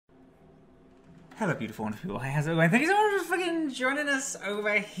Hello, beautiful wonderful people. How's it going? Thank you so much for fucking joining us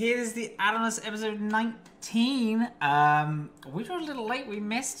over here. This is the Atomless episode 19. We were a little late. We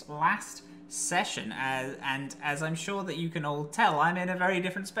missed last session, and as I'm sure that you can all tell, I'm in a very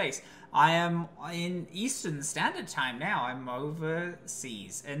different space. I am in Eastern Standard Time now. I'm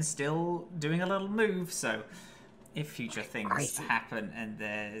overseas and still doing a little move, so if future things happen and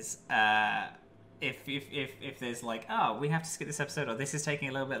there's if there's like, oh, we have to skip this episode or this is taking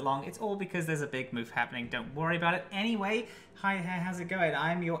a little bit long, it's all because there's a big move happening. Don't worry about it. Anyway, hi, how's it going?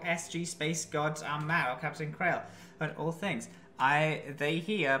 I'm your SG Space God, I'm Matt, or Captain Krail, but all things. They,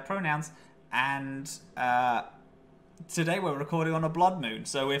 he, pronouns, and today we're recording on a blood moon,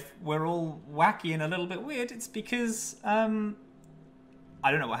 so if we're all wacky and a little bit weird, it's because, I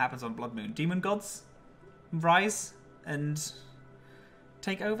don't know what happens on blood moon. Demon gods rise and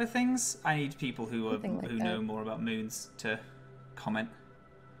take over things? I need people who know more about moons to comment.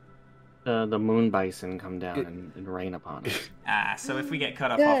 The moon bison come down and rain upon us. So if we get cut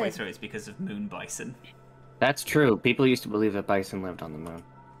off halfway through, it's because of moon bison. That's true. People used to believe that bison lived on the moon.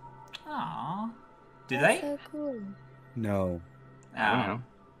 Aww. Do That's they? so cool. No. I don't know.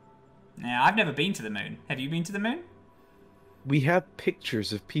 Now, I've never been to the moon. Have you been to the moon? We have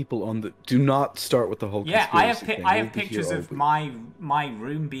pictures of people on the... Do not start with the whole Yeah, conspiracy I thing. have pictures of my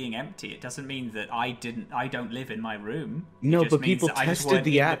room being empty. It doesn't mean that I don't live in my room. No, It just but means people that I just tested weren't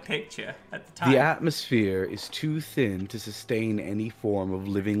the in the picture at the time. The atmosphere is too thin to sustain any form of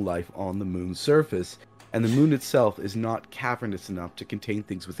living life on the moon's surface, and the moon itself is not cavernous enough to contain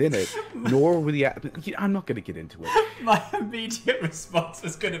things within it, nor will the I'm not going to get into it. My immediate response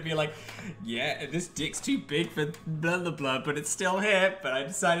was going to be like, yeah, this dick's too big for blah, blah, blah, but it's still here. But I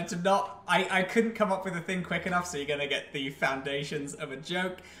decided to not. I couldn't come up with a thing quick enough, so you're going to get the foundations of a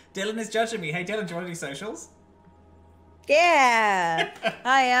joke. Dylan is judging me. Hey, Dylan, do you want to do socials? Yeah.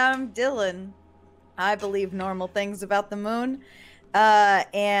 Hi, I'm Dylan. I believe normal things about the moon.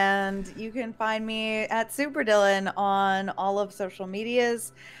 And you can find me at Super Dylan on all of social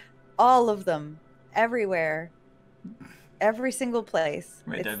medias. All of them. Everywhere. Every single place.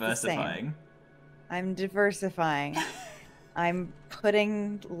 We're It's diversifying. the same. I'm diversifying. I'm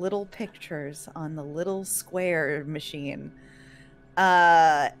putting little pictures on the little square machine.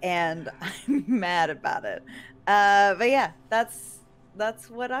 And I'm mad about it. But yeah, that's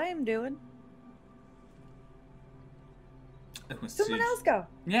what I am doing. Someone else go.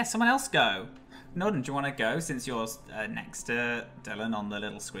 Yeah, someone else go. Norden, do you want to go since you're next to Dylan on the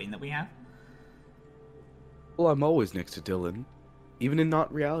little screen that we have? Well, I'm always next to Dylan, even in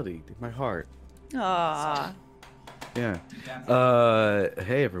not reality, in my heart. Aww. Yeah.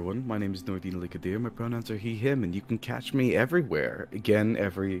 Hey everyone, my name is Nordine Likadir. My pronouns are he, him, and you can catch me everywhere. Again,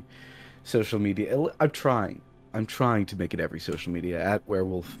 every social media. I'm trying to make it every social media at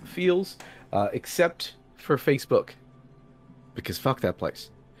Werewolf Feels, except for Facebook. Because fuck that place.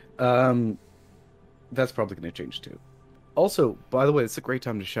 That's probably going to change too. Also, by the way, it's a great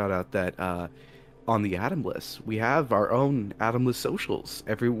time to shout out that on the Atomless, we have our own Atomless socials.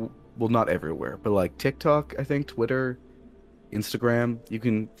 Well, not everywhere, but like TikTok, I think, Twitter, Instagram. You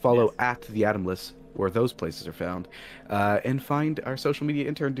can follow at the Atomless, where those places are found, and find our social media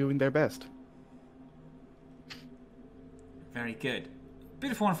intern doing their best. Very good.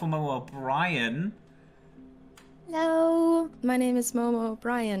 Beautiful, wonderful Momo O'Brien. Hello, my name is Momo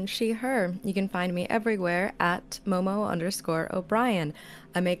O'Brien, she, her. You can find me everywhere at Momo_O'Brien.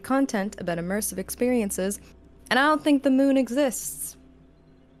 I make content about immersive experiences, and I don't think the moon exists.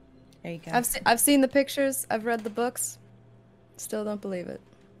 There you go. I've seen the pictures, I've read the books, still don't believe it.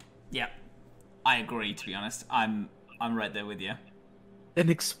 Yeah, I agree, to be honest. I'm right there with you. Then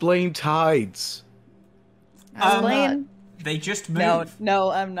explain tides. Explain. They just move.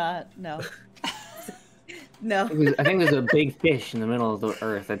 No, I'm not. No. No. I think there's a big fish in the middle of the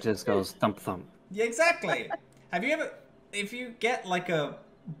earth that just goes thump thump. Yeah, exactly. Have you ever, if you've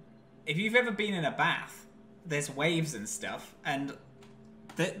ever been in a bath, there's waves and stuff, and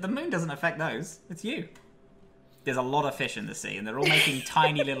the moon doesn't affect those. It's you. There's a lot of fish in the sea, and they're all making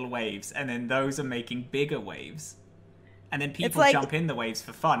tiny little waves, and then those are making bigger waves. And then people jump in the waves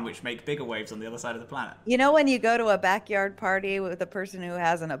for fun, which make bigger waves on the other side of the planet. You know when you go to a backyard party with a person who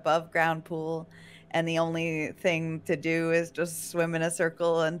has an above-ground pool, and the only thing to do is just swim in a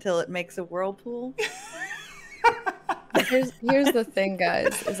circle until it makes a whirlpool? Here's the thing,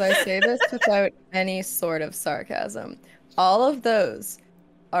 guys, is I say this without any sort of sarcasm. All of those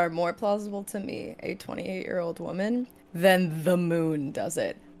are more plausible to me, a 28-year-old woman, than the moon does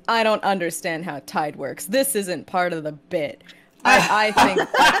it. I don't understand how tide works. This isn't part of the bit. I think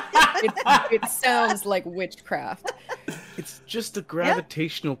it sounds like witchcraft. It's just a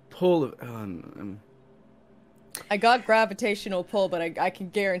gravitational pull of. I got gravitational pull, but I can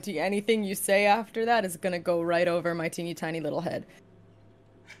guarantee anything you say after that is gonna go right over my teeny tiny little head.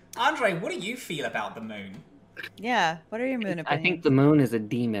 Andre, what do you feel about the moon? Yeah, what are your moon opinions? I think the moon is a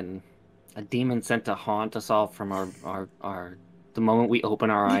demon sent to haunt us all from the moment we open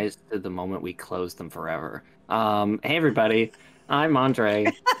our eyes to the moment we close them forever. Hey everybody, I'm Andre.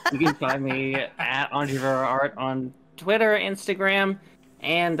 You can find me at AndreVeraArt on Twitter, Instagram,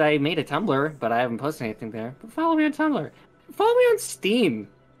 and I made a Tumblr, but I haven't posted anything there. But follow me on Tumblr. Follow me on Steam.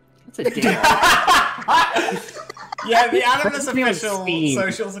 That's a deal. Yeah, the Atomless Let's be on official Steam.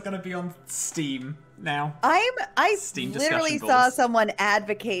 socials are going to be on Steam now. I Steam literally discussion saw boards. someone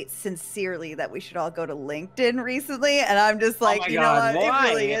advocate sincerely that we should all go to LinkedIn recently, and I'm just like, my you God, know what?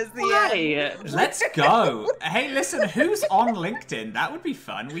 It really is the end. Let's go. Hey, listen, who's on LinkedIn? That would be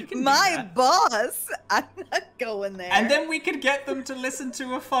fun. We can do My that. boss. I'm not going there. And then we could get them to listen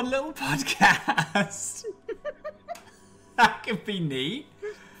to a fun little podcast. That could be neat.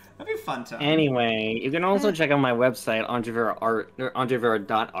 That'd be fun time. Anyway, you can also check out my website, AndreVeraArt, or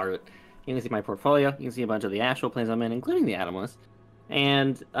AndreVera.art. You can see my portfolio. You can see a bunch of the actual plays I'm in, including the Atomless.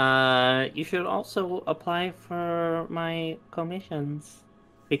 And you should also apply for my commissions,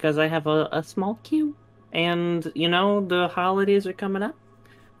 because I have a small queue. And, you know, the holidays are coming up.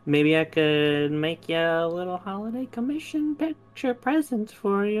 Maybe I could make you a little holiday commission picture present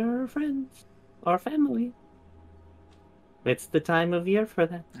for your friends or family. It's the time of year for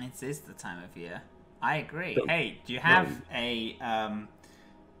that. It is the time of year. I agree. So- Hey, do you have a are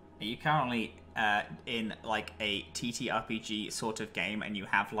you currently in like a TTRPG sort of game, and you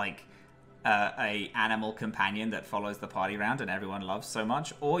have like a animal companion that follows the party around and everyone loves so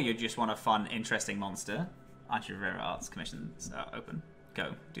much, or you just want a fun, interesting monster? AndreVeraArt's commissions are open.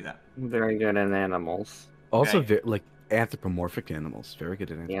 Go do that. Very good at animals. Also, Okay. like anthropomorphic animals. Very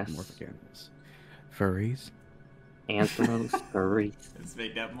good at Yes. anthropomorphic animals. Furries. Anthropos, furries. Let's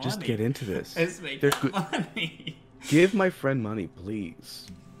make that money. Just get into this. Let's make They're that good. money. Give my friend money, please.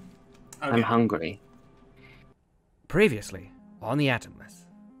 Okay. I'm hungry. Previously on the Atomless.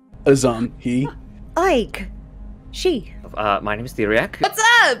 Azam, he. Ike. She. My name is Theriak. What's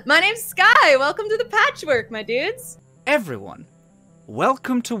up? My name's Skye. Welcome to the patchwork, my dudes. Everyone,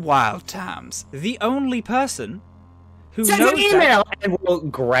 welcome to Wild Times. The only person who Send knows an email! And we'll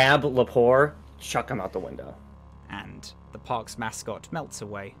grab Lepore, chuck him out the window. And the park's mascot melts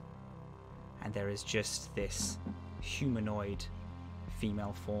away. And there is just this humanoid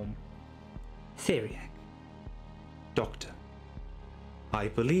female form. Theriak. Doctor, I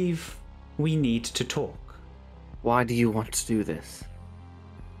believe we need to talk. Why do you want to do this?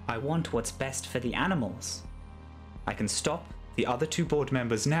 I want what's best for the animals. I can stop the other two board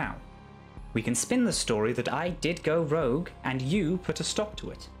members now. We can spin the story that I did go rogue and you put a stop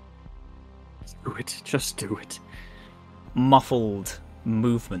to it. Do it. Just do it. Muffled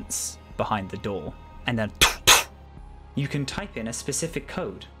movements behind the door, and then you can type in a specific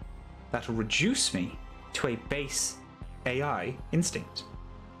code that'll reduce me to a base AI instinct.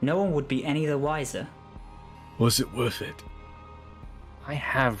 No one would be any the wiser. Was it worth it? I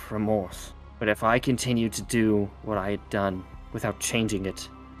have remorse, but if I continued to do what I had done without changing it,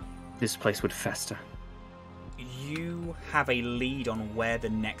 this place would fester. You have a lead on where the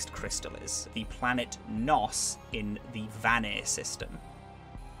next crystal is. The planet Nos in the Vanir system.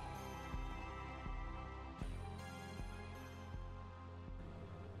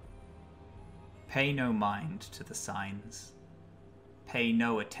 Pay no mind to the signs. Pay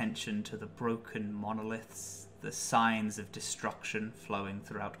no attention to the broken monoliths, the signs of destruction flowing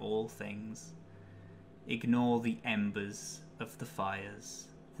throughout all things. Ignore the embers of the fires,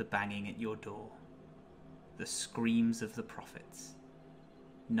 the banging at your door, the screams of the prophets.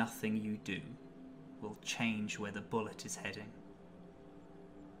 Nothing you do will change where the bullet is heading.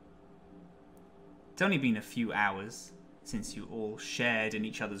 It's only been a few hours since you all shared in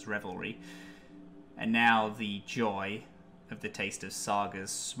each other's revelry, and now the joy of the taste of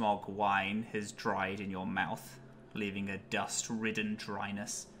Saga's smog wine has dried in your mouth, leaving a dust-ridden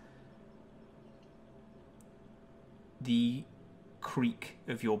dryness. The creak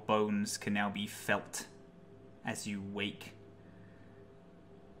of your bones can now be felt as you wake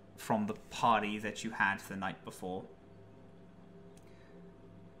from the party that you had the night before.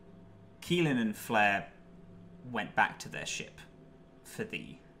 Keelan and Flair went back to their ship for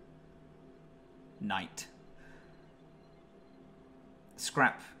the night.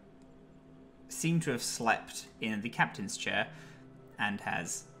 Scrap seemed to have slept in the captain's chair and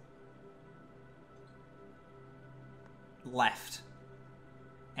has left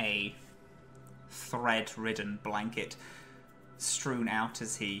a thread-ridden blanket strewn out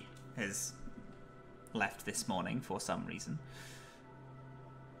as he has left this morning for some reason.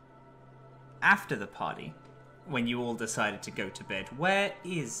 After the party, when you all decided to go to bed, where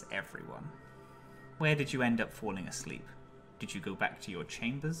is everyone? Where did you end up falling asleep? Did you go back to your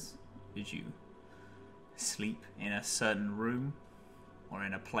chambers? Did you sleep in a certain room? Or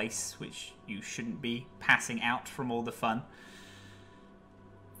in a place which you shouldn't be, passing out from all the fun?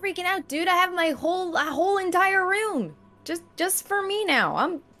 Freaking out, dude. I have my whole entire room. Just for me now.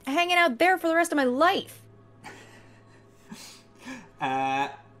 I'm hanging out there for the rest of my life.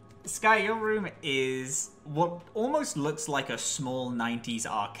 Skye, your room is what almost looks like a small 90s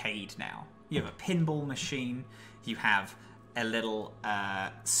arcade now. You have a pinball machine. You have a little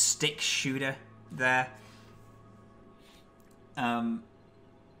stick shooter there.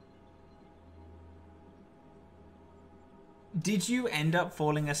 Did you end up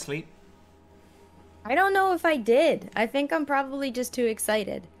falling asleep? I don't know if I did. I think I'm probably just too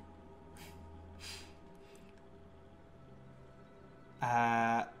excited.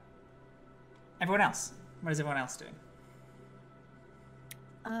 Everyone else? What is everyone else doing?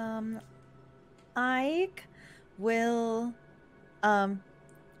 Ike will kind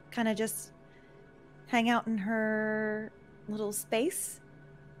of just hang out in her little space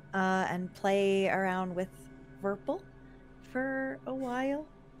and play around with Verpal for a while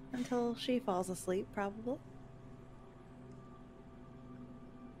until she falls asleep, probably.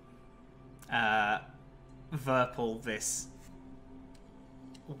 Verpal, this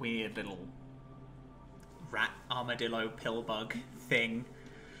weird little rat armadillo pill bug thing,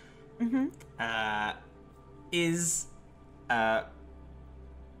 is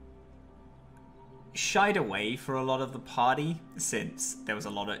shied away for a lot of the party, since there was a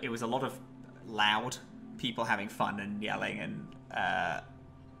lot of loud people having fun and yelling and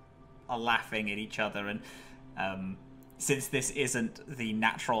laughing at each other, and since this isn't the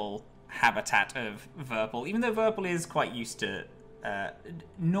natural habitat of Verpal, even though Verpal is quite used to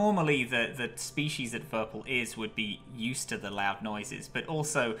normally the species that Verpal is would be used to the loud noises, but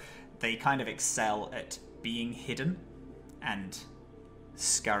also they kind of excel at being hidden and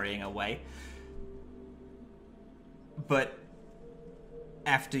scurrying away. But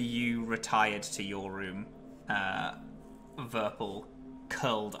after you retired to your room, Verpal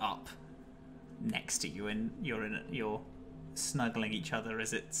curled up next to you, and you're snuggling each other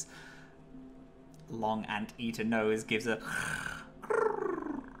as its long anteater nose gives a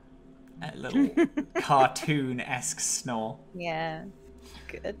little cartoon-esque snore. Yeah,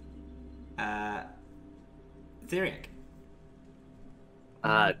 good. Theriac.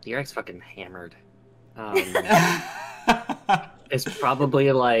 Derek's fucking hammered. It's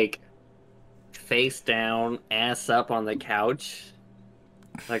probably like face down, ass up on the couch,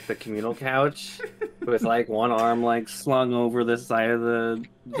 like the communal couch, with like one arm like slung over the side of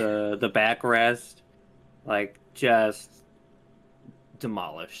the backrest, like just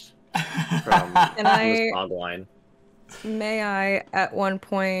demolished from this fog line. May I, at one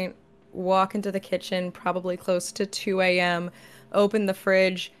point, walk into the kitchen, probably close to 2 a.m., open the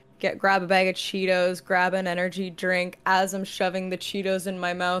fridge, grab a bag of Cheetos, grab an energy drink. As I'm shoving the Cheetos in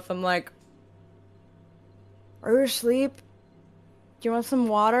my mouth, I'm like, "Are you asleep? Do you want some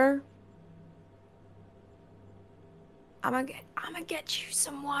water?" I'm gonna get you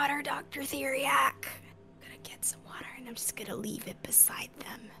some water, Dr. Theriac. I'm gonna get some water, and I'm just gonna leave it beside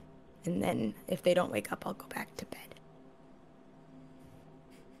them. And then, if they don't wake up, I'll go back to bed.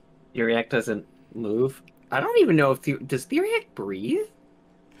 Theriac doesn't move. I don't even know if does Theriac breathe?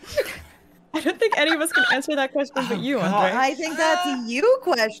 I don't think any of us can answer that question but you, Andre. I think that's a you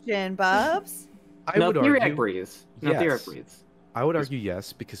question, Bubs. No, Theriac argue, breathes. No, yes. Theriac breathes. I would argue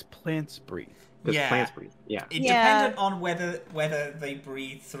yes, because plants breathe. Because plants breathe. Yeah. It depended on whether they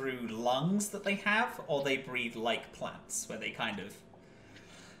breathe through lungs that they have, or they breathe like plants, where they kind of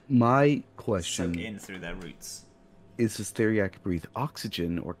My question soak in through their roots. is: does Theriac breathe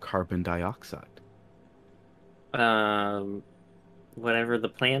oxygen or carbon dioxide? Whatever the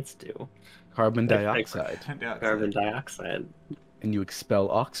plants do. Carbon dioxide. Carbon dioxide. And you expel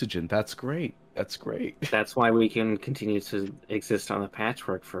oxygen. That's great. That's great. That's why we can continue to exist on the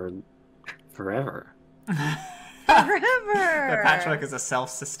patchwork for forever. Forever! The patchwork is a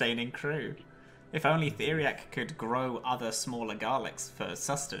self-sustaining crew. If only Theriac could grow other smaller garlics for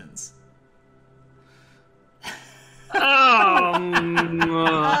sustenance. Okay.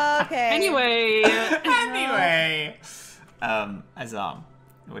 Anyway. Anyway, Azam,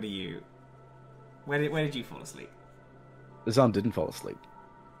 what do you? Where did you fall asleep? Azam didn't fall asleep.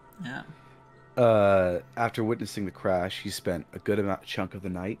 Yeah. After witnessing the crash, he spent a good chunk of the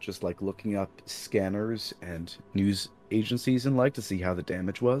night just like looking up scanners and news agencies and like to see how the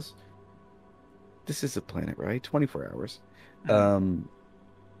damage was. This is a planet, right? 24 hours. Um,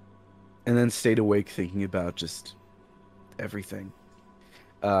 and then stayed awake thinking about just everything.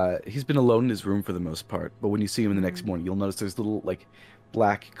 He's been alone in his room for the most part, but when you see him in the next morning, you'll notice there's little like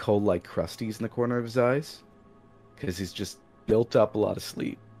black coal-like crusties in the corner of his eyes because he's just built up a lot of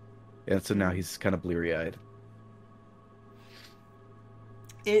sleep, and so now he's kind of bleary-eyed.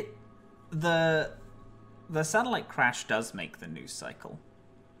 The satellite crash does make the news cycle,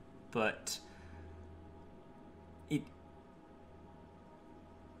 but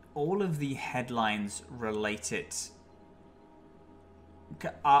all of the headlines relate it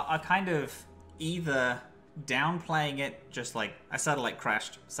are kind of either downplaying it, just like a satellite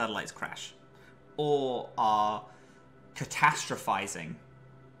crashed, satellites crash, or are catastrophizing,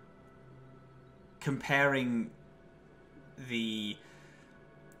 comparing the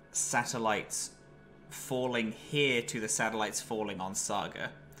satellites falling here to the satellites falling on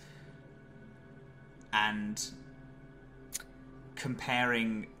Saga, and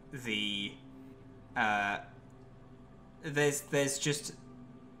comparing the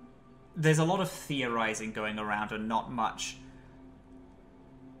there's a lot of theorizing going around and not much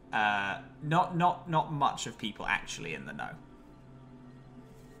not much of people actually in the know.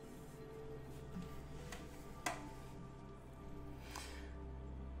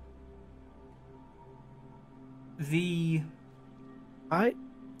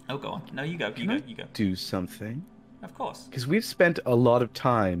 Oh, go on. No, you go. You go. Do something. Of course. Because we've spent a lot of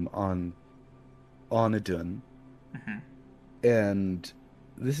time on Idun. Mm-hmm. And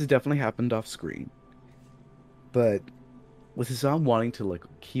this has definitely happened off screen. But with Azam wanting to like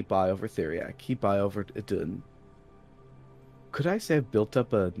keep eye over Theriac, keep eye over Idun, could I say I've built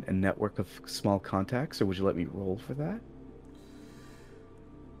up a network of small contacts, or would you let me roll for that?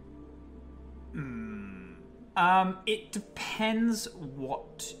 It depends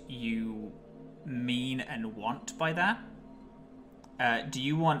what you mean and want by that. Do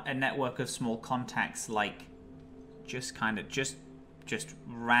you want a network of small contacts, like just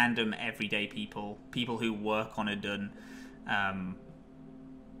random everyday people who work on Idun,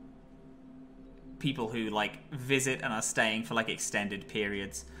 people who like visit and are staying for like extended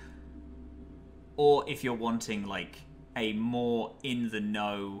periods, or if you're wanting like a more in the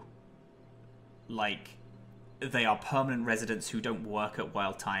know, like they are permanent residents who don't work at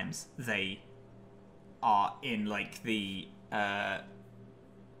Wild Times, they are in like the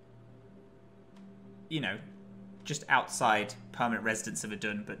just outside permanent residents of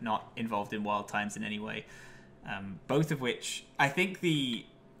Idun, but not involved in Wild Times in any way. Both of which, I think the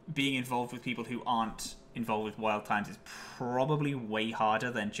being involved with people who aren't involved with Wild Times is probably way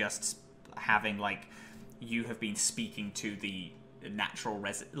harder than just having, like, you have been speaking to the natural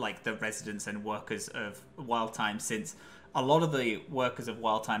the residents and workers of Wild Times, since a lot of the workers of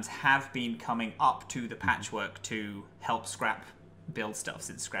Wild Times have been coming up to the patchwork to help Scrap build stuff,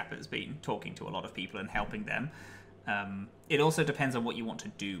 since Scrap has been talking to a lot of people and helping them. It also depends on what you want to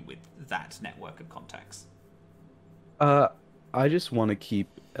do with that network of contacts. I just want to keep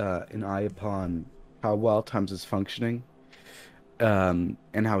an eye upon how Wild Times is functioning, and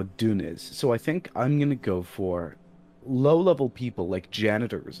how Dune is. So I think I'm gonna go for low-level people like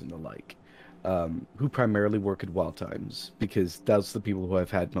janitors and the like, who primarily work at Wild Times, because that's the people who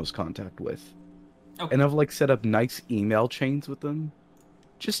I've had most contact with. Okay. And I've like set up nice email chains with them,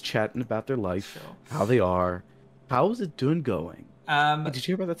 just chatting about their life, Sure. how they are, how's it doing going? Hey, did you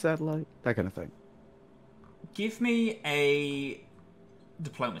hear about that satellite? That kind of thing. Give me a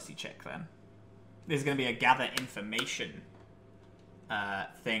diplomacy check then. There's going to be a gather information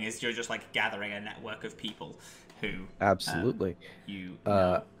thing, is you're just like gathering a network of people who Absolutely. you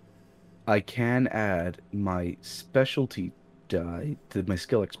know. I can add my specialty die to my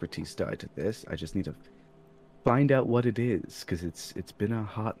skill expertise die to this. I just need to find out what it is, because it's been a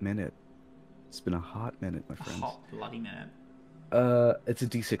hot minute. It's been a hot minute, my friends. Hot bloody minute. It's a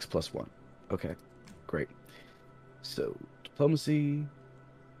d6 plus 1. Okay, great. So, diplomacy.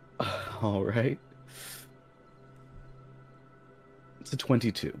 All right. It's a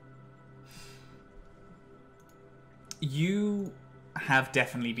 22. You have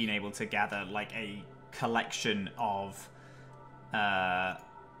definitely been able to gather like a collection of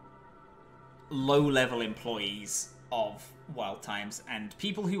low-level employees of Wild Times and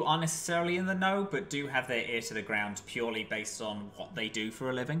people who aren't necessarily in the know but do have their ear to the ground purely based on what they do for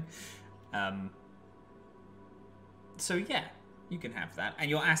a living. So yeah, you can have that. And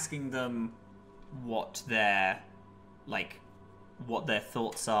you're asking them what their, like, what their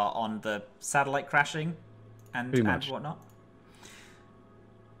thoughts are on the satellite crashing and whatnot.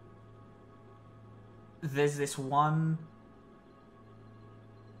 There's this one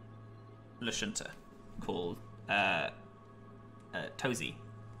Lashunta called Tozy,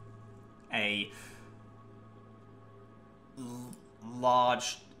 a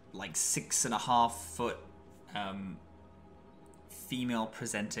large, like 6.5 foot female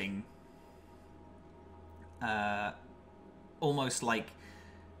presenting, almost like,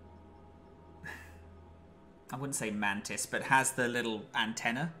 I wouldn't say mantis, but has the little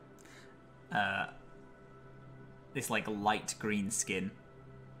antenna, this like light green skin.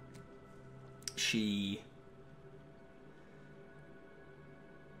 She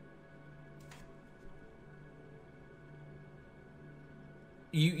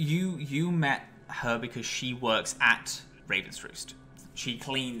You met her because she works at Raven's Roost. She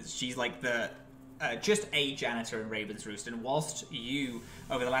cleans. She's like the just a janitor in Raven's Roost. And whilst you,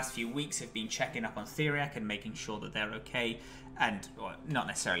 over the last few weeks, have been checking up on Theriac and making sure that they're okay, and well, not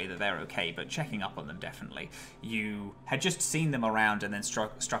necessarily that they're okay, but checking up on them definitely, you had just seen them around and then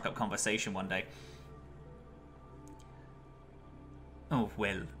struck up conversation one day. Oh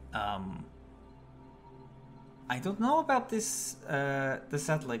well, I don't know about this, the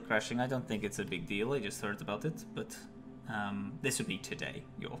satellite crashing. I don't think it's a big deal. I just heard about it, but this would be today.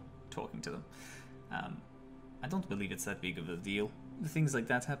 You're talking to them. I don't believe it's that big of a deal. Things like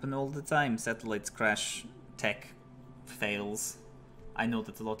that happen all the time. Satellites crash, tech fails. I know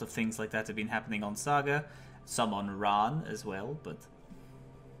that a lot of things like that have been happening on Saga, some on Ran as well, but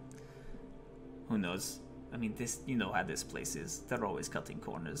who knows? I mean, you know how this place is. They're always cutting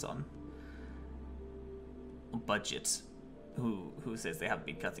corners on budget. Who says they haven't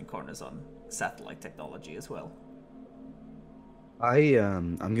been cutting corners on satellite technology as well?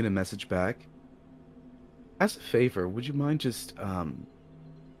 I'm gonna message back. As a favor, would you mind just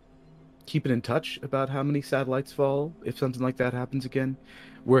keeping in touch about how many satellites fall if something like that happens again?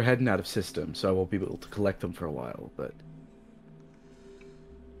 We're heading out of system, so I won't be able to collect them for a while, but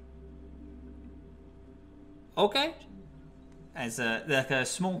okay. As a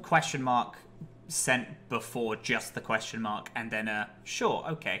small question mark sent before just the question mark, and then sure,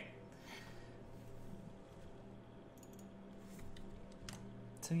 okay.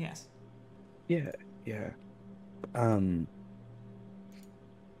 So yes. yeah.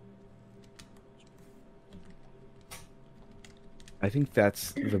 I think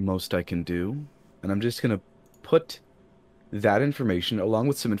that's the most I can do, and I'm just gonna put that information along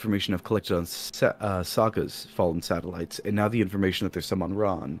with some information I've collected on Saga's fallen satellites, and now the information that there's some on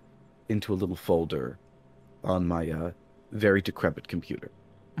Ron, into a little folder on my very decrepit computer.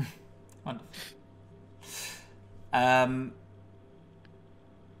 Wonderful.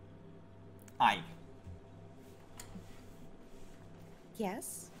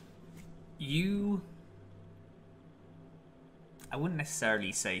 Yes? I wouldn't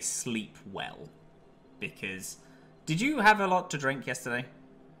necessarily say sleep well, because did you have a lot to drink yesterday?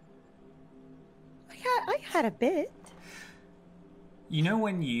 I had a bit. You know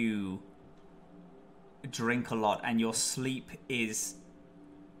when you drink a lot and your sleep is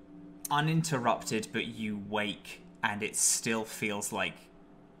uninterrupted, but you wake and it still feels like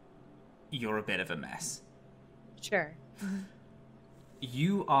you're a bit of a mess? Sure.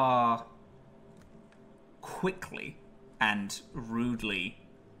 You are quickly and rudely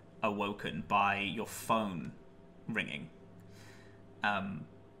awoken by your phone ringing.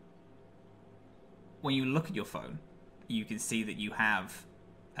 When you look at your phone, you can see that you have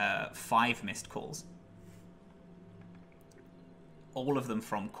 5 missed calls. All of them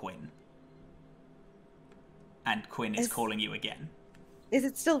from Quinn. And Quinn is calling you again. Is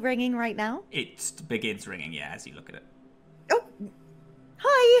it still ringing right now? It begins ringing, yeah, as you look at it. Oh!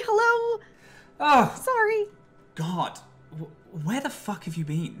 Hi! Hello! Oh! Sorry! God! Where the fuck have you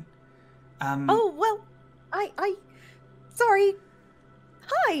been? Oh, well, I... Sorry.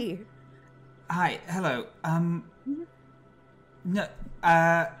 Hi! Hi, hello. No,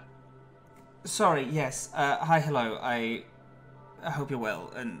 sorry, yes. Hi, hello. I hope you're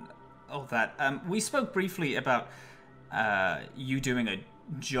well and all that. We spoke briefly about you doing a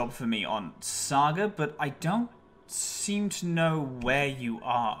job for me on Saga, but I don't seem to know where you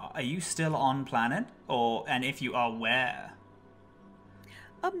are. Are you still on planet? And if you are, where?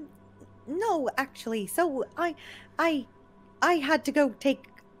 No, actually. So, I had to go take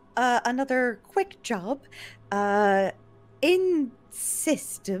another quick job in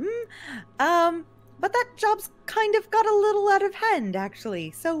system, but that job's kind of got a little out of hand,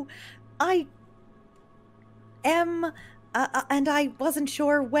 actually. So I am and I wasn't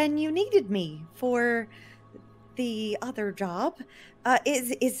sure when you needed me for the other job.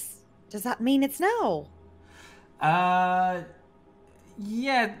 Does that mean it's now?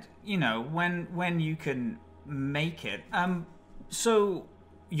 Yeah, you know, when you can make it. So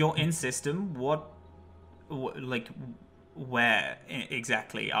you're in system. Where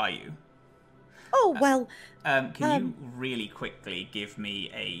exactly are you? Oh, well, Can you really quickly give me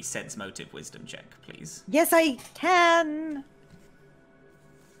a sense motive wisdom check, please? yes, I can.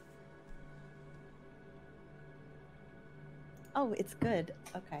 Oh, it's good.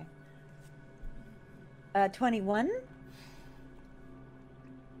 Okay. 21?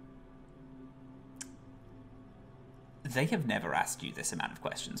 They have never asked you this amount of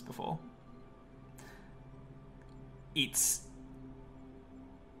questions before. It's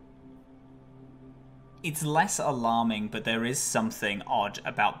less alarming, but there is something odd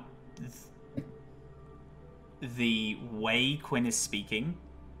about the way Quinn is speaking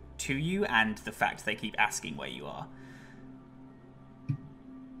to you and the fact they keep asking where you are.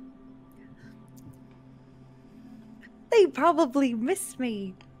 They probably miss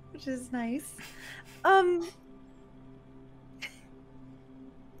me, which is nice.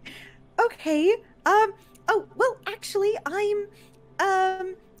 Okay. Oh, well, actually, I'm,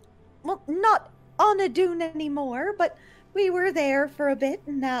 well, not on Idun anymore, but we were there for a bit,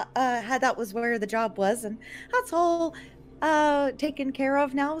 and that was where the job was, and that's all, taken care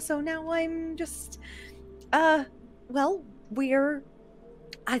of now, so now I'm just, well, we're,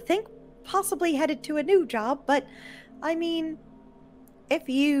 I think, possibly headed to a new job, but, I mean, if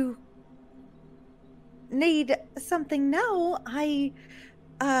you need something now,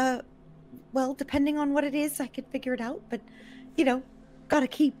 well, depending on what it is, I could figure it out, but, you know, gotta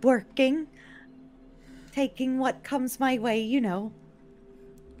keep working, taking what comes my way, you know.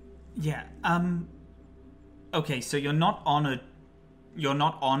 Yeah, okay, so you're not on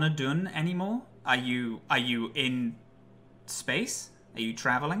Idun anymore? Are you in space? Are you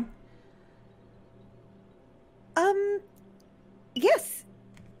traveling? Yes.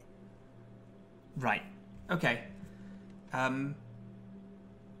 Right. Okay.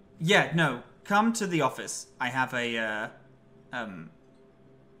 Yeah, no. Come to the office. I have a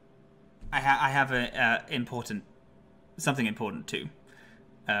something important to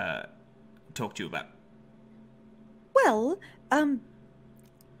talk to you about. Well,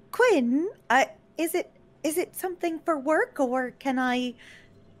 Quinn, is it something for work, or can I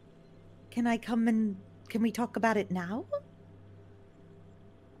come and can we talk about it now?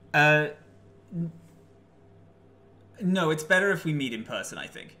 No, it's better if we meet in person, I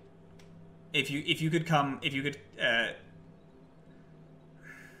think. If you could come,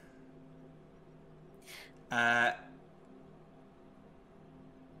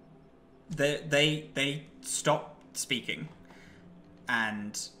 they stop speaking,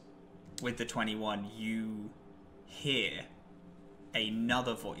 and with the 21, you hear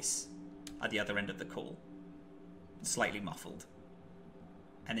another voice at the other end of the call, slightly muffled,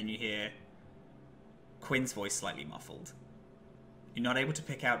 and then you hear Quinn's voice slightly muffled. You're not able to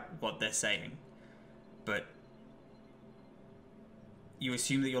pick out what they're saying, but you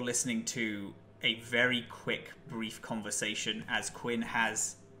assume that you're listening to a very quick, brief conversation as Quinn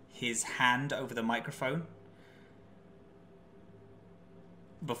has his hand over the microphone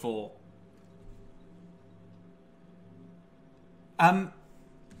before...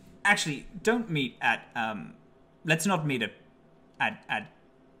 Actually, don't meet at... let's not meet at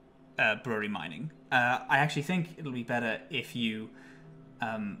brewery mining. I actually think it'll be better if you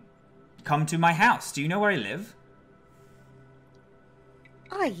come to my house. Do you know where I live?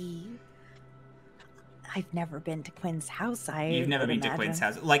 I've never been to Quinn's house. You've never been to Quinn's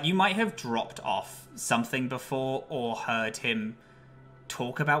house. Like, you might have dropped off something before or heard him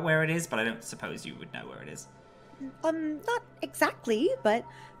talk about where it is, but I don't suppose you would know where it is. Not exactly, but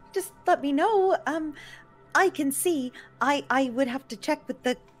just let me know. I can see. I would have to check with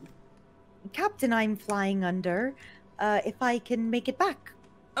the captain I'm flying under, if I can make it back.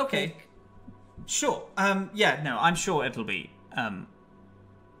 Okay. Sure. Yeah, no, I'm sure it'll be,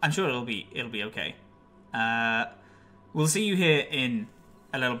 it'll be okay. We'll see you here in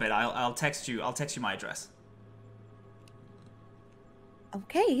a little bit. I'll text you my address.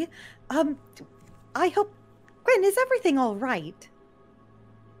 Okay. I hope... Quinn, is everything all right?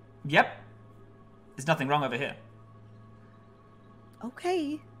 Yep. There's nothing wrong over here.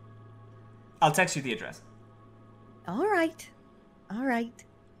 Okay. I'll text you the address. All right. All right.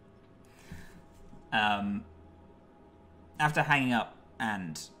 After hanging up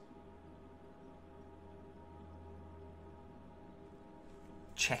and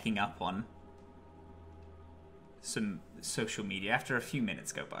checking up on some social media, after a few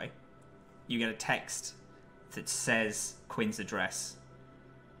minutes go by, you get a text that says Quinn's address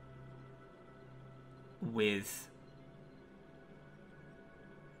with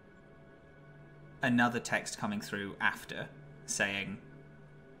another text coming through after saying,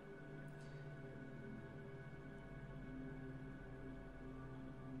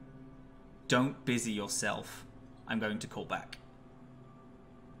 "Don't busy yourself. I'm going to call back."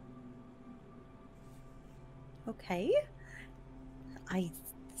 Okay. I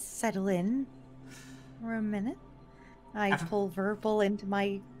settle in for a minute. I pull verbal into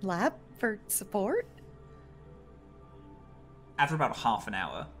my lap for support. After about half an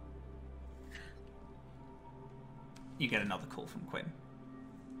hour, you get another call from Quinn.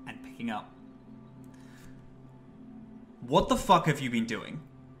 And picking up. "What the fuck have you been doing?"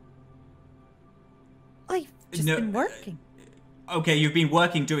 I've just been working. Okay, you've been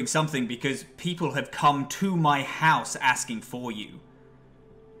working doing something because people have come to my house asking for you.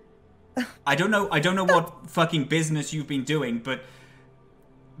 I don't know what fucking business you've been doing, but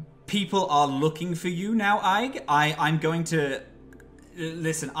people are looking for you now, Ig. I'm going to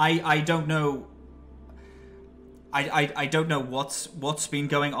listen, I don't know I don't know what's been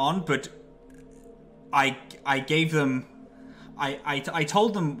going on, but I gave them I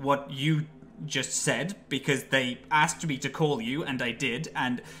told them what you just said because they asked me to call you, and I did.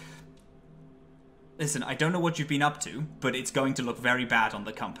 And listen, I don't know what you've been up to, but it's going to look very bad on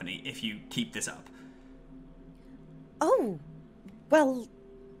the company if you keep this up. Oh, well,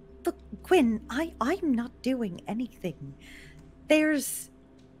 look, Quinn, I'm not doing anything. If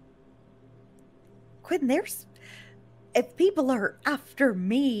people are after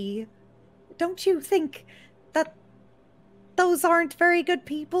me, don't you think that those aren't very good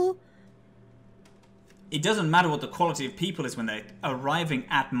people? It doesn't matter what the quality of people is when they're arriving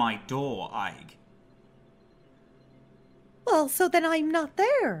at my door, Ig. Well, so then I'm not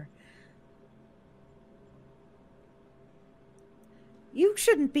there. You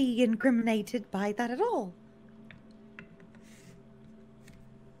shouldn't be incriminated by that at all.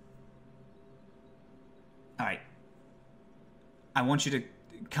 Alright. I want you to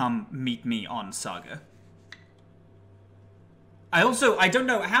come meet me on Saga. I don't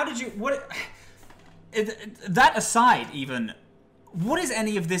know, how did you... That aside, even, what is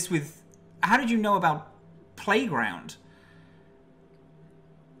any of this with... How did you know about Playground?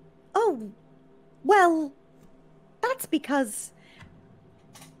 Oh, well, that's because...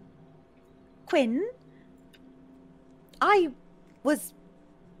 Quinn, I was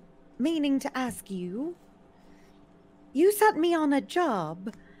meaning to ask you. You sent me on a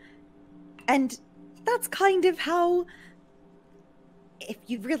job, and that's kind of how... If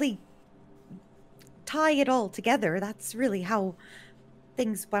you really tie it all together, that's really how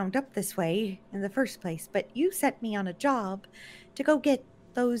things wound up this way in the first place. But you sent me on a job to go get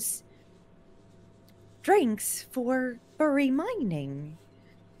those drinks for bury mining.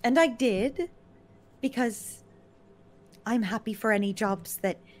 And I did, because I'm happy for any jobs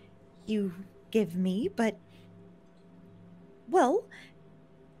that you give me, but, well,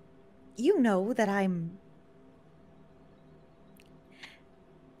 you know that I'm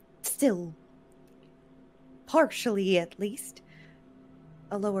still, partially at least,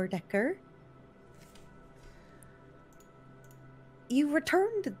 a lower decker. You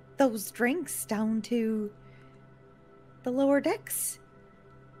returned those drinks down to the lower decks.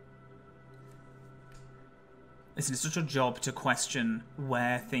 Listen, it's not your job to question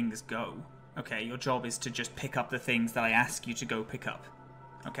where things go. Okay, your job is to just pick up the things that I ask you to go pick up.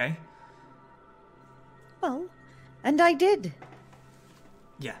 Okay? Well, and I did.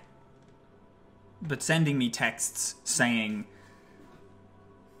 Yeah. But sending me texts saying...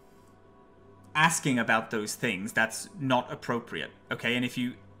 asking about those things, that's not appropriate, okay? And if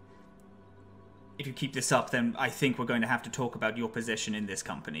you keep this up, then I think we're going to have to talk about your position in this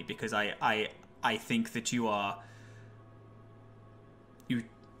company, because I think that you are...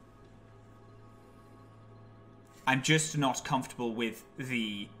 I'm just not comfortable with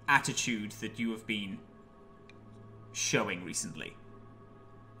the attitude that you have been showing recently.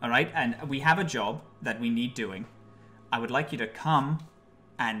 Alright? And we have a job that we need doing. I would like you to come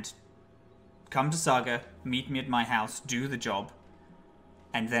to Saga, meet me at my house, do the job,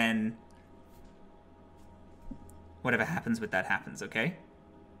 and then whatever happens with that happens, okay?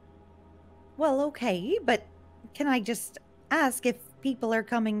 Well, okay, but can I just ask, if people are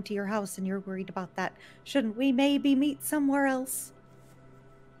coming to your house and you're worried about that, shouldn't we maybe meet somewhere else?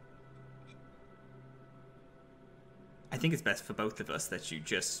 I think it's best for both of us that you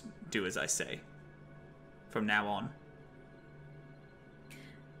just do as I say from now on.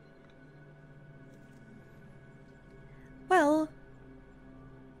 Well,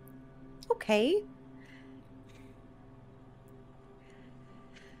 okay.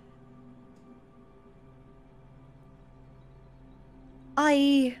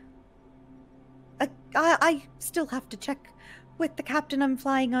 I still have to check with the captain I'm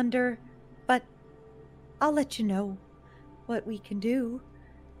flying under, but I'll let you know what we can do.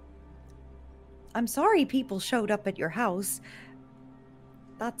 I'm sorry people showed up at your house.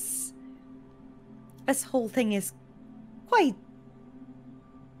 This whole thing is quite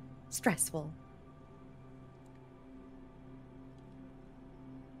stressful.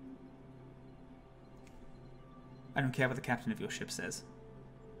 I don't care what the captain of your ship says.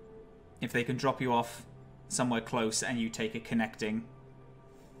 If they can drop you off somewhere close and you take a connecting,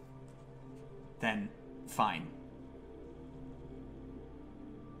 then fine.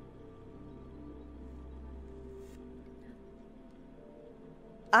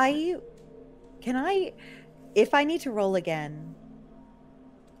 If I need to roll again,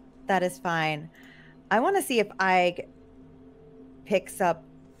 that is fine. I want to see if I picks up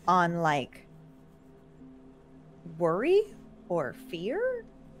on, like, worry or fear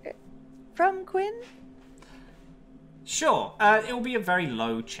from Quinn. Sure. It will be a very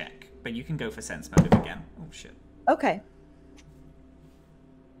low check, but you can go for sense motive again. Oh, shit. Okay.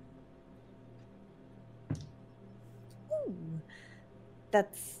 Ooh.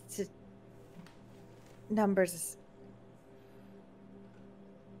 That's numbers.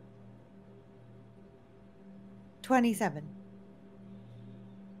 $27.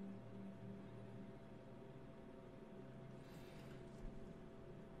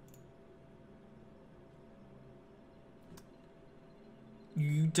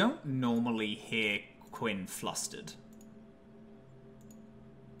 You don't normally hear Quinn flustered.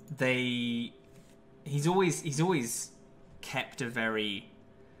 He's always kept a very,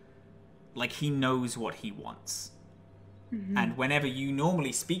 like, he knows what he wants. Mm-hmm. And whenever you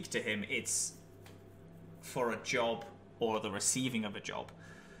normally speak to him, it's for a job or the receiving of a job.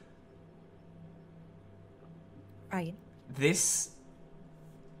 Right.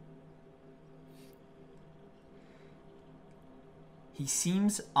 He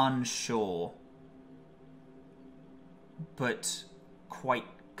seems unsure, but quite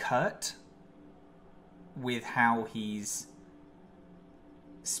curt with how he's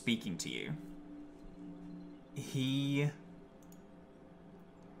speaking to you.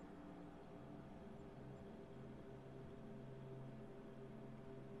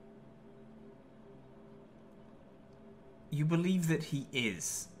 You believe that he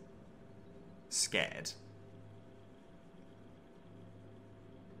is scared,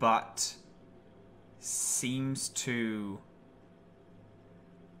 but seems to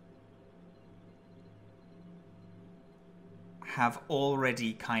have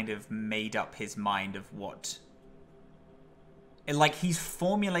already kind of made up his mind of what... Like, he's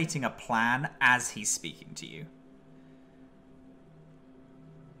formulating a plan as he's speaking to you.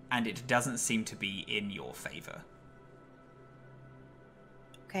 And it doesn't seem to be in your favor.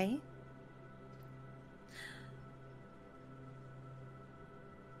 Okay.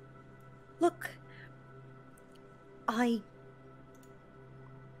 Look, I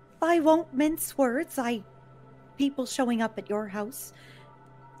won't mince words. People showing up at your house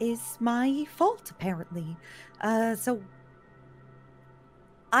is my fault, apparently. So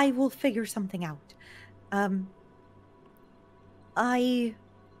I will figure something out. I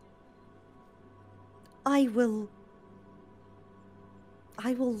will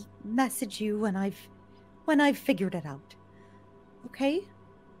message you when I've figured it out. Okay?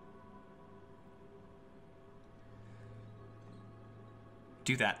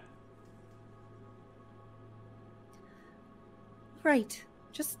 Do that. Right.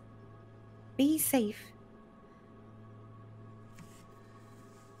 Just be safe.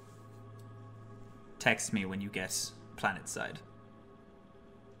 Text me when you get planet side.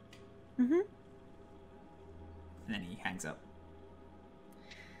 Mm-hmm. And then he hangs up.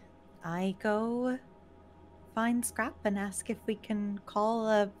 I go find Scrap and ask if we can call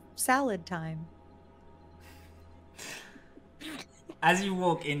a salad time. As you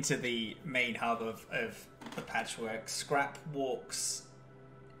walk into the main hub of the patchwork, Scrap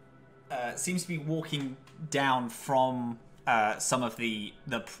seems to be walking down from some of the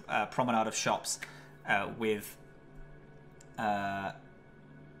promenade of shops with a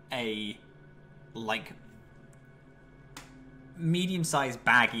like medium-sized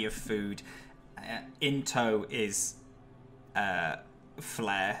baggie of food. In tow is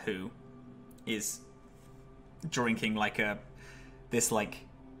Flair, who is drinking like this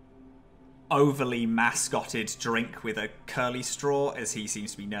overly mascotted drink with a curly straw, as he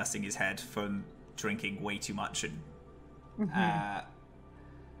seems to be nursing his head from drinking way too much. And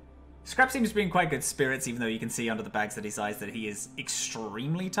Scrap seems to be in quite good spirits, even though you can see under the bags of his eyes that he is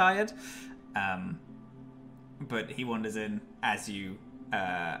extremely tired. But he wanders in as you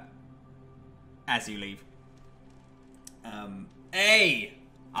as you leave. Hey!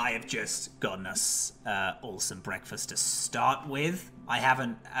 I have just gotten us all some breakfast to start with. I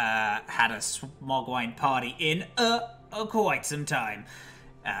haven't had a smog wine party in quite some time.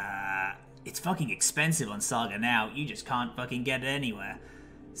 It's fucking expensive on Saga now. You just can't fucking get it anywhere.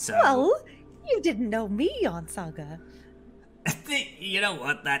 So, Well, you didn't know me on Saga. you know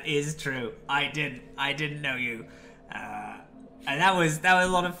what? That is true. I didn't know you. And that was a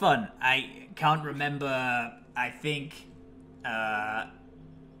lot of fun. I can't remember. I think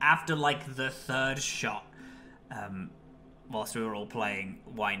after like the third shot, whilst we were all playing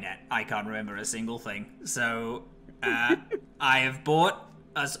Ynet, I can't remember a single thing. So I have bought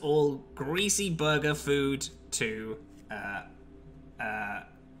us all greasy burger food to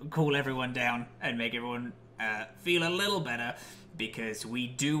cool everyone down and make everyone feel a little better, because we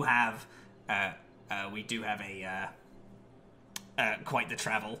do have a quite the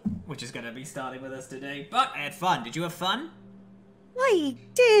travel, which is going to be starting with us today. But I had fun. Did you have fun? I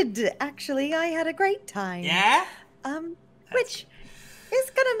did, actually. I had a great time. Yeah? Which is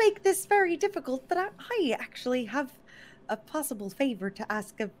gonna make this very difficult, but I actually have a possible favor to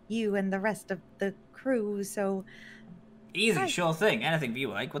ask of you and the rest of the crew, so... Easy, sure thing. Anything for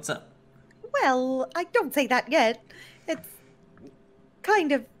you, Ike. What's up? Well, I don't say that yet. It's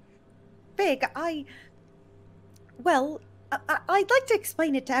kind of big. I'd like to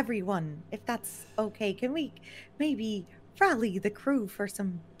explain it to everyone, if that's okay. Can we maybe rally the crew for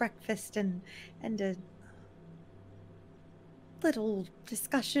some breakfast and a little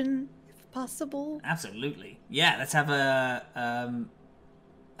discussion, if possible? Absolutely. Yeah, let's have a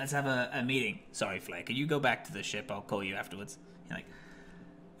meeting. Sorry, Flair. Can you go back to the ship? I'll call you afterwards. You're like,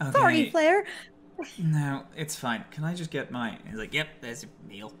 okay. Sorry, Flair. No, it's fine. Can I just get my... He's like, yep, there's your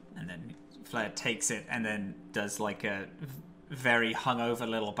meal. And then Flair takes it and then does like a very hungover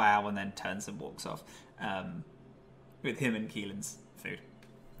little bow and then turns and walks off. With him and Keelan's food.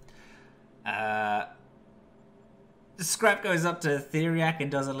 Scrap goes up to Theriac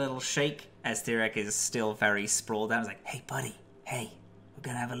and does a little shake as Theriac is still very sprawled out. He's like, hey, buddy. Hey, we're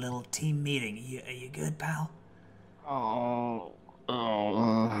gonna have a little team meeting. Are you good, pal? Oh.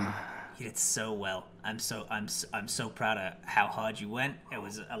 You did so well. I'm so proud of how hard you went. It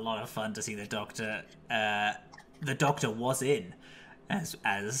was a lot of fun to see the doctor. The doctor was in, as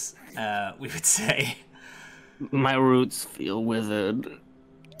we would say. My roots feel withered.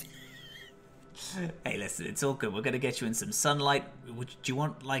 Hey, listen, it's all good. We're gonna get you in some sunlight. Do you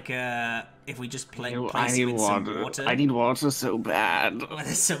want if we just place you in some water? I need water so bad. Oh,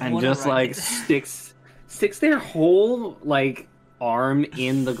 there's some and water just right sticks their whole arm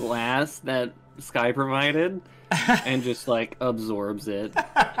in the glass that Skye provided, and just absorbs it.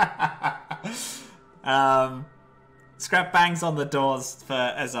 Scrap bangs on the doors for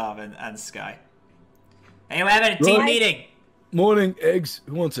Azar and Skye. Hey, we're having a team meeting. Morning, eggs.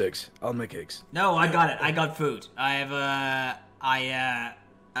 Who wants eggs? I'll make eggs. No, I got it. I got food. I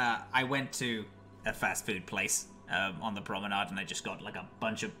went to a fast food place on the promenade, and I just got a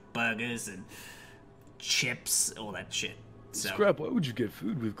bunch of burgers and chips, all that shit. So. Scrap, why would you get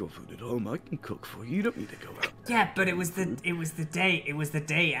food? We've got food at home. I can cook for you. You don't need to go out. Yeah, but it was the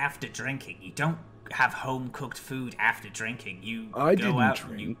day after drinking. You don't have home cooked food after drinking. I didn't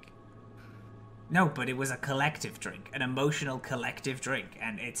drink. No, but it was a collective drink, an emotional collective drink,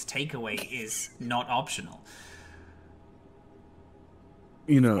 and its takeaway is not optional.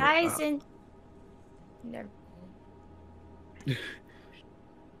 You know, Guys, no.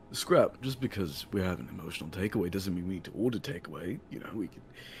 Scrap, just because we have an emotional takeaway doesn't mean we need to order takeaway. You know,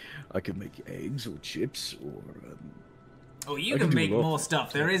 I could make eggs or chips or. Oh, you can make more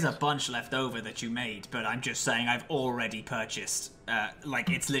stuff. There is a bunch left over that you made, but I'm just saying I've already purchased.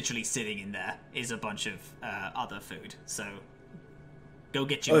 It's literally sitting in there is a bunch of other food. So go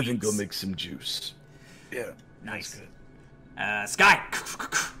get your. I think I'll make some juice. Yeah, nice. Good. Skye.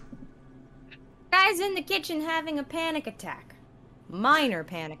 Guy's in the kitchen having a panic attack. Minor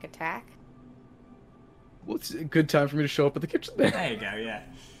panic attack. Well, it's a good time for me to show up at the kitchen then. There you go. Yeah.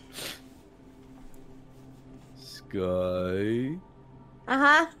 Skye.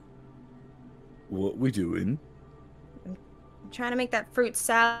 Uh-huh. What we doing? I'm trying to make that fruit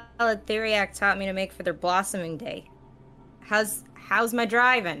salad Theriac taught me to make for their blossoming day. How's my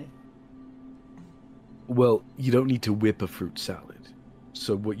driving? Well, you don't need to whip a fruit salad.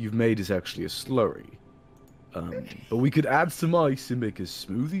 So what you've made is actually a slurry. But we could add some ice and make a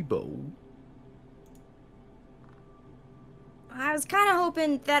smoothie bowl. I was kind of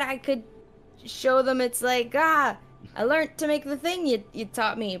hoping that I could show them it's I learned to make the thing you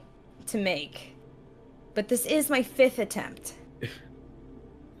taught me to make. But this is my 5th attempt.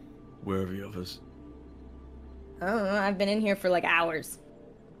 Where are the others? I don't know. I've been in here for like hours.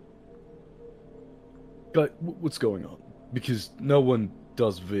 But what's going on? Because no one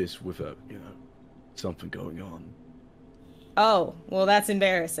does this without, something going on. Oh, well, that's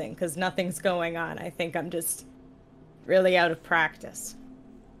embarrassing because nothing's going on. I think I'm just really out of practice.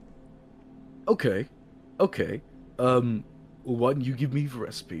 Okay. Well, why don't you give me the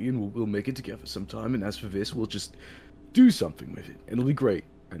recipe and we'll make it together sometime. And as for this, we'll just do something with it. And it'll be great.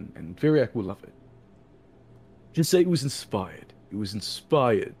 And Viriak will love it. Just say it was inspired. It was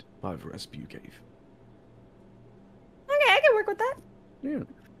inspired by the recipe you gave. Okay, I can work with that. Yeah.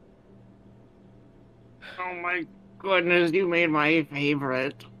 Oh my goodness, you made my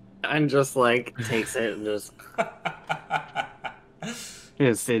favorite. And just like takes it and just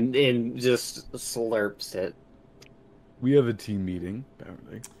just slurps it. We have a team meeting,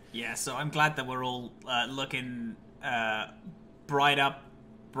 apparently. Yeah, so I'm glad that we're all looking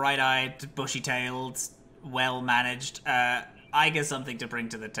bright-eyed, bushy-tailed, well-managed. I get something to bring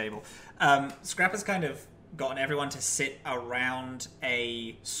to the table. Scrap has kind of gotten everyone to sit around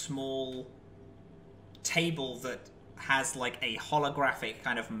a small table that has like a holographic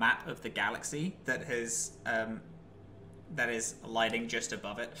kind of map of the galaxy that is lighting just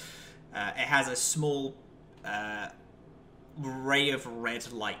above it. It has a small ray of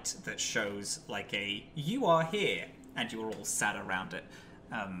red light that shows like you are here, and you're all sat around it.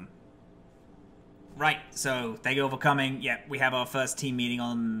 Right, so thank you all for coming. Yeah, we have our first team meeting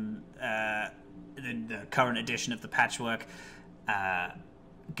on the current edition of the Patchwork.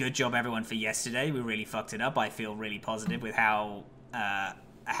 Good job, everyone, for yesterday. We really fucked it up. I feel really positive with how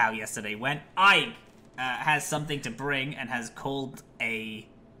yesterday went. I has something to bring and has called a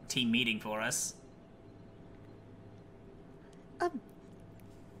team meeting for us.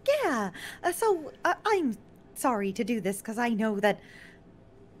 Yeah. So I'm sorry to do this because I know that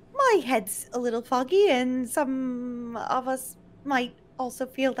my head's a little foggy and some of us might also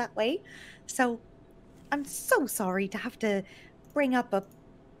feel that way. So I'm so sorry to have to bring up a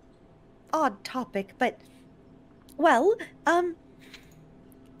odd topic, but well,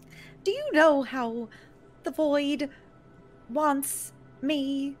 do you know how the Void wants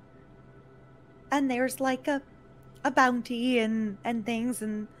me? And there's like a bounty and things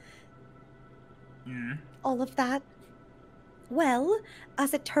and all of that. Well,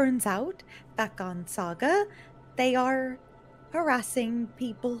 as it turns out, back on Saga, they are harassing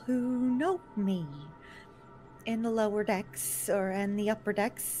people who know me in the lower decks and the upper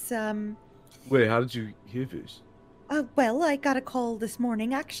decks. Wait, how did you hear this? Well, I got a call this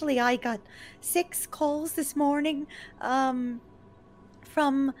morning. Actually, I got 6 calls this morning from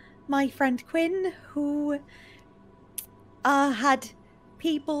my friend Quinn, who had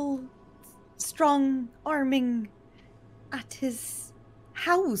people strong-arming at his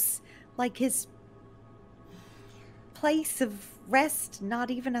house, like his place of rest,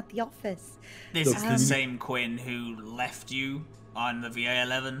 not even at the office. This is the same Quinn who left you on the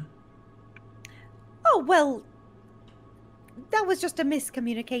VA-11? Oh, well, that was just a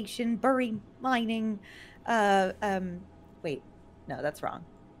miscommunication. Bury mining, wait, no, that's wrong.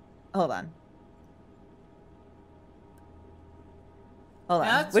 Hold on.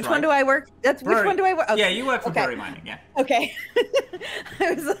 That's Which one do I work? Which one do I work? Okay. Yeah, you work for Bury Mining, yeah. Okay.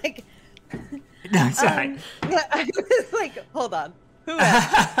 I was like... No, it's alright. I was like, hold on. Who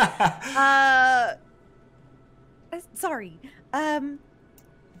else? Sorry. So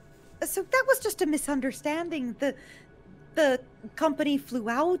that was just a misunderstanding. The company flew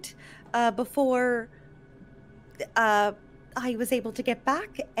out before I was able to get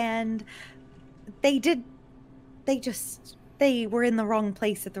back, and they were in the wrong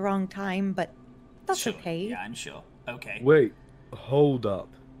place at the wrong time, but that's sure. okay. Yeah, I'm sure. Okay. Wait, hold up.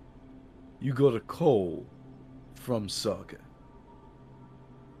 You got a call from Saga.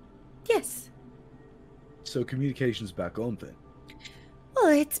 Yes. So communication's back on then. Well,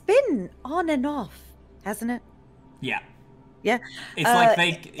 it's been on and off, hasn't it? Yeah. Yeah. It's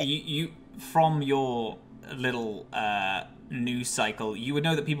like you from your little news cycle, you would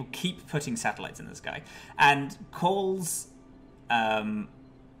know that people keep putting satellites in the sky, and calls,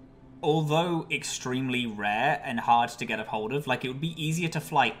 although extremely rare and hard to get a hold of, like it would be easier to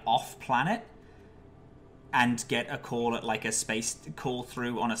fly off planet and get a call at like a space call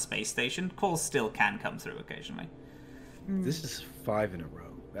through on a space station. Calls still can come through occasionally. This is 5 in a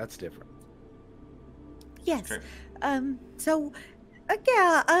row. That's different. Yes. True. So,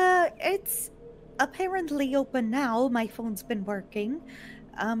 yeah, it's apparently open now. My phone's been working.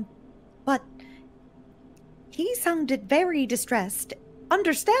 But he sounded very distressed,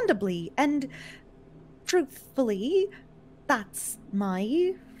 understandably, and truthfully, that's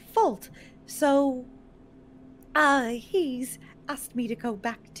my fault. So, he's asked me to go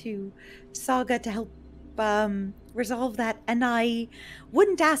back to Saga to help resolve that, and I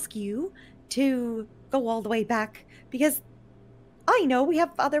wouldn't ask you to go all the way back because I know we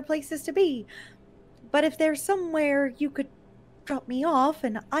have other places to be. But if there's somewhere you could drop me off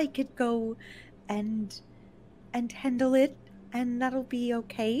and I could go and handle it, and that'll be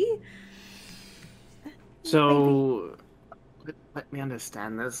okay. So, let me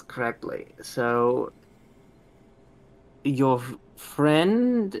understand this correctly. So, your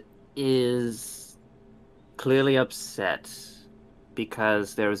friend is clearly upset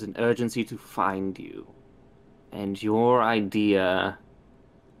because there is an urgency to find you. And your idea,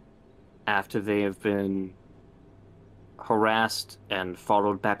 after they have been harassed and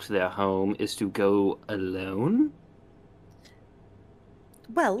followed back to their home, is to go alone?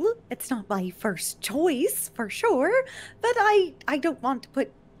 Well, it's not my first choice, for sure, but I don't want to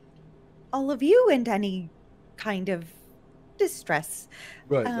put all of you into any kind of distress.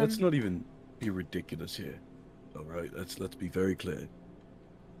 Right, let's not even be ridiculous here. Alright, let's be very clear.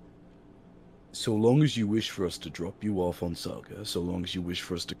 So long as you wish for us to drop you off on Saga, so long as you wish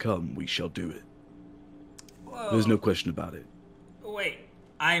for us to come, we shall do it. Whoa. There's no question about it. Wait,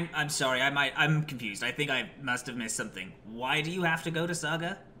 I'm sorry. I'm confused. I think I must have missed something. Why do you have to go to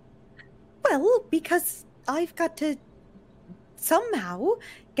Saga? Well, because I've got to somehow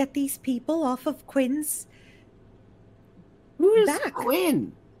get these people off of Quinn's Who is back.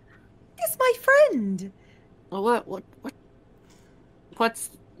 Quinn? He's my friend. Well,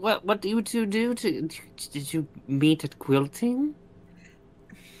 what do you two do? Did you meet at quilting?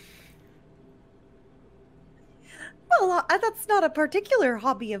 Well, that's not a particular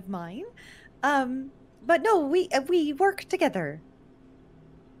hobby of mine. But no, we work together.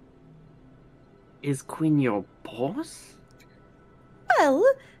 Is Quinn your boss? Well,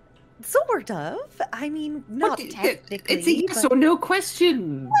 sort of. I mean, not technically. It's a yes but... or no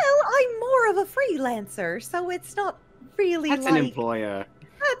question. Well, I'm more of a freelancer, so it's not really That's like... an employer.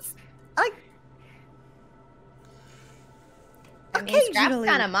 That's... I mean, Scrap's Occasionally.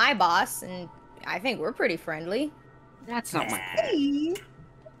 kind of my boss, and I think we're pretty friendly. That's not my Hey.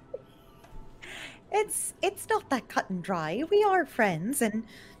 It's not that cut and dry. We are friends, and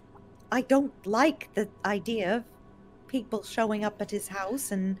I don't like the idea of people showing up at his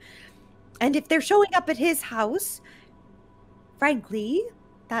house, and if they're showing up at his house, frankly,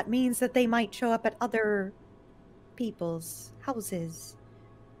 that means that they might show up at other people's houses.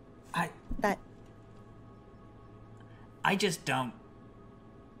 I just don't.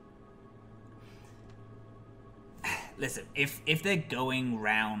 Listen, if they're going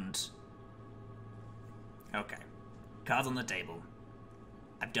round. Okay. Cards on the table.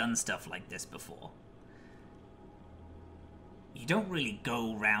 I've done stuff like this before. You don't really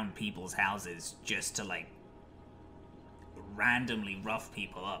go round people's houses just to, like, randomly rough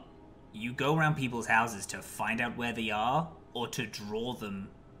people up. You go around people's houses to find out where they are or to draw them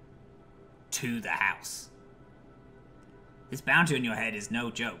to the house. This bounty on your head is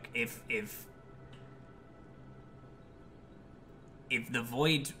no joke. If the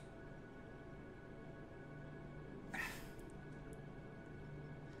void...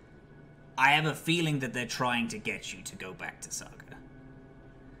 I have a feeling that they're trying to get you to go back to Saga.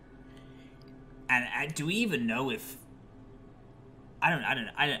 And do we even know if... I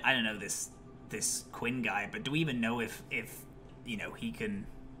don't know this Quinn guy, but do we even know if you know, he can...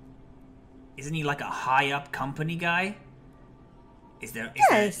 Isn't he like a high up company guy? Is there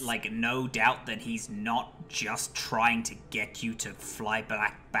like no doubt that he's not just trying to get you to fly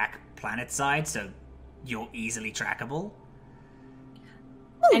back planet side so you're easily trackable?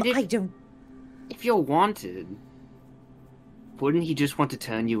 Well, I don't... If you're wanted, wouldn't he just want to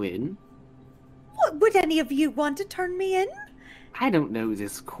turn you in? What, would any of you want to turn me in? I don't know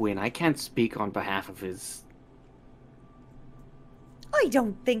this Quinn. I can't speak on behalf of his... I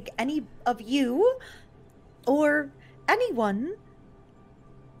don't think any of you or anyone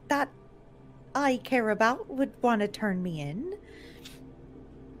that I care about would want to turn me in.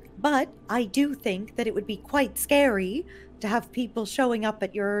 But I do think that it would be quite scary to have people showing up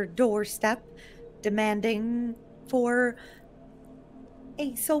at your doorstep demanding for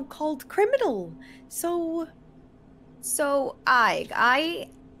a so-called criminal. So I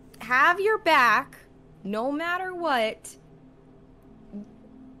have your back no matter what.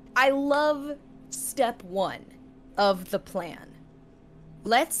 I love step 1 of the plan.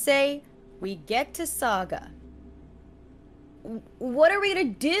 Let's say we get to Saga. What are we gonna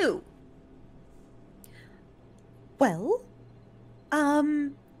do? Well,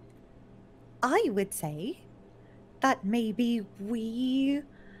 I would say that maybe we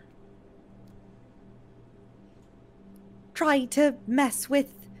try to mess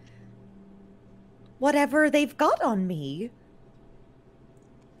with whatever they've got on me.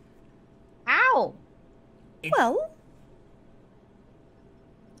 Ow! Well,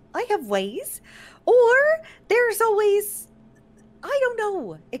 I have ways. Or there's always, I don't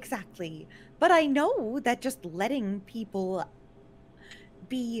know exactly, but I know that just letting people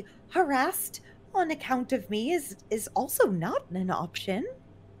be harassed on account of me is also not an option.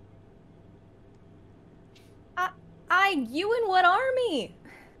 You in what army?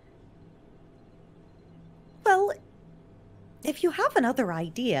 Well, if you have another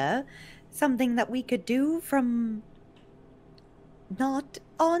idea, something that we could do from not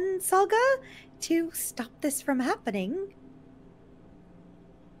on Saga to stop this from happening.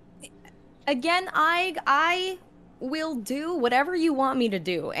 Again, I will do whatever you want me to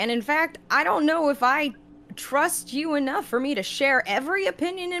do. And in fact, I don't know if I trust you enough for me to share every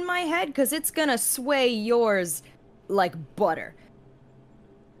opinion in my head, because it's gonna sway yours like butter.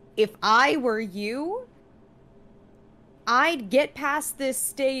 If I were you, I'd get past this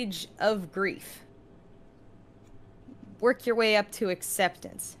stage of grief. Work your way up to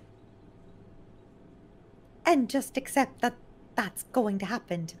acceptance. And just accept that that's going to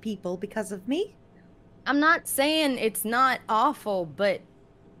happen to people because of me. I'm not saying it's not awful, but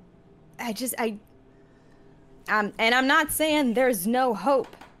and I'm not saying there's no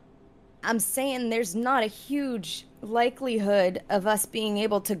hope. I'm saying there's not a huge likelihood of us being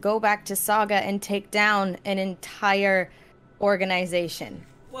able to go back to Saga and take down an entire organization.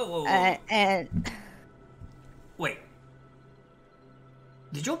 Whoa. And Wait.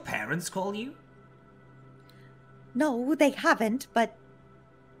 Did your parents call you? No, they haven't, but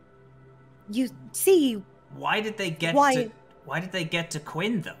you see, Why did they get to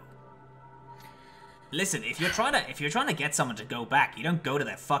Quinn though? Listen, if you're trying to get someone to go back, you don't go to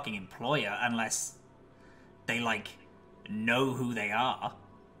their fucking employer unless they know who they are.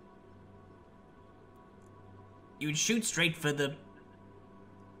 You would shoot straight for the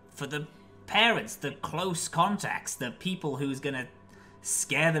parents, the close contacts, the people who's gonna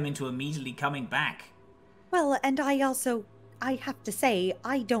scare them into immediately coming back. well, and I have to say,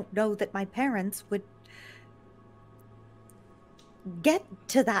 I don't know that my parents would get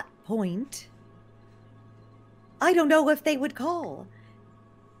to that point. I don't know if they would call.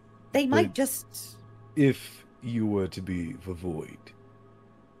 They might But just... If you were to be the void,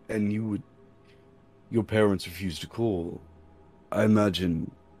 and your parents refused to call, I imagine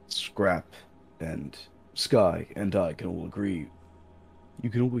Scrap and Skye and I can all agree. You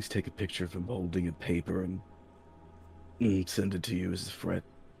can always take a picture of them holding a paper and send it to you as a threat.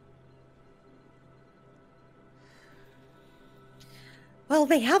 Well,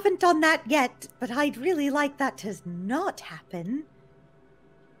 they haven't done that yet, but I'd really like that to not happen.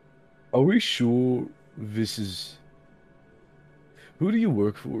 Are we sure this is... Who do you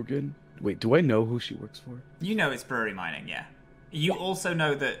work for again? Wait, do I know who she works for? You know it's brewery mining, yeah. You also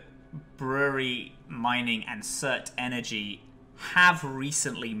know that brewery mining and Cert Energy have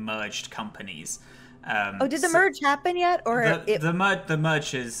recently merged companies. Did the merge happen yet, or the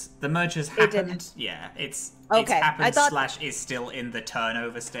merge has happened? didn't. Yeah, it's Okay, happened I thought- / is still in the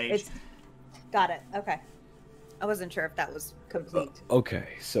turnover stage. Got it. Okay, I wasn't sure if that was complete. Okay,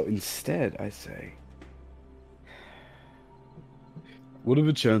 so instead I say... What are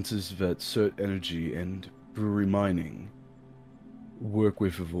the chances that Cert Energy and brewery mining work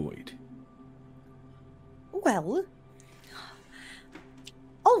with the void? Well,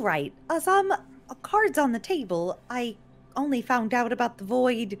 all right. As cards on the table, I only found out about the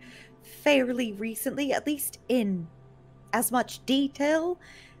void fairly recently, at least in as much detail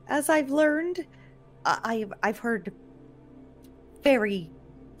as I've learned. I've heard very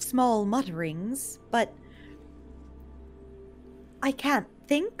small mutterings, but I can't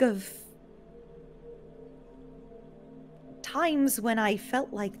think of times when I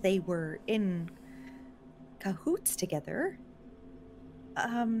felt like they were in cahoots together.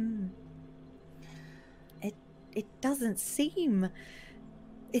 It doesn't seem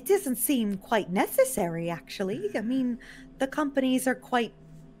quite necessary, actually. I mean, the companies are quite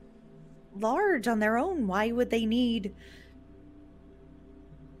large on their own. Why would they need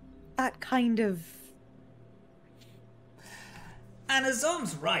that kind of... And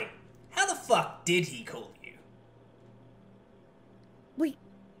Azom's right. How the fuck did he call you? We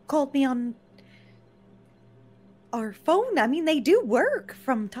called me on our phone. I mean, they do work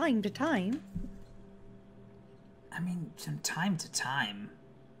from time to time. I mean, from time to time.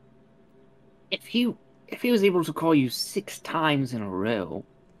 If he was able to call you 6 times in a row,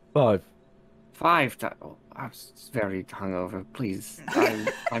 5. 5 times. Oh, I was very hungover. Please,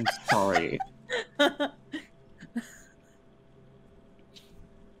 I'm sorry.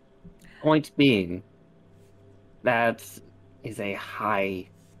 Point being, that is a high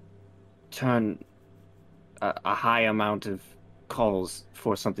turn, a high amount of calls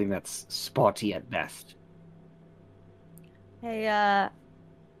for something that's spotty at best. Hey, I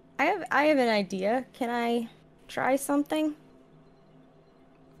have an idea. Can I try something?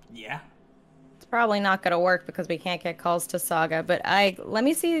 Yeah. It's probably not gonna work because we can't get calls to Saga, but let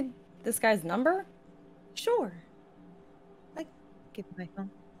me see this guy's number. Sure. I give you my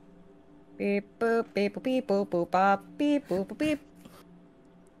phone. Beep boop beep boop beep boop boop bop beep boop boop beep.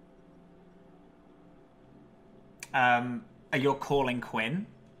 You're calling Quinn.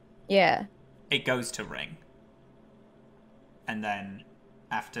 Yeah. It goes to ring. And then,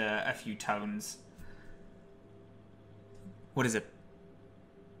 after a few tones... What is it?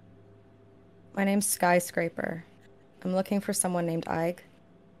 My name's Skyscraper. I'm looking for someone named Ike.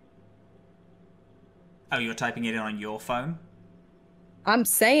 Oh, you're typing it in on your phone? I'm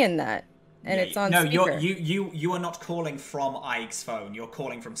saying that, and Yeah, it's on no, speaker. you are not calling from Ike's phone. You're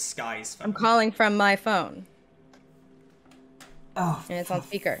calling from Skye's phone. I'm calling from my phone, Oh, and it's on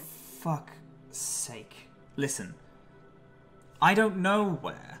speaker. fuck sake. Listen. I don't know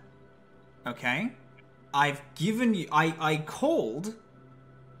where. Okay? I've given you... I called,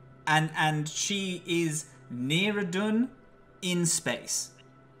 and she is near Idun in space.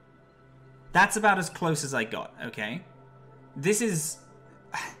 That's about as close as I got, okay? This isn't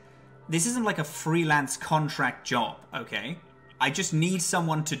like a freelance contract job, okay? I just need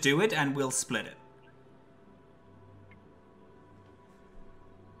someone to do it, and we'll split it.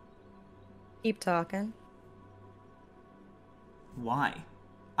 Keep talking. Why?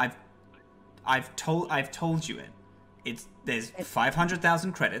 I've told you it. There's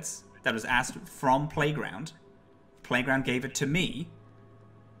 500,000 credits that was asked from Playground. Playground gave it to me.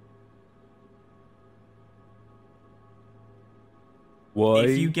 Why?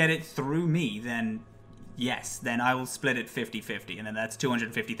 If you get it through me, then yes, then I will split it 50-50, and then that's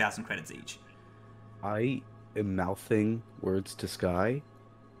 250,000 credits each. I am mouthing words to Skye.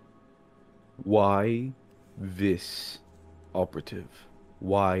 Why this operative?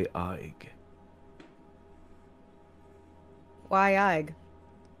 Why Ig? Why Ike?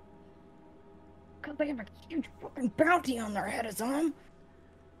 Because they have a huge fucking bounty on their head, Azam.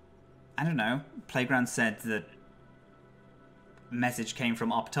 I don't know. Playground said that message came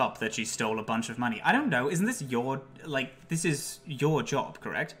from up top that she stole a bunch of money. I don't know. Isn't this your... Like, this is your job,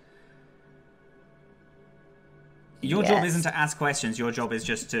 correct? Your job isn't to ask questions. Your job is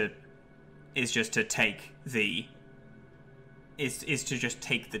just to... take the... Is to just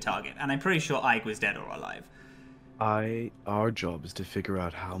take the target. And I'm pretty sure Ike was dead or alive. Our job is to figure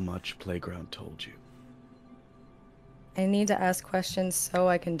out how much Playground told you. I need to ask questions so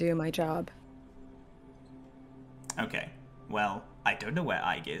I can do my job. Okay. Well, I don't know where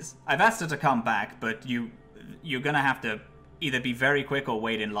Ike is. I've asked her to come back, but you're gonna have to either be very quick or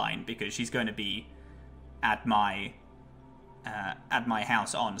wait in line, because she's going to be at my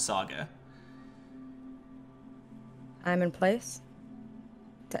house on Saga. I'm in place.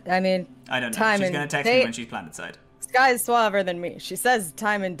 I mean, I don't know. time She's and gonna text me date. when she's planetside. Skye's suaver than me. She says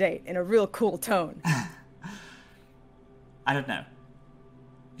time and date in a real cool tone. I don't know.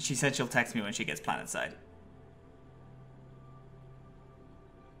 She said she'll text me when she gets planetside.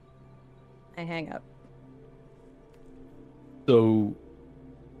 I hang up. So,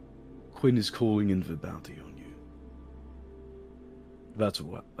 Quinn is calling in the bounty on you. That's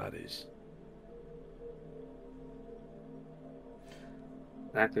what that is.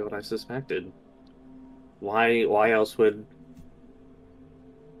 Exactly what I suspected. Why else would...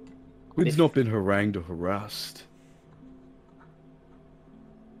 Quinn's not been harangued or harassed.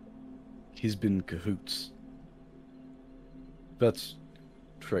 He's been cahoots. That's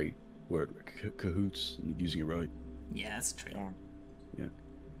trade word. Cahoots, and using it right. Yeah, that's true. Yeah.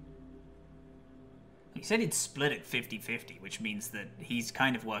 He said he'd split it 50-50, which means that he's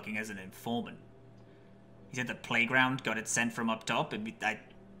kind of working as an informant. He said the Playground got it sent from up top, and I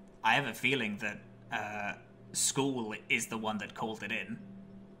have a feeling that school is the one that called it in.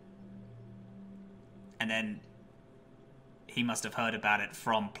 And then he must have heard about it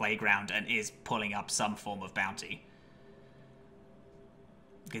from Playground and is pulling up some form of bounty.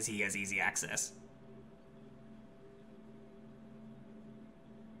 Because he has easy access.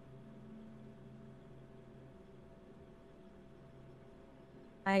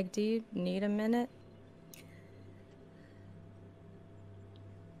 Ike, do you need a minute?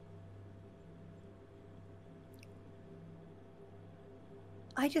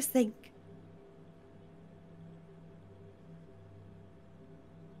 I just think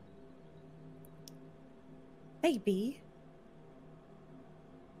maybe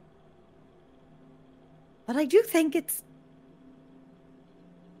But I do think it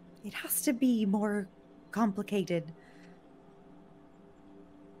has to be more complicated.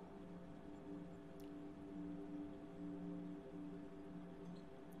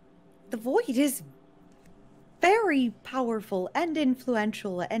 The void is very powerful and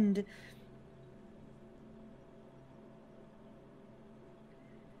influential, and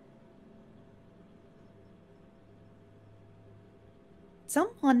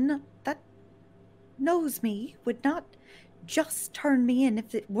someone that knows me would not just turn me in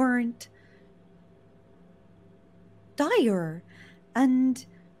if it weren't dire. And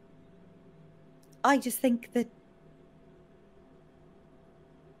I just think that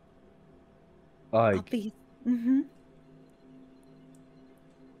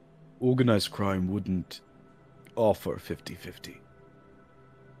Organized crime wouldn't offer 50-50.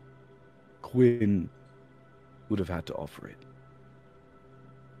 Quinn would have had to offer it.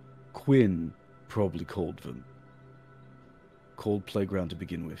 Quinn probably called them. Cold playground to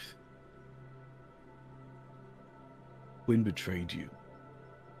begin with. Quinn betrayed you.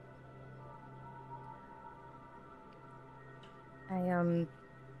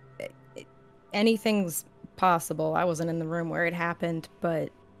 Anything's possible. I wasn't in the room where it happened, but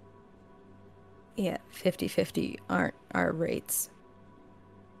yeah, 50-50 aren't our rates.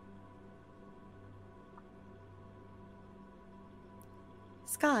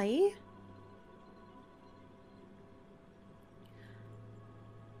 Skye,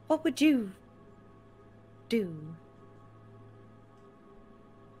 what would you do?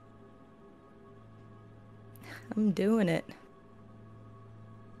 I'm doing it.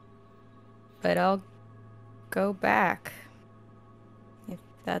 But I'll go back if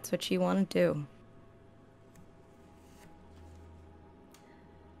that's what you want to do.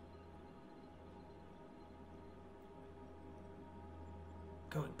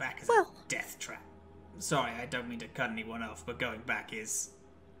 Going back is a death trap. Sorry, I don't mean to cut anyone off, but going back is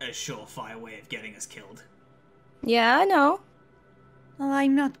a surefire way of getting us killed. Yeah, I know. Well,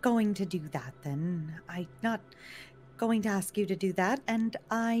 I'm not going to do that then. I'm not going to ask you to do that, and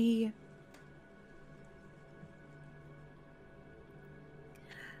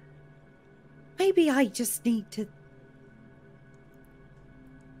maybe I just need to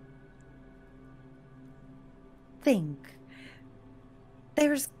think.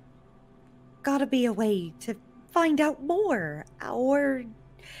 There's gotta be a way to find out more or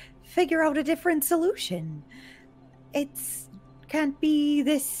figure out a different solution. Can't be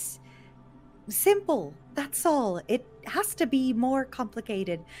this simple. That's all. It has to be more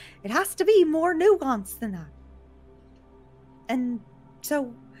complicated. It has to be more nuanced than that. And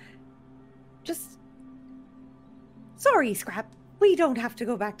so, just... Sorry, Scrap. We don't have to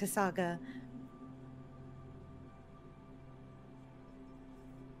go back to Saga.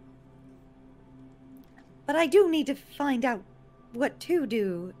 But I do need to find out what to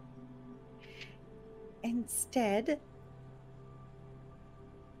do instead.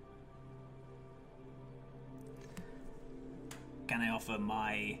 Can I offer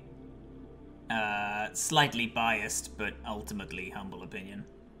my slightly biased but ultimately humble opinion?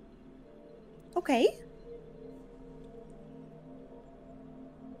 Okay.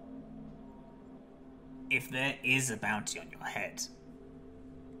 If there is a bounty on your head,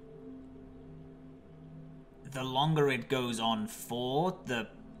 the longer it goes on for, the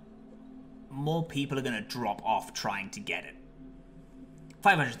more people are going to drop off trying to get it.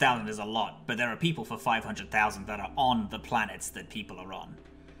 500,000 is a lot, but there are people for 500,000 that are on the planets that people are on.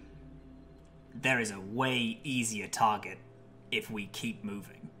 There is a way easier target if we keep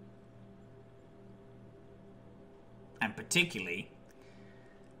moving. And particularly,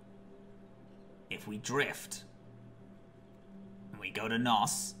 if we drift, and we go to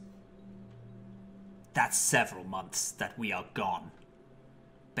Nos, that's several months that we are gone.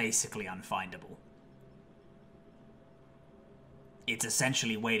 Basically unfindable. It's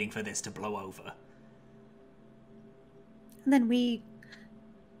essentially waiting for this to blow over. And then we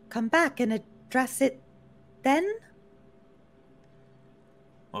come back and address it then?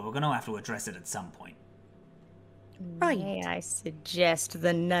 Well, we're going to have to address it at some point. Right. May I suggest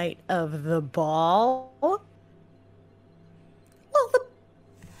the night of the ball?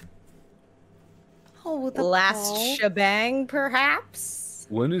 Well, the last ball. shebang, perhaps?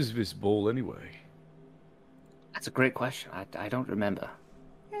 When is this ball anyway? That's a great question. I don't remember.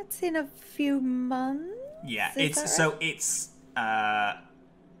 It's in a few months. Yeah, Is that right?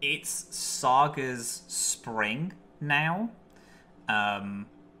 it's Saga's spring now.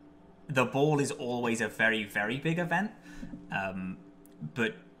 The ball is always a very, very big event.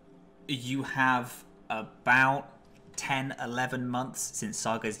 But you have about 10, 11 months, since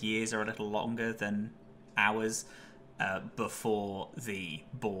Saga's years are a little longer than hours before the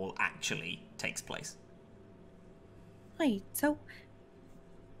ball actually takes place. Right, so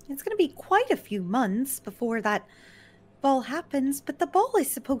it's going to be quite a few months before that ball happens, but the ball is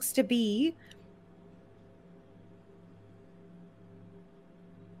supposed to be...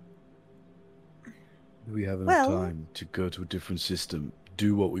 We have enough Well- time to go to a different system,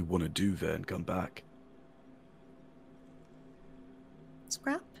 do what we want to do there, and come back.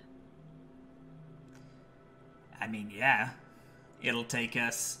 Scrap? I mean, yeah. It'll take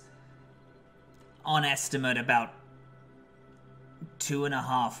us, on estimate, about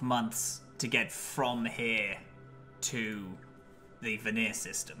 2.5 months to get from here to the Veneer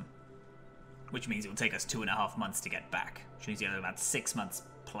system. Which means it will take us 2.5 months to get back. Which means you have about 6 months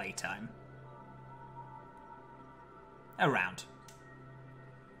playtime. Around.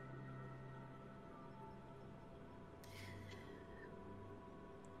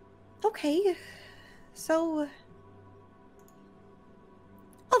 Okay, so...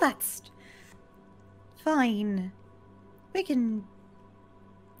 Well, that's... fine. We can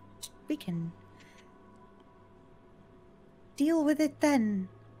deal with it then.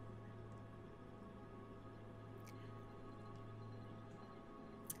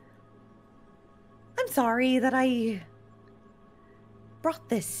 I'm sorry that I brought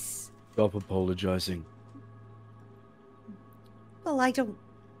this. Stop apologizing. Well, I don't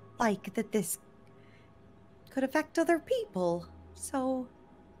like that this could affect other people, so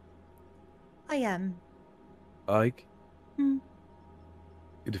I am. Ike, Hmm.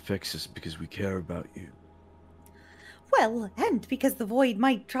 it affects us because we care about you. Well, and because the void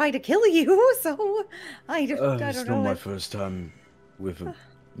might try to kill you, so I don't It's know. not my first time with a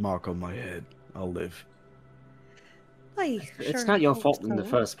mark on my head. I'll live. It's not your fault in the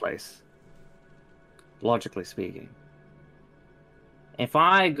first place. Logically speaking. If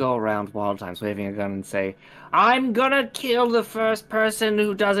I go around wild times waving a gun and say, I'm gonna kill the first person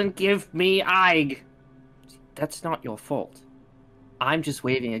who doesn't give me Ig, that's not your fault. I'm just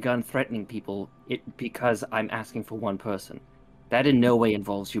waving a gun threatening people because I'm asking for one person. That in no way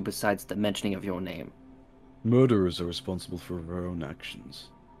involves you besides the mentioning of your name. Murderers are responsible for their own actions.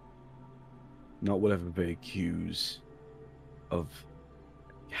 Not whatever they accuse of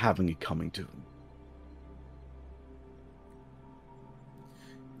having it coming to them.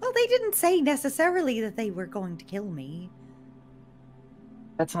 Well, they didn't say necessarily that they were going to kill me.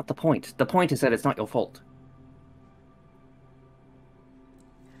 That's not the point. The point is that it's not your fault.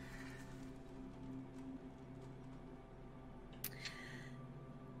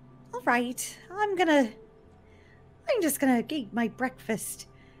 All right, I'm just gonna eat my breakfast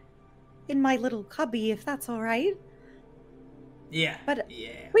in my little cubby, if that's all right. Yeah. But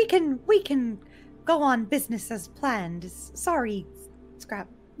yeah. we can go on business as planned. Sorry, Scrap.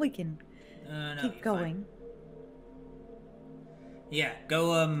 We can No, keep you're going. fine. Yeah,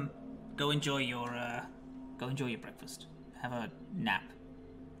 go enjoy your breakfast. Have a nap.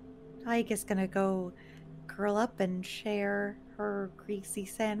 I guess gonna go curl up and share her greasy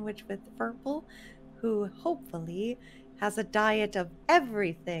sandwich with Purple, who hopefully has a diet of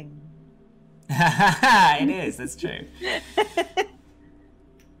everything. It is, that's true.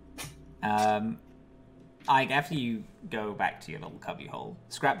 After you go back to your little cubby hole,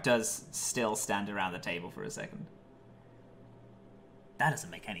 Scrap does still stand around the table for a second. That doesn't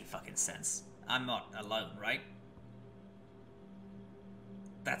make any fucking sense. I'm not alone, right?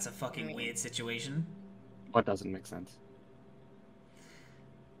 That's a fucking weird situation. What doesn't make sense?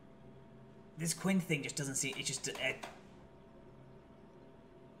 This Quinn thing just doesn't seem... It just...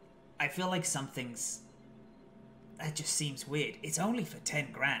 I feel like something's... That just seems weird. It's only for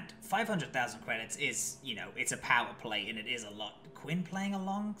 10 grand. 500,000 credits is, you know, it's a power play and it is a lot. Quinn playing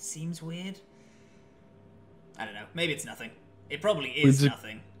along seems weird. I don't know. Maybe it's nothing. It probably is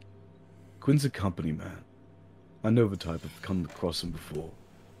nothing. Quinn's a company man. I know the type. I've come across him before.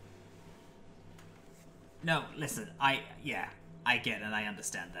 No, listen. I get and I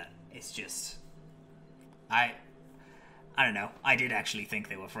understand that. It's just... I don't know. I did actually think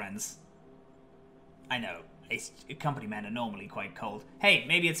they were friends. I know. Company men are normally quite cold. Hey,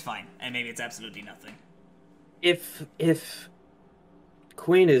 maybe it's fine, and maybe it's absolutely nothing. If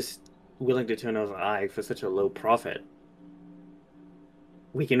Queen is willing to turn over Eye for such a low profit,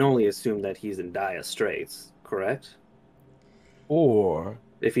 we can only assume that he's in dire straits, correct? Or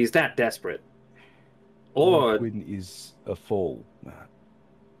If he's that desperate. Or Quinn is a fall man.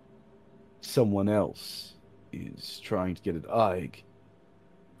 Someone else is trying to get at Ike,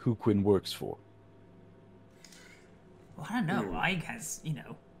 who Quinn works for. Well, I don't know. Ike has, you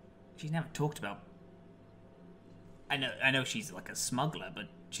know, she's never talked about... I know she's like a smuggler, but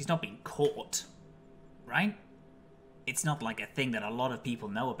she's not been caught, right? It's not like a thing that a lot of people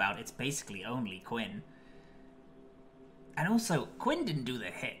know about. It's basically only Quinn. And also, Quinn didn't do the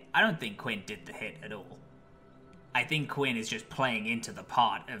hit. I don't think Quinn did the hit at all. I think Quinn is just playing into the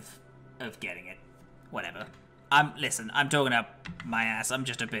part of getting it. Whatever. Listen, I'm talking up my ass. I'm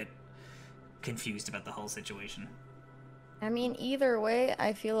just a bit confused about the whole situation. I mean, either way,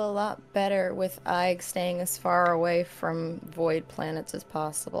 I feel a lot better with Ike staying as far away from void planets as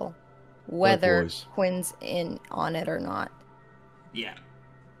possible. Whether Likewise. Quinn's in on it or not. Yeah.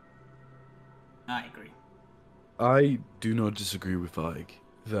 I agree. I do not disagree with Ike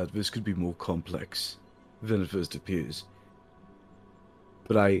that this could be more complex than it first appears.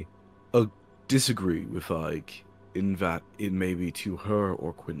 But I disagree with Ike in that it may be to her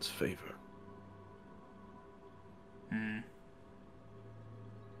or Quinn's favor.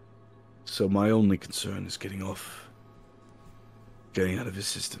 So my only concern is getting out of his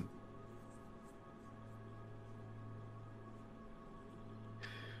system.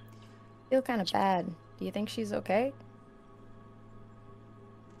 I feel kind of bad. Do you think she's okay?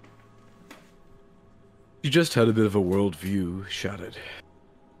 She just had a bit of a worldview shattered.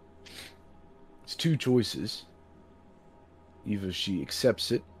 It's two choices. Either she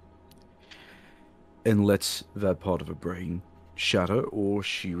accepts it and lets that part of her brain shatter, or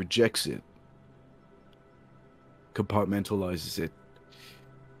she rejects it, compartmentalizes it,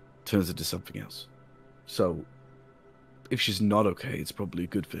 turns it to something else. So, if she's not okay, it's probably a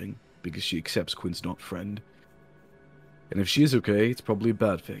good thing, because she accepts Quinn's not friend. And if she is okay, it's probably a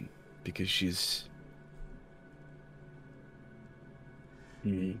bad thing, because she's...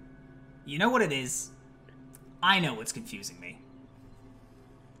 You know what it is? I know what's confusing me.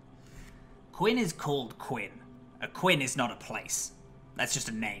 Quinn is called Quinn. A Quinn is not a place. That's just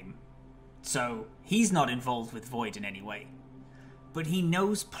a name. So, he's not involved with Void in any way. But he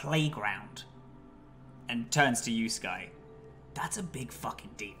knows Playground. And turns to you, Skye. That's a big fucking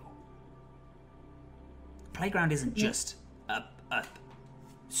deal. Playground isn't just a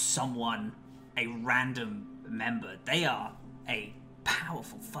random member. They are a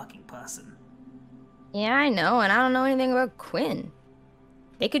powerful fucking person. Yeah, I know, and I don't know anything about Quinn.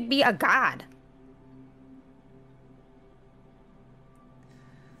 They could be a god.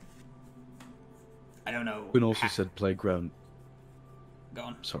 I don't know. Quinn also said Playground... Go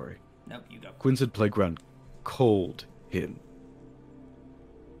on. Sorry. Nope, you go. Quinn said Playground called him.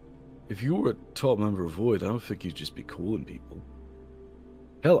 If you were a top member of Void, I don't think you'd just be calling people.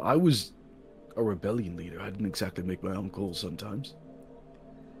 Hell, I was a rebellion leader. I didn't exactly make my own calls sometimes.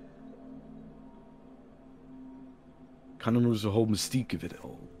 Kind of was the whole mystique of it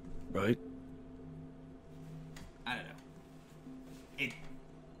all, right? I don't know.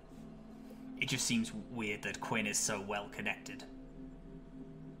 It just seems weird that Quinn is so well connected.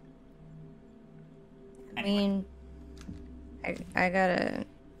 Anyway. I mean, I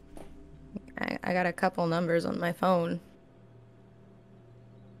got a couple numbers on my phone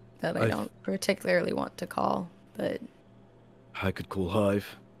that I don't particularly want to call, but I could call Hive.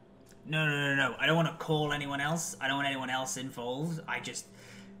 No. I don't want to call anyone else. I don't want anyone else involved.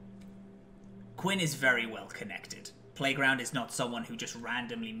 Quinn is very well connected. Playground is not someone who just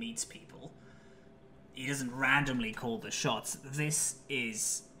randomly meets people. He doesn't randomly call the shots. This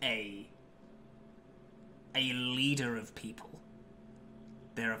is a leader of people.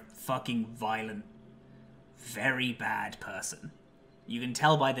 They're a fucking violent, very bad person. You can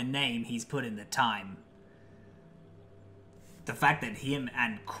tell by the name he's put in the time. The fact that him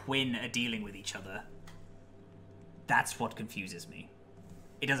and Quinn are dealing with each other, that's what confuses me.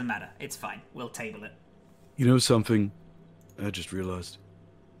 It doesn't matter. It's fine. We'll table it. You know something? I just realized.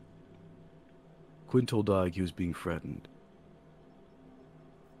 Quinn told Ike he was being threatened.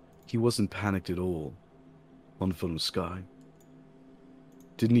 He wasn't panicked at all on the phone with Skye.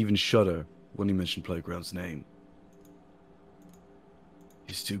 Didn't even shudder when he mentioned Playground's name.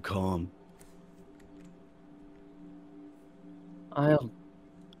 He's too calm. I'll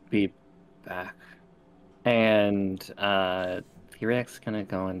be back. And T-Rex gonna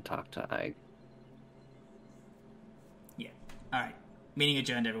go and talk to Ike. Yeah. Alright. Meeting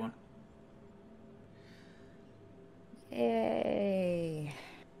adjourned, everyone. yay.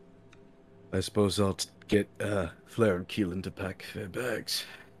 I suppose I'll get Flair and Keelan to pack their bags.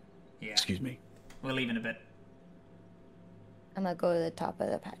 Yeah. Excuse me. We'll leave in a bit. I'm gonna go to the top of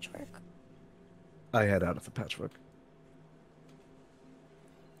the patchwork. I head out of the patchwork.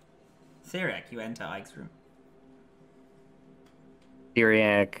 Theriac, you enter Ike's room.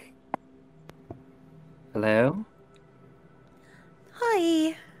 Syriac. Hello?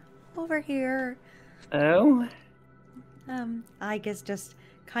 Hi, over here. Oh? I guess just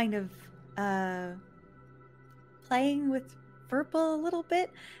kind of playing with Verpal a little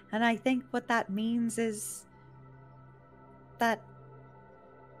bit, and I think what that means is that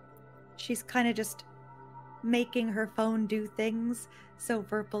she's kind of just making her phone do things, so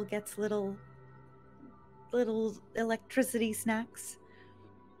Verpal gets little electricity snacks.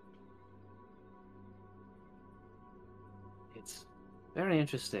 It's very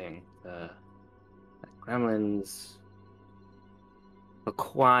interesting. Gremlins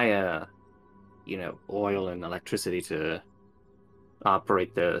acquire, oil and electricity to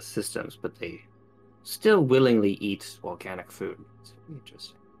operate their systems, but they still willingly eat organic food. It's very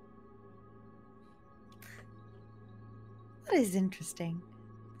interesting. That is interesting.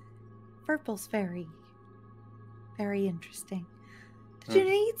 Verpal's very, very interesting. Did you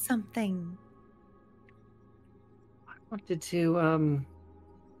need something? I wanted to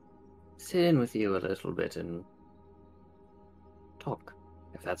sit in with you a little bit and talk,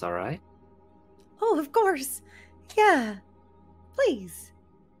 if that's all right. Oh, of course. Yeah. Please.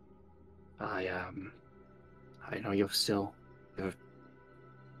 I know you're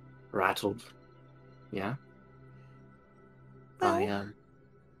rattled. Yeah? Well,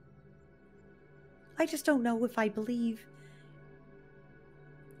 I just don't know if I believe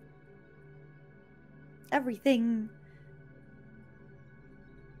everything.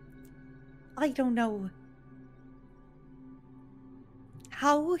 I don't know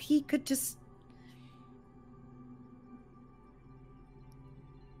how he could just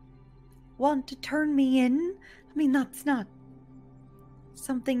want to turn me in. I mean, that's not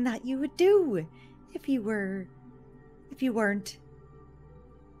something that you would do if you weren't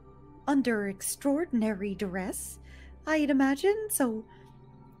under extraordinary duress, I'd imagine. So,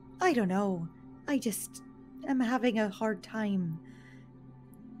 I don't know. I just am having a hard time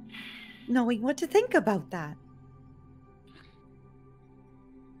knowing what to think about that.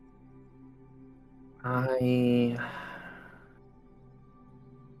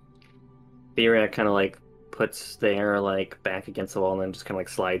 Theoria kind of puts the hair back against the wall and then just kind of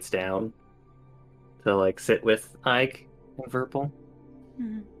slides down to sit with Ike and Verpal.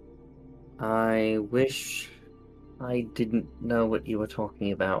 Mm-hmm. I wish I didn't know what you were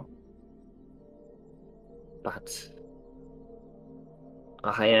talking about, but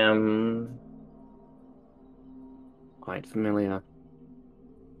I am quite familiar.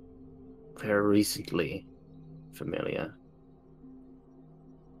 Very recently familiar.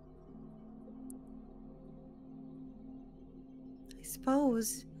 I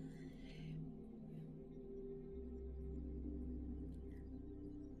suppose.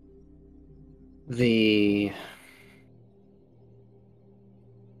 It's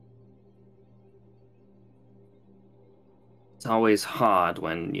always hard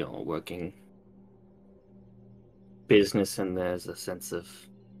when you're working business and there's a sense of,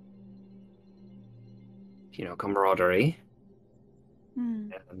 camaraderie.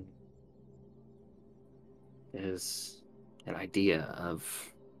 Mm. And there's an idea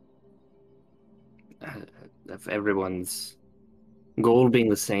of everyone's goal being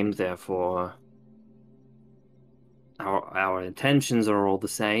the same, therefore our intentions are all the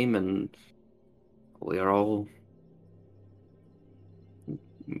same, and we are all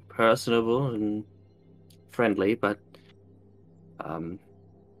personable and friendly, but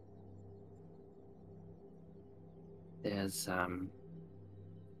there's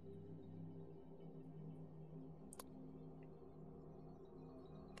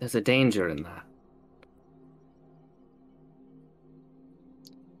a danger in that.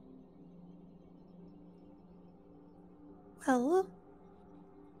 Well,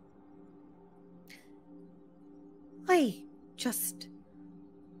 I just...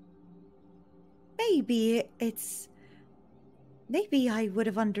 Maybe I would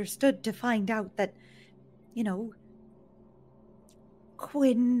have understood to find out that,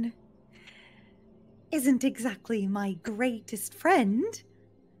 Quinn isn't exactly my greatest friend,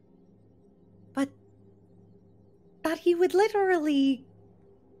 but that he would literally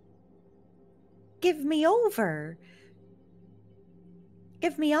give me up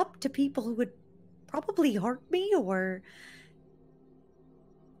to people who would probably hurt me or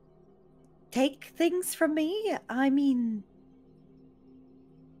take things from me. I mean,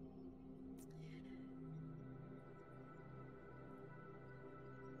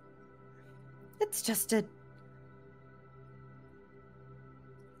 it's just a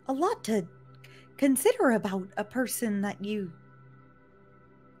lot to consider about a person that you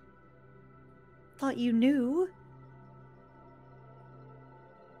thought you knew.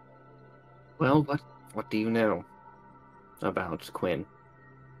 Well, what do you know about Quinn?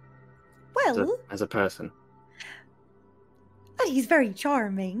 Well, as a person. He's very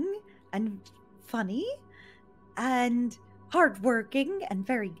charming and funny and hardworking and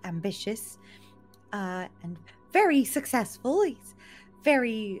very ambitious, and very successful. He's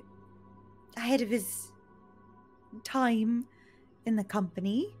very ahead of his time in the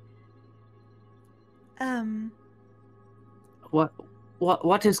company.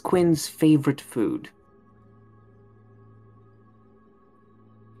 What is Quinn's favorite food?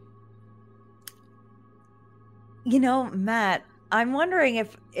 You know, Matt, I'm wondering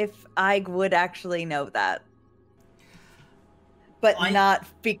if I would actually know that. But not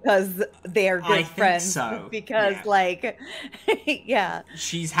because they're good friends. So. Because, yeah. like, yeah.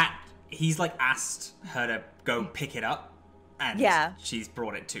 He's, like, asked her to go pick it up, and she's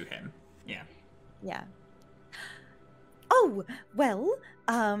brought it to him. Yeah. Yeah. Oh, well,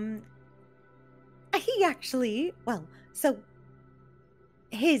 he actually, so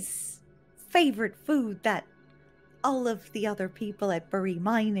his favorite food that all of the other people at Bury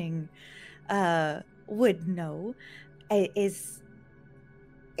Mining would know is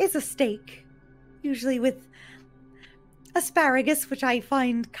a steak, usually with asparagus, which I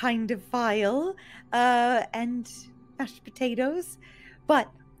find kind of vile, and mashed potatoes. But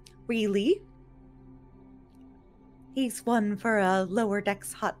really, he's one for a lower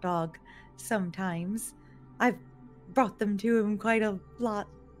decks hot dog sometimes. I've brought them to him quite a lot.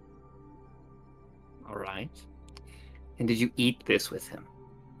 All right. And did you eat this with him?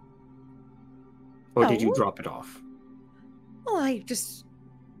 Or did you drop it off? Well, I just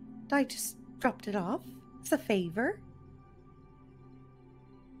dropped it off. It's a favor.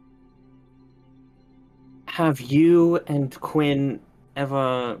 Have you and Quinn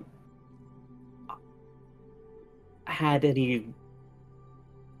ever had any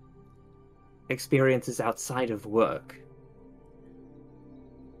experiences outside of work?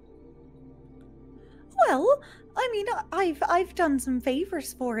 Well, I mean, I've done some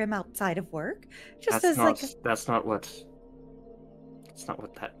favors for him outside of work. Just that's not what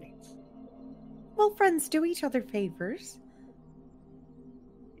that means. Well, friends do each other favors.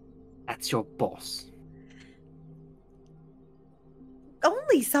 That's your boss.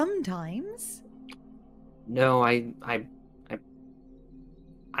 Only sometimes. No, I'm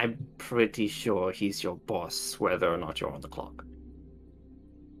pretty sure he's your boss, whether or not you're on the clock.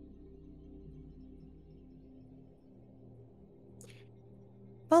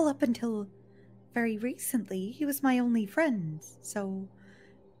 Well, up until very recently, he was my only friend, so...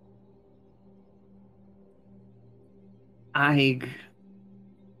 I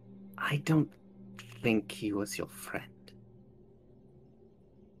don't think he was your friend.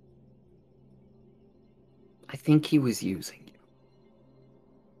 I think he was using you.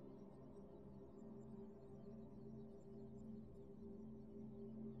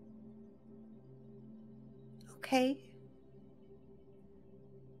 Okay.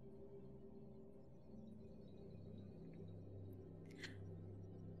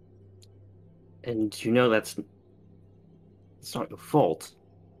 And you know it's not your fault.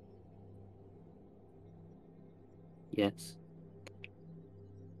 Yes.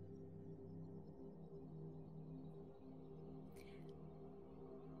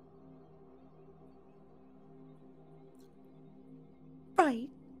 Right,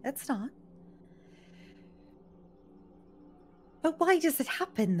 that's not. But why does it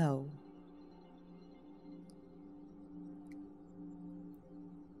happen, though?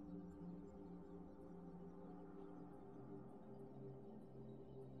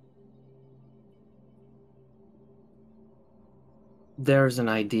 There's an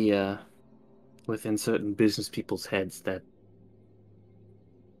idea within certain business people's heads that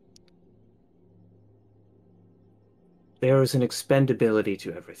there is an expendability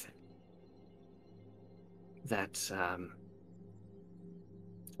to everything. That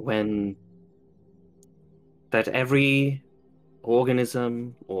every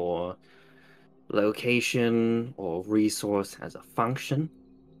organism or location or resource has a function,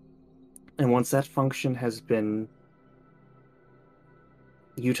 and once that function has been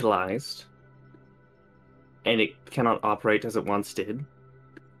utilized and it cannot operate as it once did,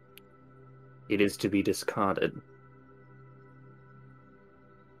 it is to be discarded.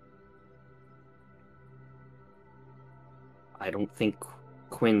 I don't think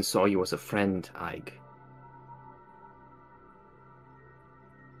Quinn saw you as a friend, Ig.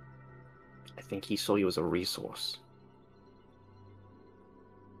 I think he saw you as a resource.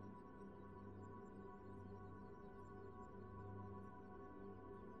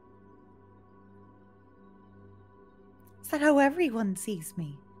 Is that how everyone sees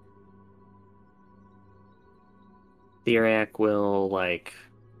me? Theriac will,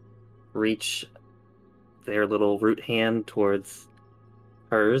 reach their little root hand towards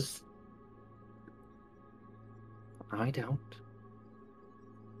hers. I don't.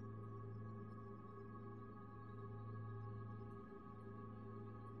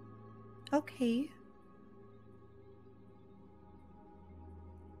 Okay.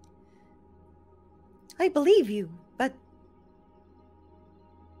 I believe you, but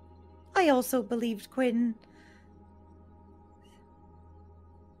I also believed Quinn.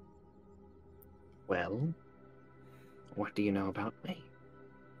 Well, what do you know about me?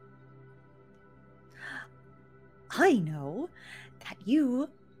 I know that you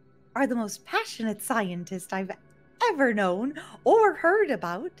are the most passionate scientist I've ever known or heard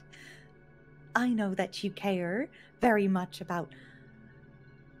about. I know that you care very much about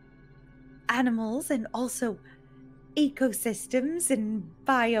animals and also ecosystems and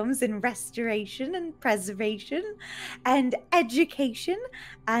biomes and restoration and preservation and education.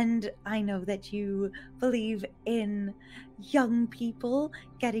 And I know that you believe in young people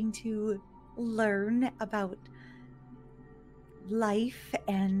getting to learn about life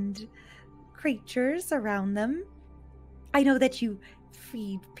and creatures around them. I know that you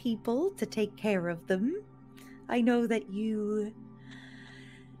feed people to take care of them. I know that you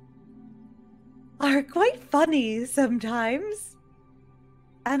are quite funny sometimes.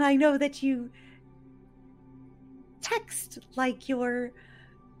 And I know that you text like you're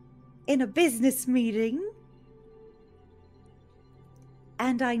in a business meeting.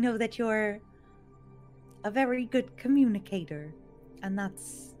 And I know that you're a very good communicator. And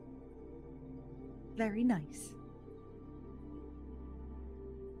that's very nice.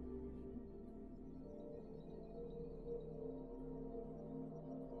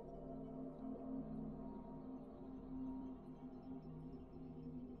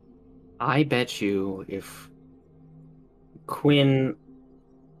 I bet you if Quinn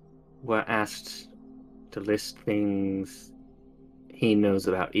were asked to list things he knows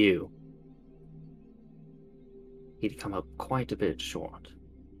about you, he'd come up quite a bit short.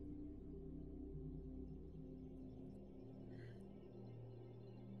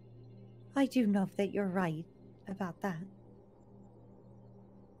 I do know that you're right about that.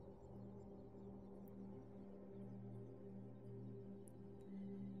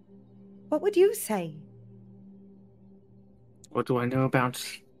 What would you say? What do I know about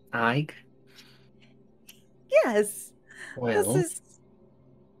Ike? Yes, Well, this is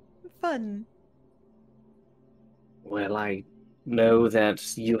fun. well, I know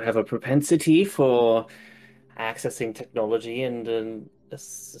that you have a propensity for accessing technology and a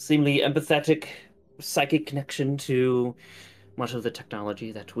seemingly empathetic psychic connection to much of the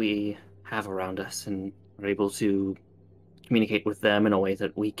technology that we have around us and are able to communicate with them in a way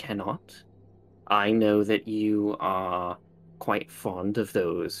that we cannot. I know that you are quite fond of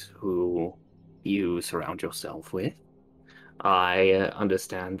those who you surround yourself with. I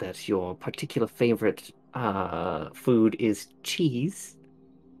understand that your particular favorite food is cheese.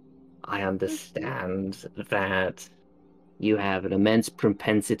 I understand that you have an immense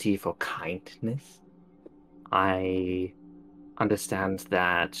propensity for kindness. I understand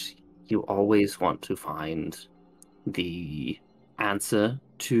that you always want to find the answer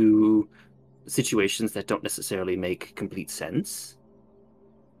to situations that don't necessarily make complete sense.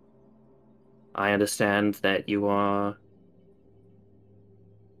 I understand that you are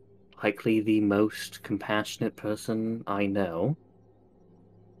likely the most compassionate person I know.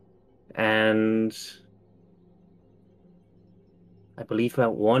 And I believe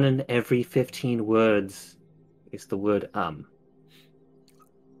about 1 in every 15 words is the word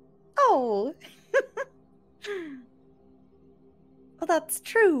Oh. Well, that's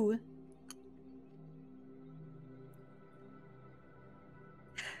true.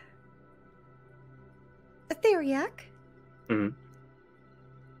 Etheriac? Mhm.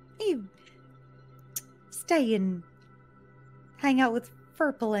 You stay and hang out with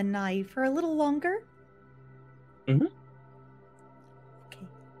Furple and I for a little longer? Mhm. Okay.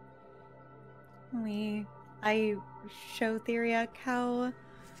 I show Theriac how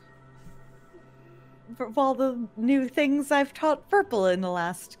of all the new things I've taught Purple in the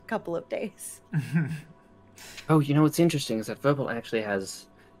last couple of days. Oh, you know what's interesting is that Verbal actually has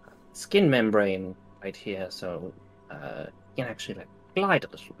skin membrane right here, so you can actually like glide a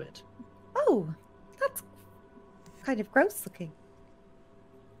little bit. Oh, that's kind of gross looking.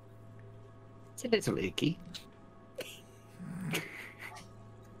 It's a little icky.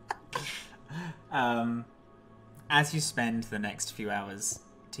 As you spend the next few hours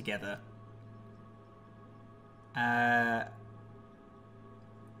together,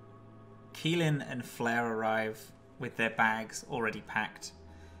 Keelan and Flair arrive with their bags already packed.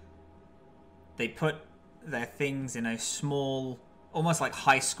 They put their things in a small almost like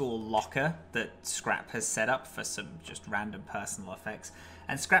high school locker that Scrap has set up for some just random personal effects.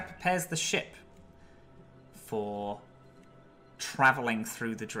 And Scrap prepares the ship for traveling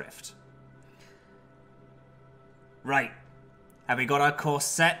through the drift. Right. Have we got our course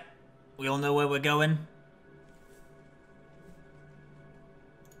set? We all know where we're going?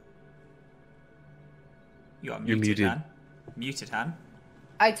 You're muted, Han. Muted, Han.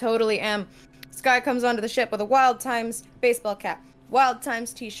 I totally am. Skye comes onto the ship with a Wild Times baseball cap, Wild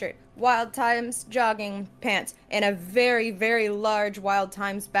Times t-shirt, Wild Times jogging pants, and a very, very large Wild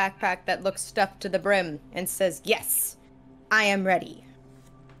Times backpack that looks stuffed to the brim and says, "Yes, I am ready."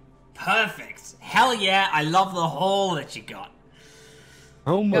 Perfect. Hell yeah, I love the haul that you got.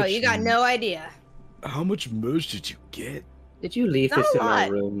 How much? No, you got no idea. How much merch did you get? Did you leave Not this a in my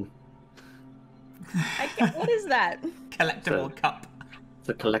lot. room? What is that? Collectible cup. It's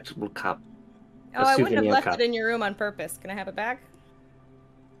a collectible cup. Oh, I wouldn't have souvenir left cup. it in your room on purpose. Can I have it back?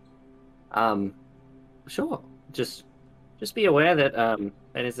 Sure. Just be aware that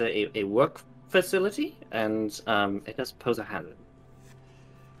it is a work facility, and it does pose a hazard.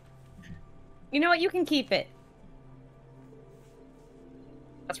 You know what? You can keep it.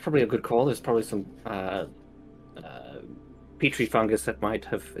 That's probably a good call. There's probably some petri fungus that might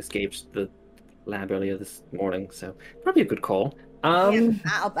have escaped the lab earlier this morning, so probably a good call. Yeah,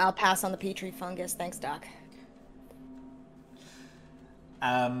 I'll pass on the petri fungus. Thanks, Doc.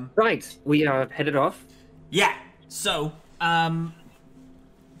 Right, we are headed off. Yeah. So,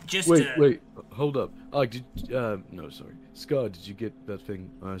 just Wait, hold up. No, sorry. Skye, did you get that thing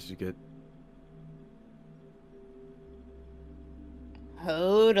I asked you to get?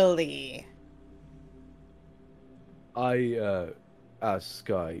 Totally. I asked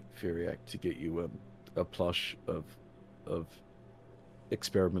Skye Furiac to get you a plush of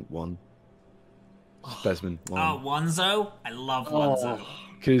Experiment 1. Specimen 1. Oh, Wanzo? I love Wanzo.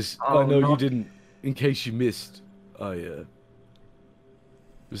 Because Oh, I know no. you didn't, in case you missed, was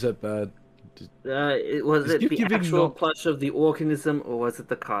that bad? Was Is it the gift-giving actual not- plush of the organism, or was it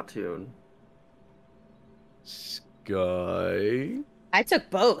the cartoon? Skye? I took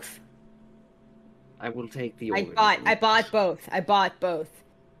both. I will take the I organism. bought both. I bought both.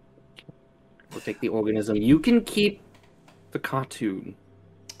 We'll take the organism. You can keep the cartoon.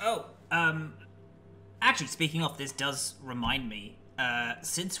 Oh, actually, speaking of, this does remind me,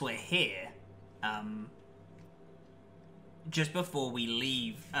 since we're here, just before we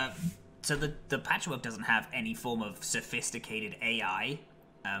leave, so the patchwork doesn't have any form of sophisticated AI,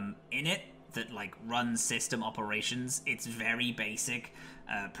 in it that, like, runs system operations. It's very basic.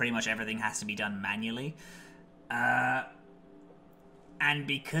 Pretty much everything has to be done manually. And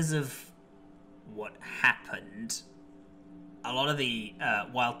because of what happened, a lot of the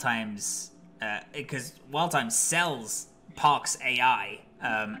Wild Times, because Wild Times sells Park's AI,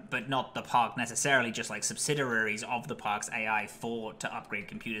 but not the Park necessarily, just like subsidiaries of the Park's AI to upgrade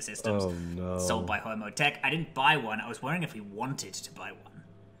computer systems Oh no. sold by Homo Tech. I didn't buy one. I was wondering if we wanted to buy one.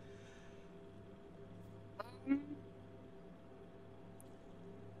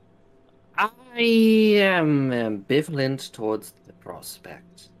 I am ambivalent towards the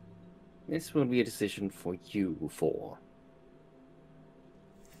prospect. This will be a decision for you four.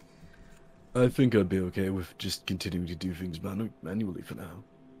 I think I'd be okay with just continuing to do things manually for now.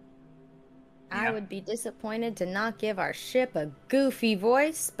 I Yeah. would be disappointed to not give our ship a goofy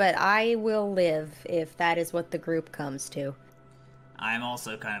voice, but I will live if that is what the group comes to. I'm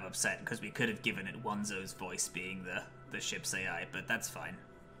also kind of upset because we could have given it Wanzo's voice being the ship's AI, but that's fine.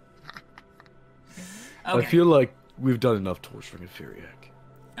 I Okay. feel like we've done enough torturing of Furiac.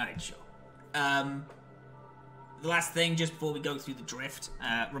 Alright, sure. The last thing, just before we go through the drift,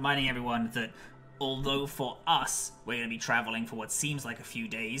 reminding everyone that although for us, we're going to be traveling for what seems like a few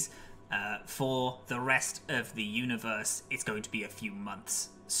days, for the rest of the universe, it's going to be a few months.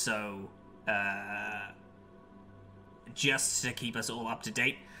 So, just to keep us all up to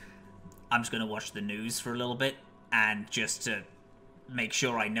date, I'm just going to watch the news for a little bit, and just to make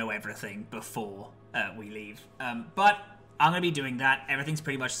sure I know everything before we leave. But I'm going to be doing that. Everything's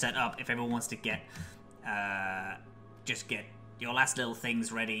pretty much set up. If everyone wants to just get your last little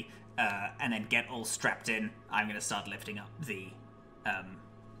things ready, and then get all strapped in, I'm going to start lifting up the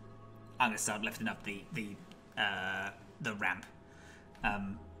ramp.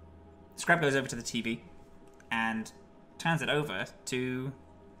 Scrap goes over to the TV and turns it over to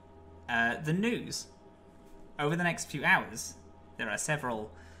the news. Over the next few hours, there are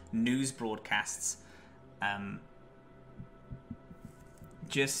several news broadcasts.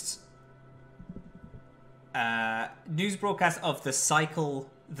 News broadcasts of the cycle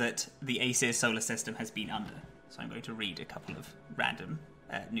that the Aesir solar system has been under. So I'm going to read a couple of random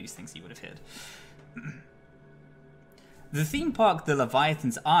news things you would have heard. The theme park The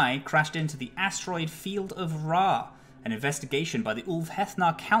Leviathan's Eye crashed into the asteroid field of Ra. An investigation by the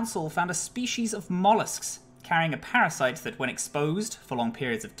Ulf-Hethnar Council found a species of mollusks carrying a parasite that, when exposed for long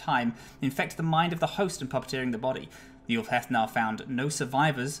periods of time, infect the mind of the host and puppeteering the body. The Ulf-Hethnar found no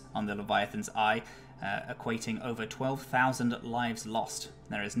survivors on the Leviathan's Eye, equating over 12,000 lives lost.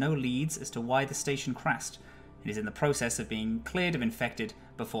 There is no leads as to why the station crashed. It is in the process of being cleared of infected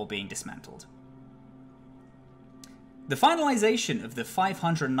before being dismantled. The finalization of the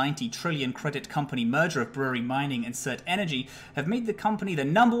 590 trillion credit company merger of Brewery Mining and Cert Energy have made the company the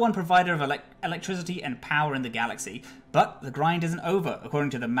 #1 provider of electricity and power in the galaxy. But the grind isn't over, according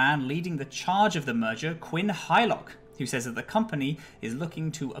to the man leading the charge of the merger, Quinn Hylock, who says that the company is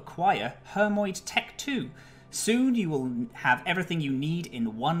looking to acquire Hermoid Tech 2. Soon you will have everything you need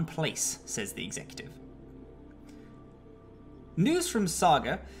in one place, says the executive. News from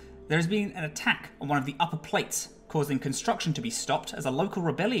Saga. There has been an attack on one of the upper plates, causing construction to be stopped as a local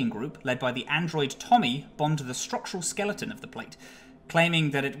rebellion group led by the android Tommy bombed the structural skeleton of the plate,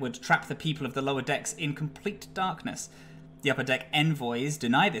 claiming that it would trap the people of the lower decks in complete darkness. The upper deck envoys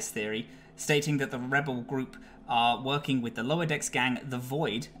deny this theory, stating that the rebel group are working with the lower decks gang The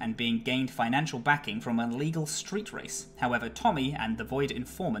Void and being gained financial backing from an illegal street race. However, Tommy and the Void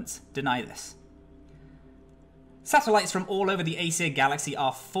informants deny this. Satellites from all over the Aesir galaxy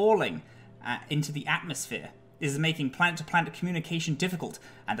are falling into the atmosphere. This is making planet-to-planet communication difficult,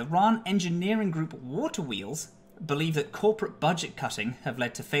 and the Ran engineering group Water Wheels believe that corporate budget cutting have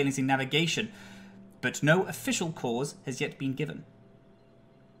led to failings in navigation, but no official cause has yet been given.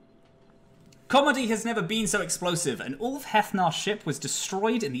 Comedy has never been so explosive. An Ulf-Hethnar ship was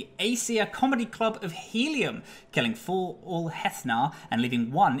destroyed in the Aesir Comedy Club of Helium, killing 4 Ulf-Hethnar and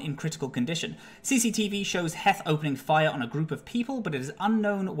leaving 1 in critical condition. CCTV shows Heth opening fire on a group of people, but it is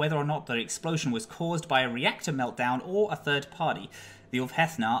unknown whether or not the explosion was caused by a reactor meltdown or a third party. The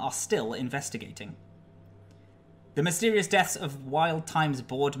Ulf-Hethnar are still investigating. The mysterious deaths of Wild Times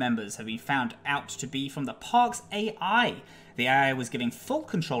board members have been found out to be from the park's AI. The AI was given full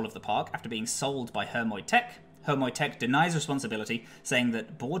control of the park after being sold by Hermoid Tech. Hermoid Tech denies responsibility, saying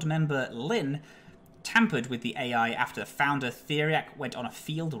that board member Lynn tampered with the AI after the founder Theriac went on a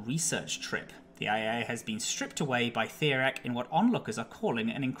field research trip. The AI has been stripped away by Theriac in what onlookers are calling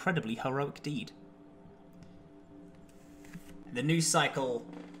an incredibly heroic deed. The news cycle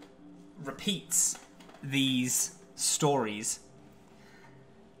repeats these stories,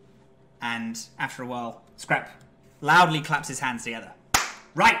 and after a while, Scrap loudly claps his hands together.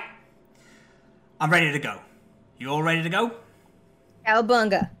 Right! I'm ready to go. You all ready to go?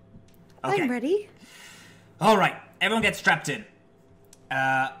 Cowabunga. Okay. I'm ready. Alright, everyone get strapped in.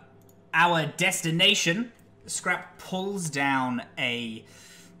 Our destination, Scrap pulls down a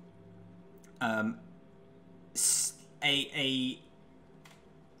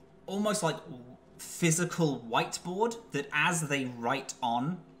almost like physical whiteboard that as they write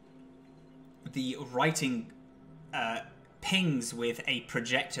on, the writing pings with a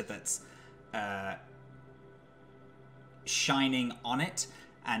projector that's shining on it,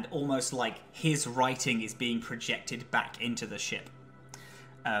 and almost like his writing is being projected back into the ship.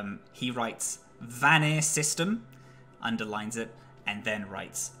 He writes Vanir system, underlines it, and then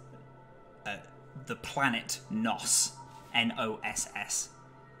writes the planet Nos, Noss.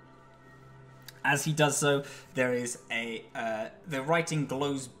 As he does so, there is the writing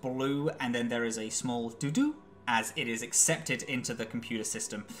glows blue, and then there is a small doo-doo as it is accepted into the computer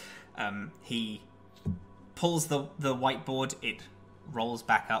system. He pulls the whiteboard, it rolls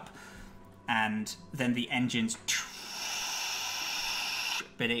back up, and then the engines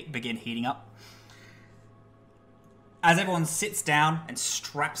begin heating up. As everyone sits down and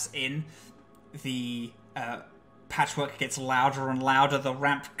straps in, the patchwork gets louder and louder. The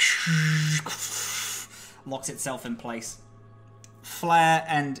ramp locks itself in place. Flair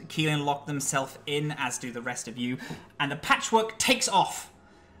and Keelan lock themselves in, as do the rest of you, and the patchwork takes off,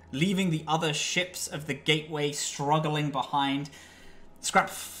 leaving the other ships of the gateway struggling behind. Scrap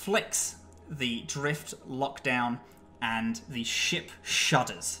flicks the drift lockdown, and the ship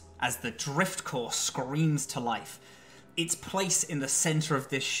shudders as the drift core screams to life. Its place in the center of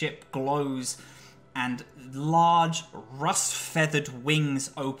this ship glows, and large, rust-feathered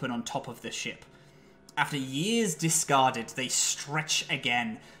wings open on top of the ship. After years discarded, they stretch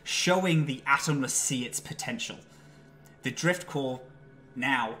again, showing the Atomless sea its potential. The drift core,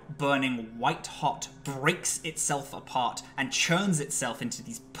 now burning white-hot, breaks itself apart and churns itself into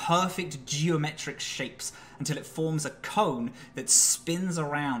these perfect geometric shapes until it forms a cone that spins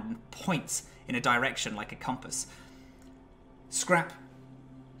around and points in a direction like a compass. Scrap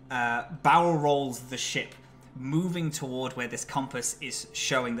barrel rolls the ship, moving toward where this compass is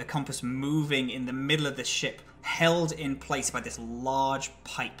showing. The compass moving in the middle of the ship, held in place by this large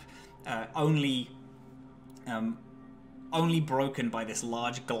pipe, only broken by this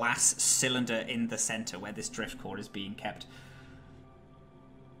large glass cylinder in the center where this drift core is being kept.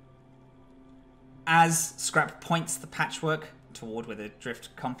 As Scrap points the patchwork toward where the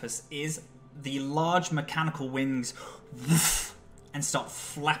drift compass is, the large mechanical wings and start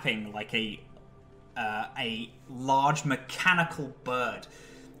flapping like a large mechanical bird,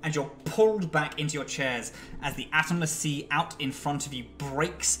 and you're pulled back into your chairs as the Atomless sea out in front of you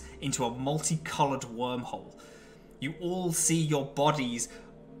breaks into a multicolored wormhole. You all see your bodies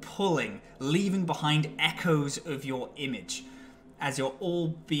pulling, leaving behind echoes of your image as you're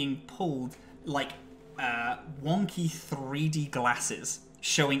all being pulled like wonky 3D glasses,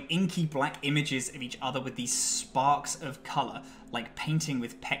 showing inky black images of each other with these sparks of color, like painting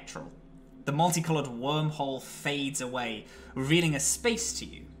with petrol. The multicolored wormhole fades away, revealing a space to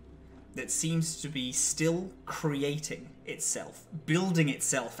you that seems to be still creating itself, building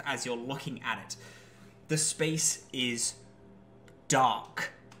itself as you're looking at it. The space is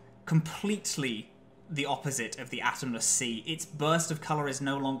dark, completely the opposite of the Atomless sea. Its burst of color is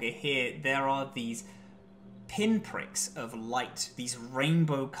no longer here. There are these pinpricks of light, these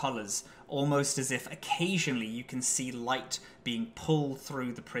rainbow colors, almost as if occasionally you can see light being pulled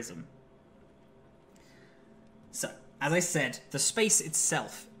through the prism. So, as I said, the space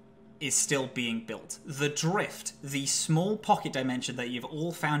itself is still being built. The drift, the small pocket dimension that you've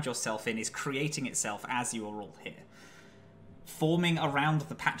all found yourself in, is creating itself as you are all here, forming around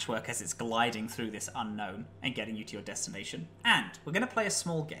the patchwork as it's gliding through this unknown and getting you to your destination. And we're going to play a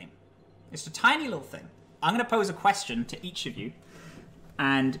small game. It's a tiny little thing. I'm going to pose a question to each of you,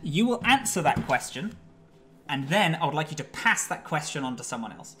 and you will answer that question, and then I would like you to pass that question on to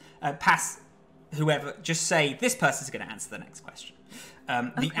someone else. Pass whoever, just say, this person's going to answer the next question.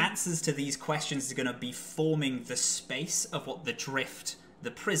 The answers to these questions are going to be forming the space of what the drift, the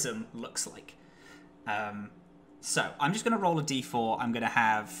prism, looks like. So, I'm just going to roll a d4. I'm going to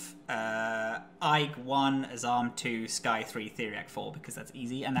have Ig 1, Azam 2, Skye 3, Theriac 4, because that's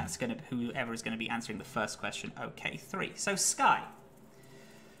easy, and that's going to whoever is going to be answering the first question. Okay, 3. So, Skye. I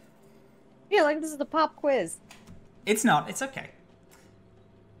feel like this is the pop quiz. It's not. It's okay.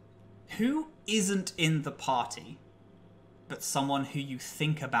 Who isn't in the party, but someone who you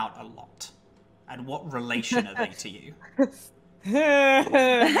think about a lot? And what relation are they to you?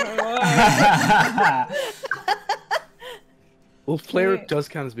 Well, Flair does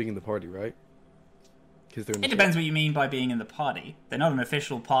count as being in the party, right? Because they're in the It depends what you mean by being in the party. They're not an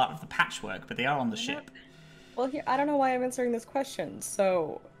official part of the patchwork, but they are on the ship. Well, here, I don't know why I'm answering this question.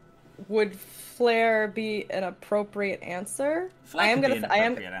 So, would Flair be an appropriate answer? Flair could be an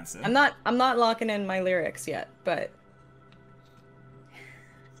appropriate answer. I'm not locking in my lyrics yet, but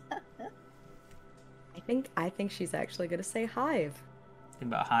I think she's actually gonna say Hive.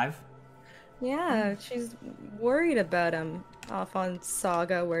 Think about Hive? Yeah, she's worried about him off on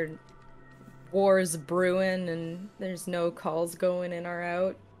Saga where war's brewing and there's no calls going in or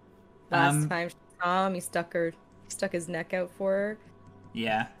out. Last time she saw him, he stuck his neck out for her.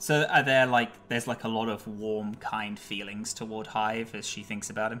 Yeah. So are there there's a lot of warm, kind feelings toward Hive as she thinks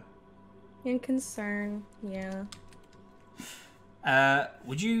about him? And concern, yeah.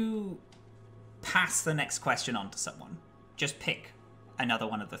 Would you pass the next question on to someone? Just pick another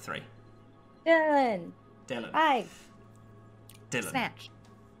one of the 3. Dylan. Hi. Dylan. Snatch.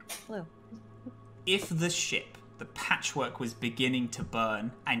 Blue. If the ship, the patchwork, was beginning to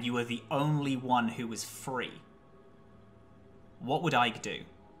burn and you were the only one who was free, what would Ike do?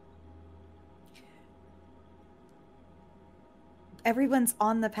 Everyone's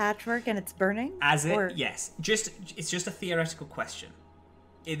on the patchwork and it's burning? Yes. It's just a theoretical question.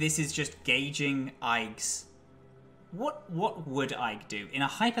 This is just gauging Ike's... What would Ike do in a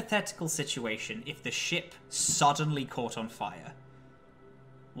hypothetical situation if the ship suddenly caught on fire?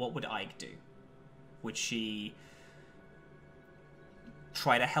 What would Ike do? Would she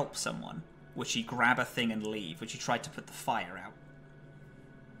try to help someone? Would she grab a thing and leave? Would she try to put the fire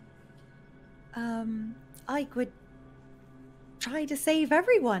out? Ike would try to save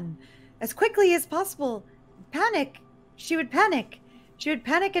everyone as quickly as possible. Panic. She would panic. She would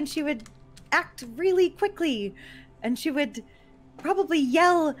panic and she would act really quickly. And she would probably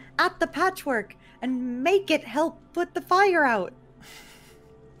yell at the patchwork and make it help put the fire out.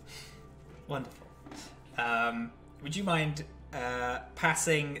 Wonderful. Would you mind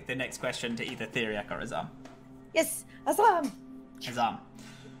passing the next question to either Theriac or Azam? Yes, Azam. Azam.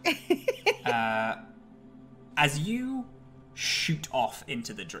 As you shoot off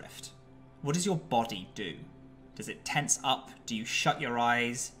into the drift. What does your body do? Does it tense up? Do you shut your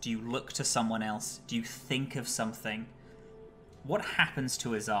eyes? Do you look to someone else? Do you think of something? What happens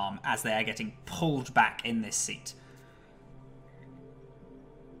to his arm as they are getting pulled back in this seat?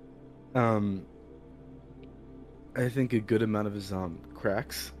 I think a good amount of his arm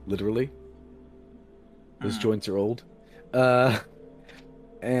cracks, literally. Those joints are old.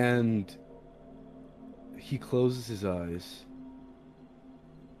 And he closes his eyes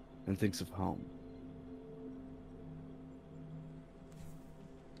and thinks of home.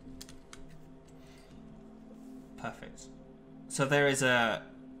 Perfect. So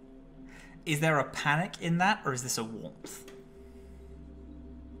is there a panic in that, or is this a warmth?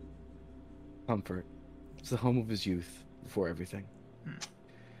 Comfort. It's the home of his youth before everything.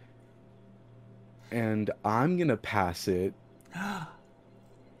 And I'm gonna pass it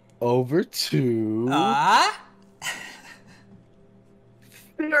over to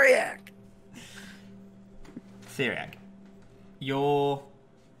Theriac. Theriac. Your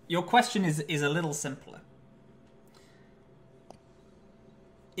question is a little simpler.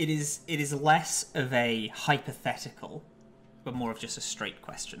 It is less of a hypothetical, but more of just a straight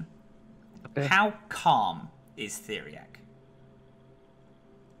question. Okay. How calm is Theriac?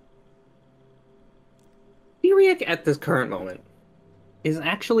 Theriac at this current moment is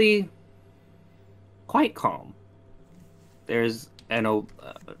actually quite calm. There's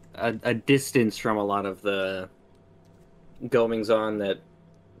a distance from a lot of the goings on that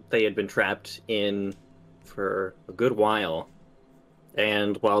they had been trapped in for a good while.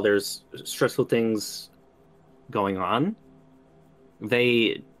 And while there's stressful things going on,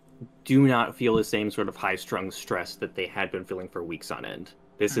 they do not feel the same sort of high-strung stress that they had been feeling for weeks on end.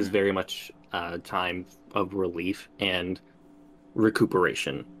 This is very much a time of relief and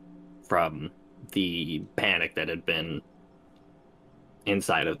recuperation from the panic that had been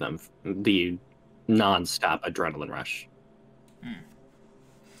inside of them, the non-stop adrenaline rush.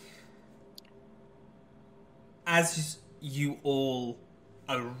 As you all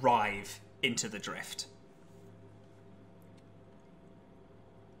arrive into the drift,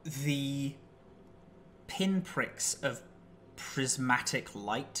 the pinpricks of prismatic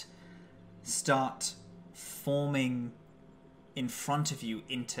light start forming in front of you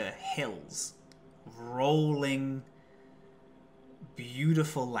into hills, rolling,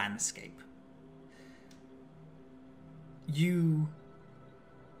 beautiful landscape. You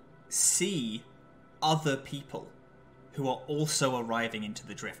see other people who are also arriving into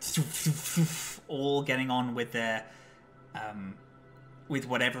the drift, all getting on with their with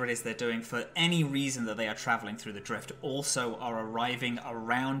whatever it is they're doing for any reason that they are traveling through the drift, also are arriving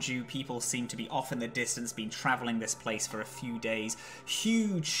around you. People seem to be off in the distance, been traveling this place for a few days.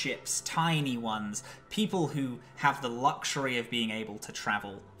 Huge ships, tiny ones, people who have the luxury of being able to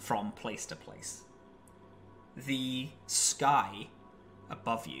travel from place to place. The sky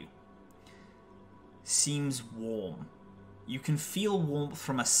above you seems warm. You can feel warmth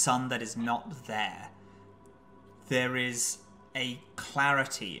from a sun that is not there. There is a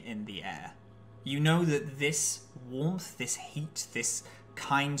clarity in the air. You know that this warmth, this heat, this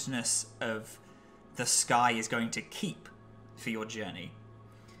kindness of the sky is going to keep for your journey.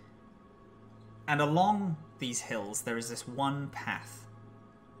 And along these hills, there is this one path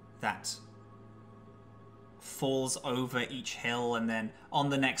that falls over each hill, and then on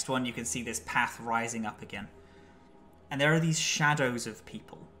the next one you can see this path rising up again. And there are these shadows of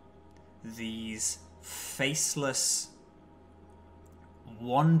people, these faceless,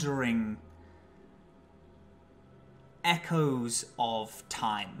 wandering echoes of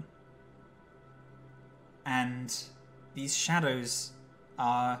time. And these shadows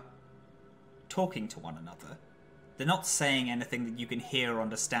are talking to one another. They're not saying anything that you can hear or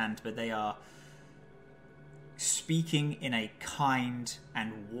understand, but they are speaking in a kind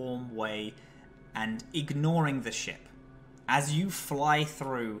and warm way and ignoring the ship. As you fly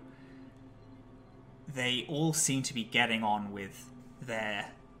through, they all seem to be getting on with their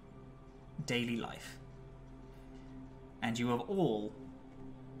daily life. And you have all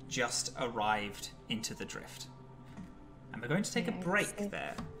just arrived into the drift. And we're going to take a break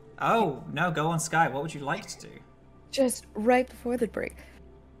there. Oh, no, go on, Skye. What would you like to do? Just right before the break.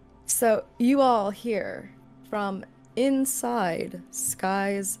 So, you all hear from inside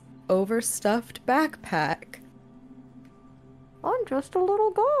Skye's overstuffed backpack. I'm just a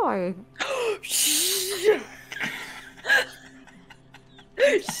little guy.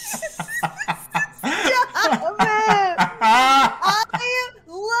 Stop it! I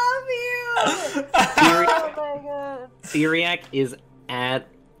love you! Oh my god. Theriac is at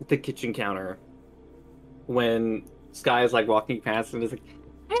the kitchen counter when Skye is like walking past and is like,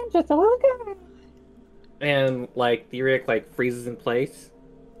 I'm just a little girl. And like Theriac like freezes in place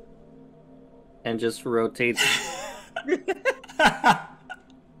and just rotates.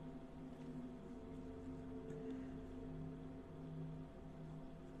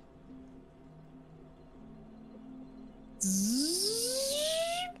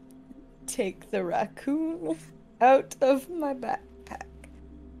 Take the raccoon out of my backpack.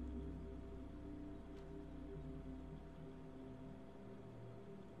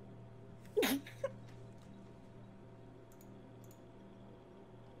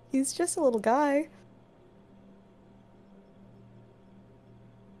 He's just a little guy.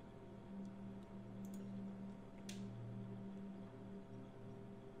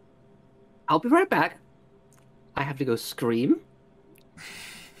 I'll be right back. I have to go scream.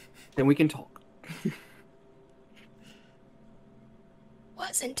 Then we can talk.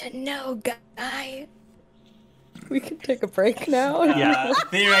 Wasn't a no guy. We can take a break now. Yeah,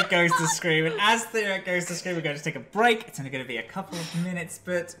 Theriac goes to scream, and as Theriac goes to scream, we're going to take a break. It's only going to be a couple of minutes,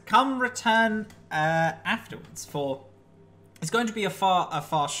 but come return afterwards for. It's going to be a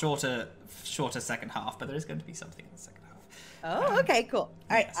far shorter second half, but there is going to be something in the second half. Oh, okay, cool.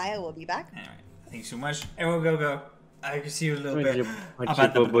 All right, Yes. I will be back. All right, thank you so much. Everyone, go. I can see you a little bit. You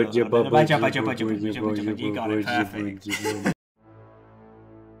got it perfect.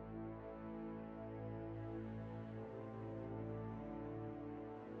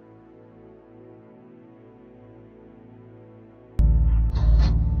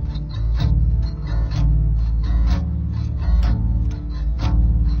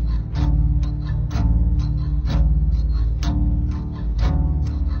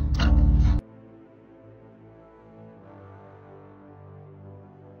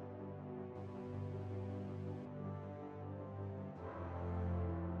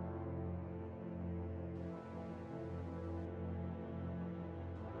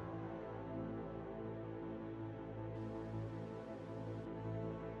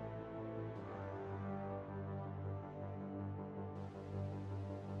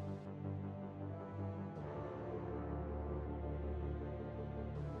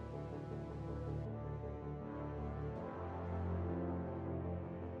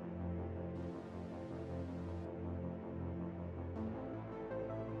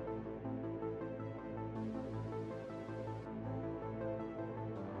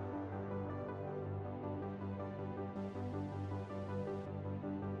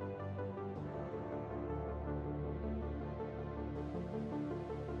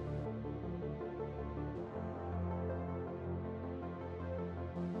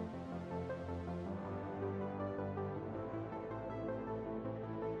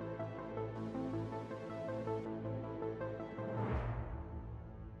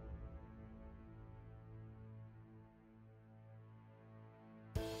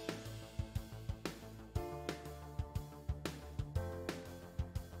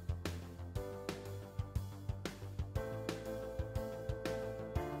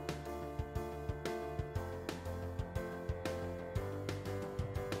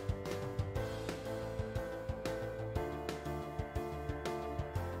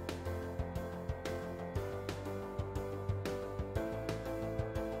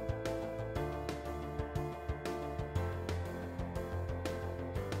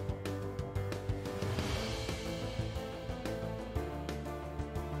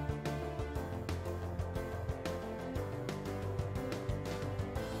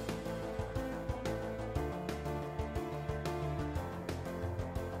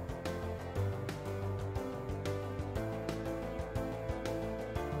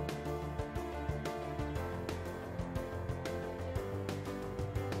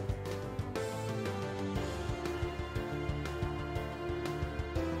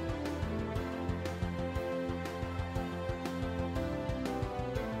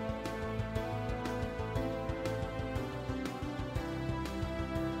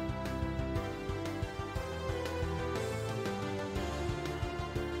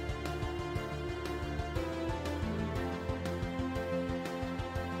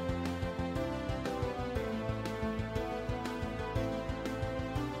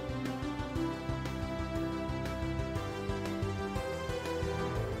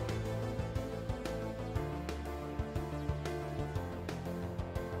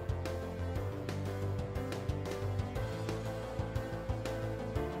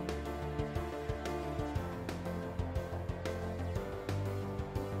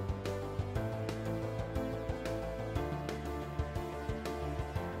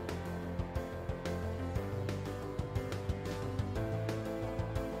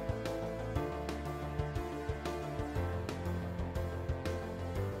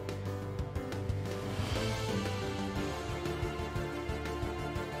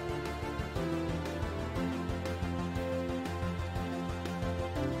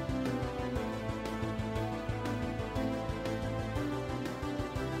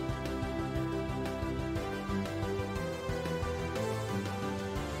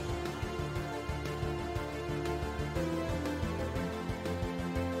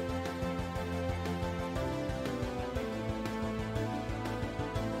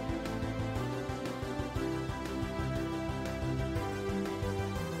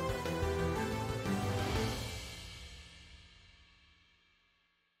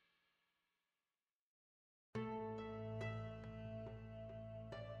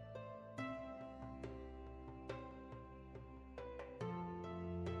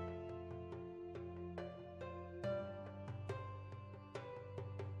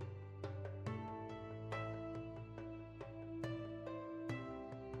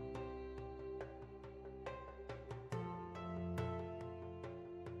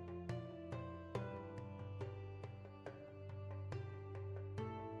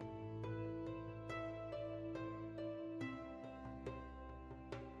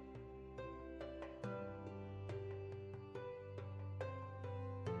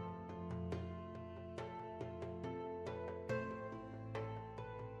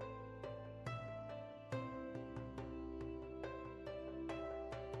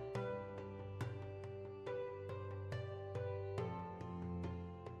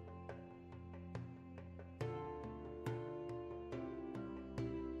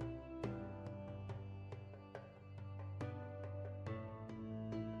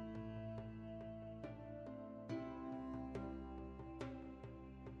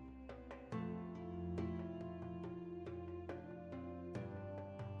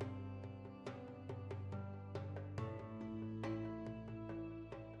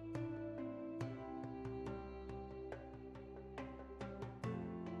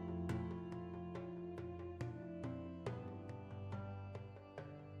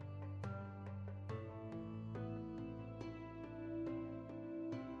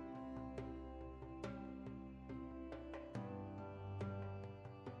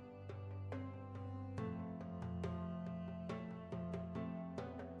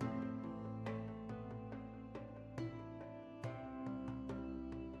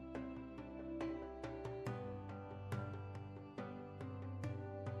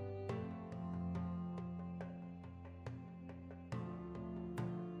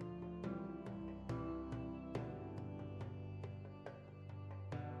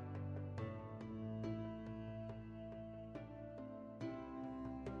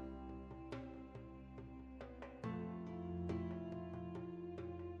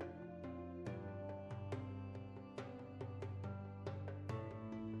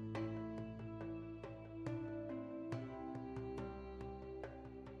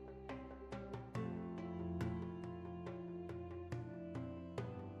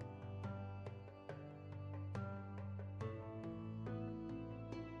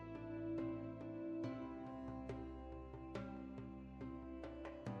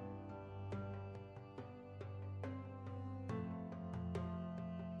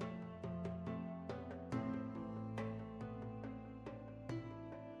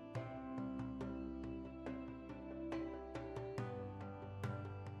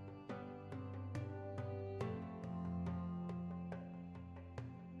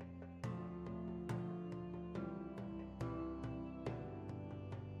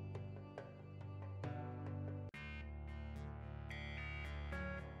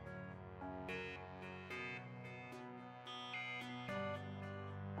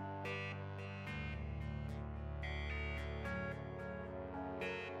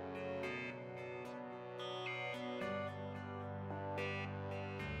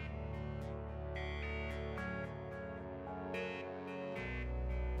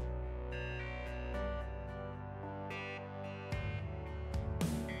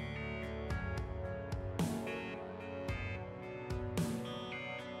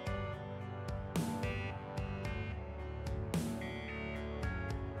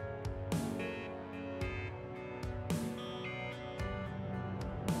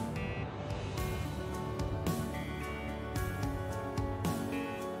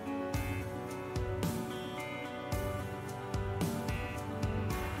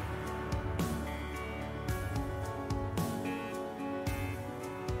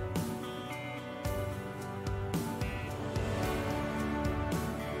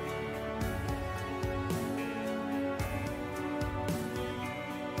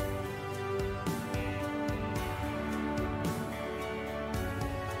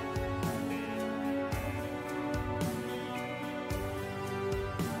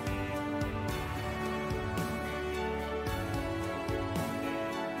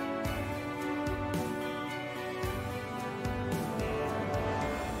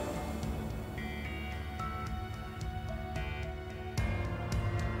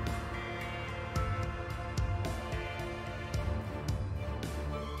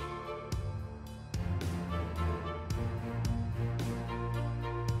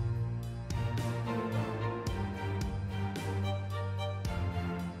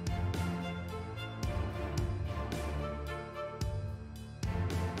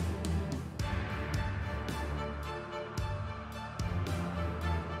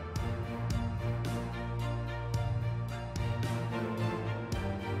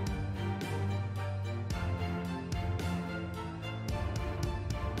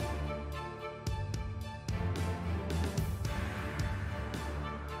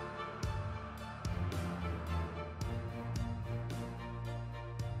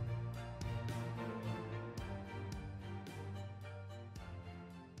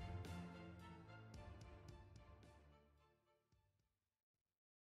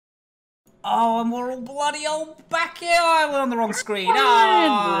 Oh, and we're all bloody old back here. Oh, we're on the wrong screen.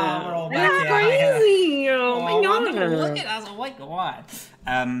 Oh, we're all back here. Crazy! Oh my god! Look at us. Oh my god.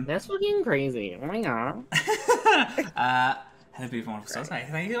 That's fucking crazy. Oh my god. Hello, beautiful, wonderful souls.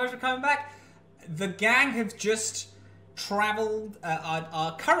 Thank you so much for coming back. The gang have just traveled,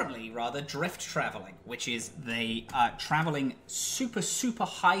 are currently rather drift traveling, which is they are traveling super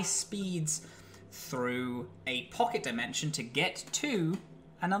high speeds through a pocket dimension to get to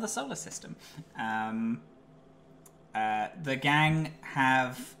another solar system. The gang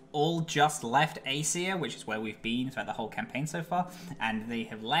have all just left Asia, which is where we've been throughout the whole campaign so far, and they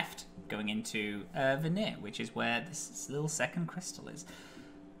have left going into Veneer, which is where this little second crystal is.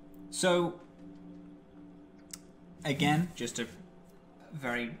 So, again, just a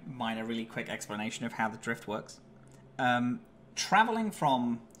very minor, really quick explanation of how the drift works. Traveling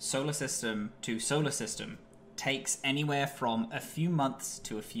from solar system to solar system takes anywhere from a few months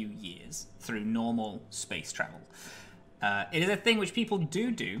to a few years through normal space travel. It is a thing which people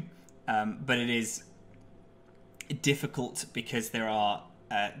do, but it is difficult because there are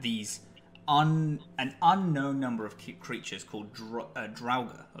an unknown number of creatures called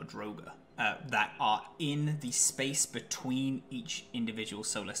Droga that are in the space between each individual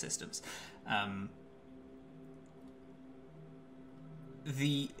solar systems.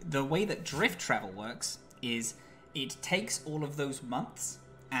 The way that drift travel works is it takes all of those months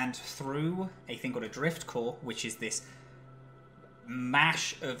and through a thing called a drift core, which is this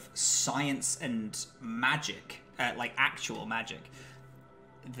mash of science and magic, like actual magic,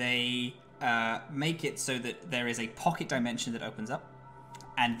 they make it so that there is a pocket dimension that opens up,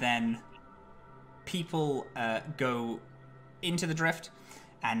 and then people go into the drift,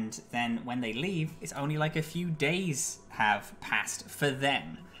 and then when they leave, it's only like a few days have passed for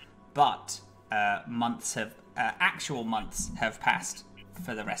them, but actual months have passed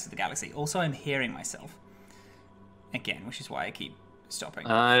for the rest of the galaxy. Also, I'm hearing myself again, which is why I keep stopping.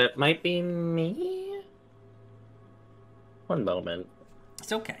 It might be me. One moment.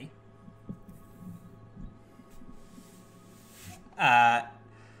 It's okay.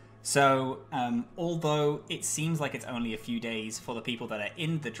 Although it seems like it's only a few days for the people that are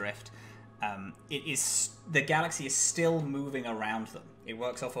in the drift, the galaxy is still moving around them. It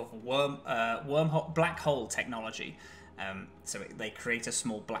works off of wormhole, black hole technology. They create a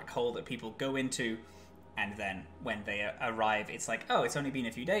small black hole that people go into, and then when they arrive, it's like, oh, it's only been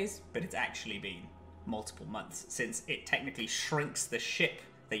a few days, but it's actually been multiple months, since it technically shrinks the ship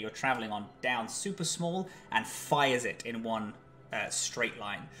that you're traveling on down super small and fires it in one straight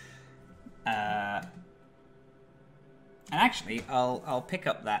line. And actually, I'll pick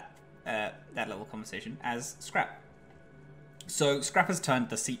up that little conversation as Scrap. So Scrap has turned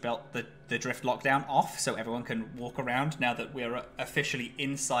the seatbelt, the drift lockdown off, so everyone can walk around now that we're officially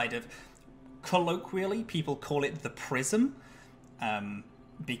inside of. Colloquially, people call it the prism,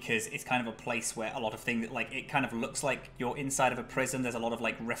 because it's kind of a place where a lot of things, like, it kind of looks like you're inside of a prism. There's a lot of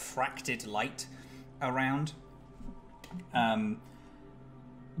like refracted light around,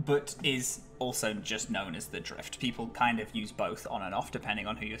 but is also just known as the drift. People kind of use both on and off depending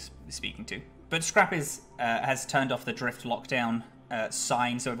on who you're speaking to. But Scrap has turned off the drift lockdown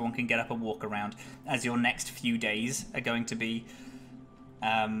sign so everyone can get up and walk around, as your next few days are going to be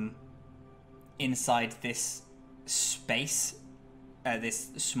inside this space,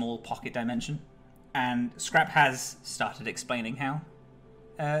 this small pocket dimension. And Scrap has started explaining how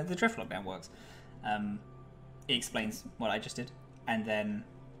the drift lockdown works. He explains what I just did, and then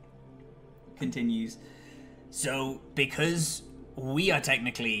continues. So, because we are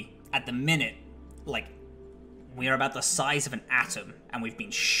technically, at the minute, like, we are about the size of an atom, and we've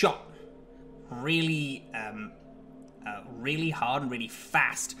been shot really hard and really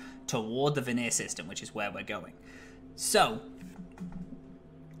fast toward the Veneer system, which is where we're going. So,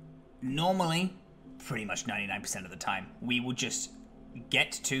 normally, pretty much 99% of the time, we will just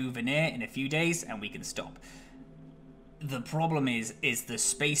get to Veneer in a few days and we can stop. The problem is the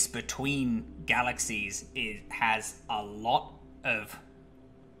space between galaxies has a lot of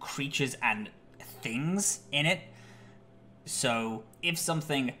creatures and things in it. So if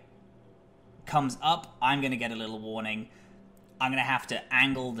something comes up, I'm going to get a little warning. I'm going to have to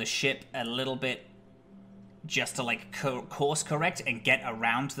angle the ship a little bit just to like course correct and get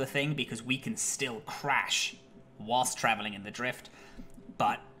around the thing, because we can still crash whilst traveling in the drift.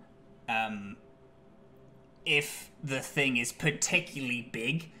 But if the thing is particularly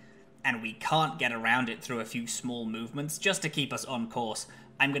big and we can't get around it through a few small movements, just to keep us on course,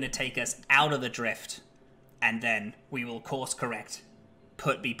 I'm going to take us out of the drift, and then we will course correct,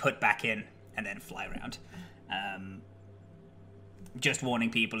 be put back in, and then fly around. just warning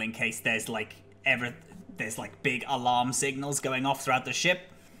people in case there's like big alarm signals going off throughout the ship.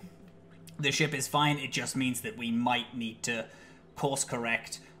 The ship is fine. It just means that we might need to course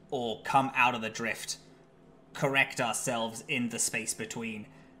correct or come out of the drift, correct ourselves in the space between,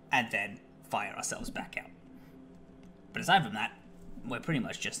 and then fire ourselves back out. But aside from that, we're pretty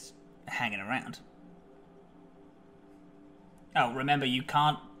much just hanging around. Oh, remember, you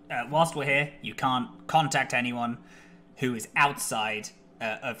can't, whilst we're here, you can't contact anyone who is outside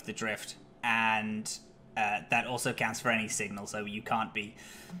of the drift, and that also counts for any signal, so you can't,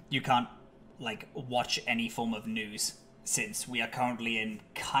 like, watch any form of news, since we are currently in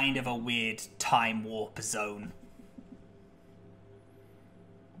kind of a weird time warp zone.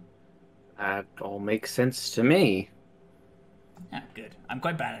 That all makes sense to me. Yeah, good. I'm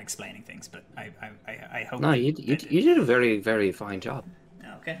quite bad at explaining things, but I hope... No, you did a very, very fine job.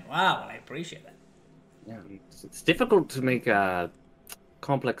 Okay, wow, well, I appreciate that. Yeah, it's difficult to make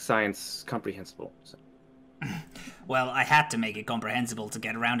complex science comprehensible. So. Well, I had to make it comprehensible to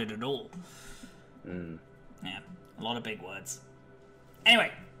get around it at all. Mm. Yeah, a lot of big words.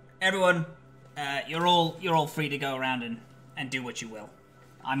 Anyway, everyone, you're all free to go around and do what you will.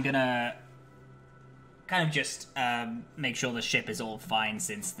 I'm gonna kind of just make sure the ship is all fine,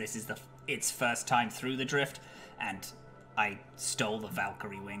 since this is its first time through the drift, and I stole the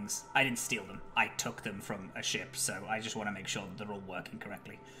Valkyrie wings. I didn't steal them. I took them from a ship, so I just want to make sure that they're all working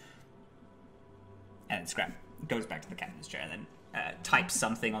correctly. And Scrap goes back to the captain's chair and then types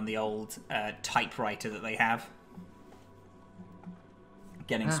something on the old typewriter that they have.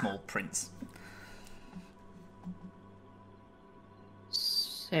 Getting small prints.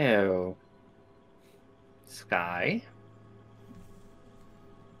 So, Skye?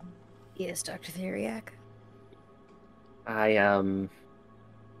 Yes, Dr. Theriac. I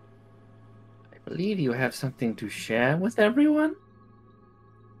believe you have something to share with everyone?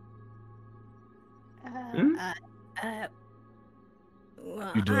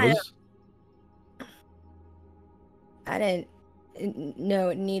 Well, He does? I didn't know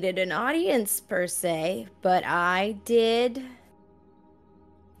it needed an audience per se, but I did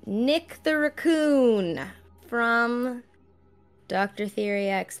nick the raccoon from Dr.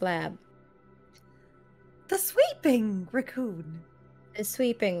 Theriac's lab. The sweeping raccoon. A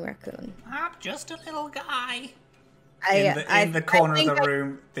sweeping raccoon. I'm just a little guy. In the corner of the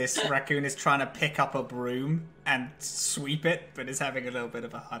room, this raccoon is trying to pick up a broom and sweep it, but is having a little bit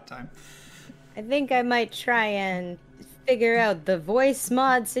of a hard time. I think I might try and figure out the voice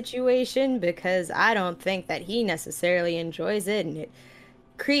mod situation, because I don't think that he necessarily enjoys it, and it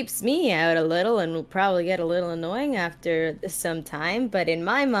creeps me out a little and will probably get a little annoying after some time. But in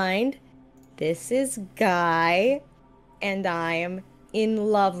my mind, this is Guy, and I'm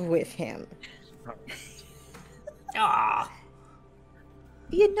in love with him. Ah,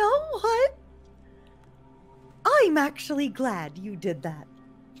 You know what? I'm actually glad you did that.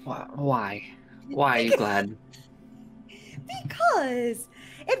 Why? Why are you glad? Because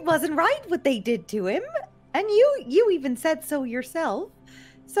it wasn't right what they did to him. And you even said so yourself.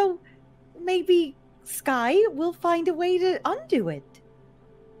 So maybe Skye will find a way to undo it.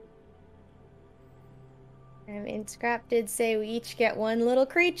 I mean, Scrap did say we each get one little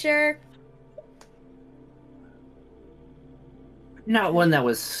creature. Not one that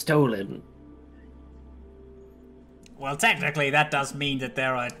was stolen. well, technically that does mean that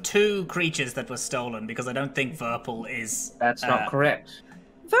there are 2 creatures that were stolen, because I don't think Verpal is... That's not correct.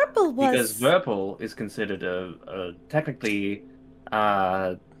 Verpal was... Because Verpal is considered a technically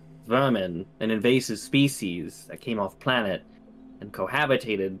vermin, an invasive species that came off planet and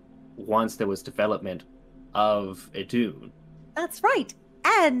cohabitated once there was development of Idun. That's right.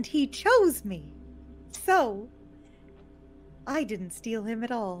 And he chose me. So, I didn't steal him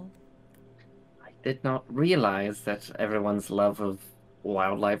at all. I did not realize that everyone's love of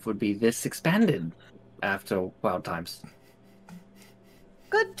wildlife would be this expanded after Wild Times.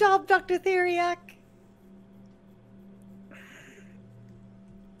 Good job, Dr. Theriac.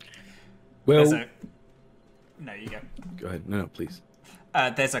 Well, No, you go. go ahead. No, please.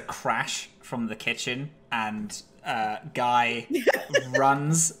 There's a crash from the kitchen, and Guy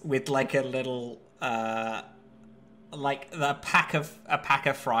runs with like a little like a pack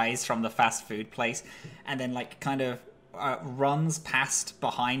of fries from the fast food place, and then like kind of runs past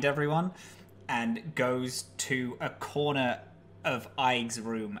behind everyone and goes to a corner of Eig's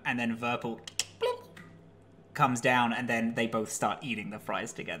room, and then Verpal comes down, and then they both start eating the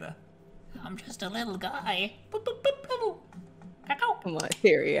fries together. I'm just a little guy. Come on,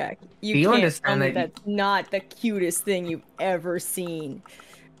 Theriac. You Do you can't understand tell me that that's not the cutest thing you've ever seen.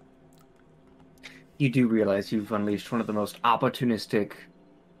 You do realize you've unleashed one of the most opportunistic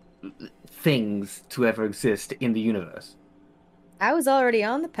things to ever exist in the universe. I was already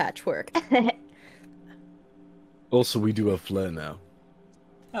on the patchwork. Also, we do have flair now.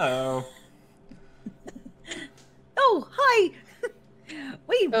 Oh. Oh, hi!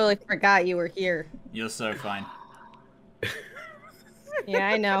 Wait, Totally forgot you were here. You're so fine. Yeah,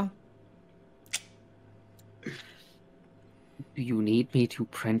 I know. Do you need me to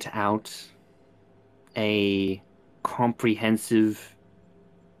print out a comprehensive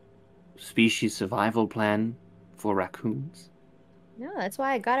species survival plan for raccoons? No, that's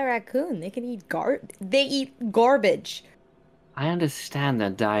why I got a raccoon. They can eat They eat garbage. I understand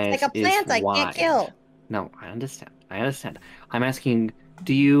that diet Like a plant is I can't wide. kill. No, I understand. I'm asking,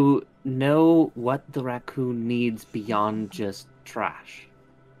 do you know what the raccoon needs beyond just trash?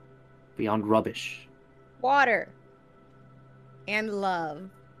 Beyond rubbish? Water. And love.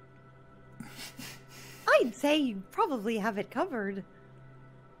 I'd say you probably have it covered.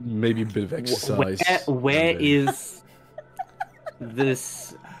 Maybe a bit of exercise. Where and then- is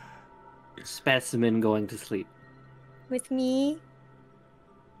this specimen going to sleep? With me?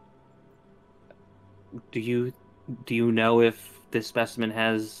 Do you know if this specimen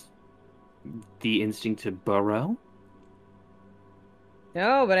has the instinct to burrow?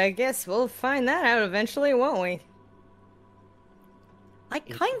 No, but I guess we'll find that out eventually, won't we? I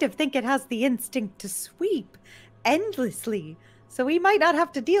kind of think it has the instinct to sweep endlessly, so we might not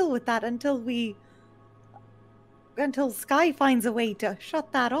have to deal with that until Skye finds a way to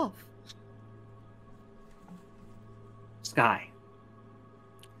shut that off. Skye.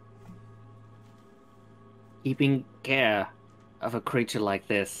 Keeping care of a creature like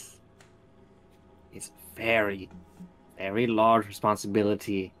this is very, very large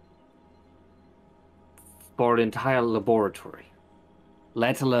responsibility for an entire laboratory,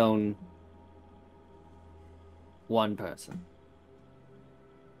 let alone one person.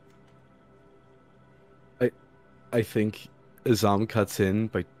 I think Azam cuts in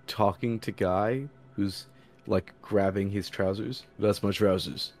by talking to Guy, who's like grabbing his trousers. That's my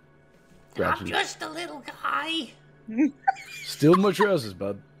trousers. I'm just a little guy. Still my trousers,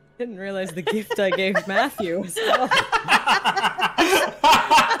 bud. Didn't realize the gift I gave Matthew was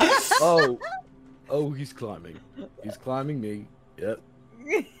Oh, he's climbing. He's climbing me. Yep.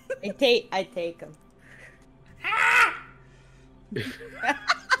 I take him.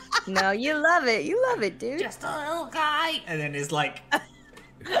 No, you love it. You love it, dude. Just a little guy. And then is like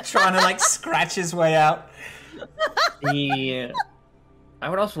trying to like scratch his way out. I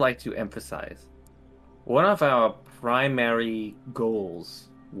would also like to emphasize one of our primary goals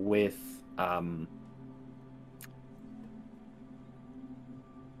with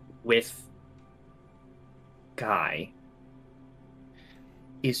Guy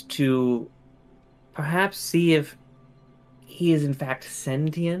is to perhaps see if he is in fact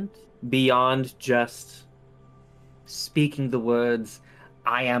sentient beyond just speaking the words,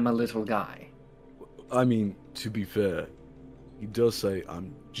 "I am a little guy." I mean, to be fair, he does say,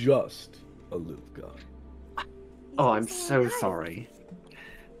 I'm just a little guy. Oh, I'm so sorry.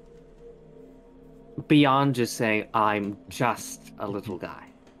 Beyond just saying, I'm just a little guy.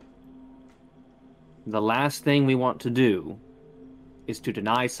 The last thing we want to do is to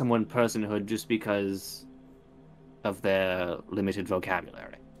deny someone personhood just because of their limited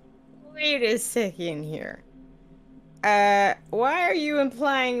vocabulary. Wait a second here. Why are you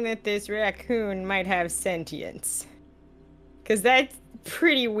implying that this raccoon might have sentience? Because that's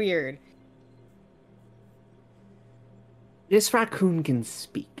pretty weird. This raccoon can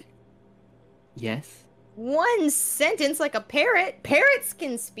speak. Yes? One sentence like a parrot. Parrots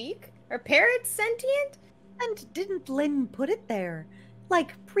can speak. Are parrots sentient? And didn't Lynn put it there?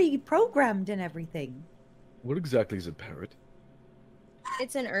 Like pre-programmed and everything. What exactly is a parrot?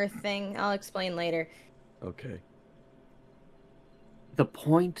 It's an earth thing. I'll explain later. Okay. The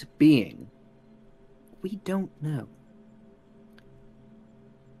point being, we don't know.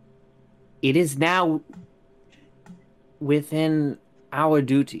 It is now within our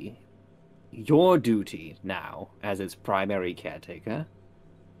duty, your duty now, as its primary caretaker,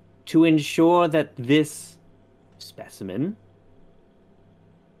 to ensure that this specimen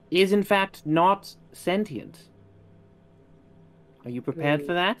is in fact not sentient. Are you prepared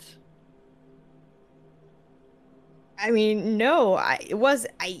for that? I mean, no.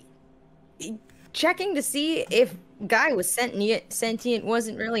 Checking to see if Guy was sentient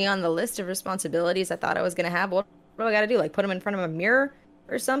wasn't really on the list of responsibilities I thought I was gonna have. What do I gotta do? Like put him in front of a mirror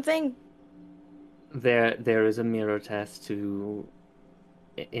or something? There is a mirror test to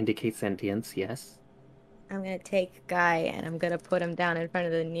indicate sentience, yes. I'm gonna take Guy and I'm gonna put him down in front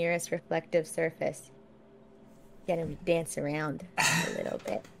of the nearest reflective surface. Gotta dance around a little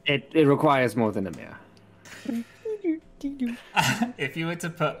bit. It requires more than a mirror. If you were to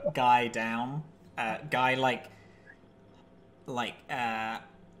put Guy down, Guy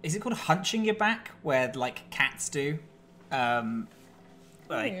is it called hunching your back, where like cats do?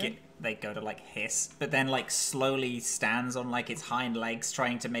 They go to like hiss, but then like slowly stands on like its hind legs,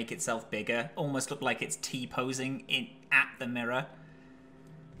 trying to make itself bigger, almost look like it's T-posing at the mirror.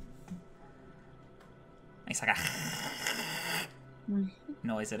 It's like a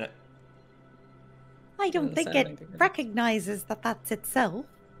noise at it. I don't think it recognizes that that's itself.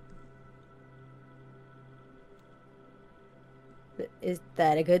 Is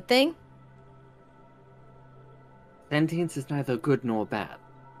that a good thing? Sentience is neither good nor bad.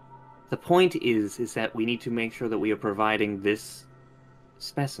 The point is that we need to make sure that we are providing this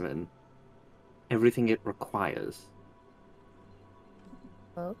specimen everything it requires.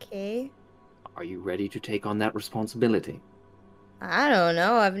 Okay. Are you ready to take on that responsibility? I don't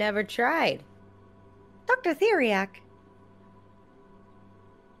know. I've never tried. Dr. Theriac,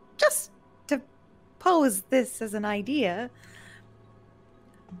 just to pose this as an idea,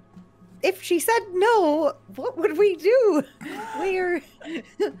 if she said no, what would we do? We're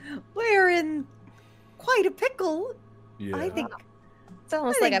in quite a pickle. Yeah. I think It's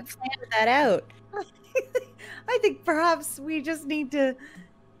almost like I planned that out. I think perhaps we just need to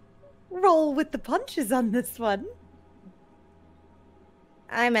roll with the punches on this one.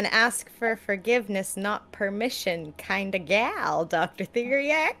 I'm an ask for forgiveness, not permission kind of gal, Dr.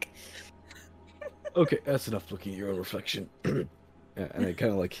 Theriac. Okay, that's enough looking at your own reflection. And I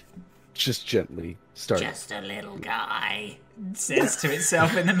kind of like just gently start. Just a little guy, says to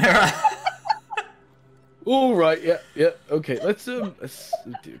itself in the mirror. All right, yeah, okay. Let's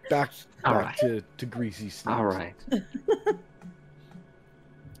back All right. to greasy sneaks. All right.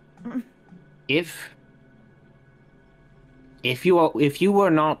 If you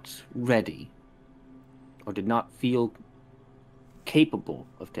were not ready or did not feel capable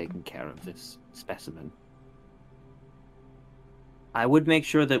of taking care of this specimen, I would make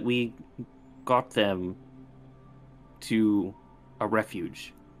sure that we got them to a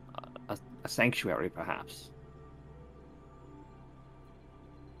refuge, a sanctuary perhaps.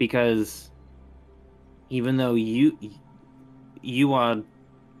 Because even though you are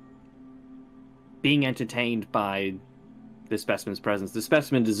being entertained by the specimen's presence, the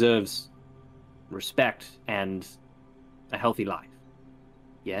specimen deserves respect and a healthy life.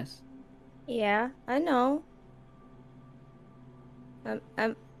 Yes? Yeah, I know.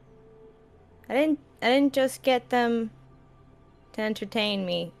 I didn't just get them to entertain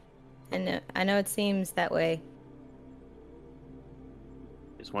me. And I know it seems that way.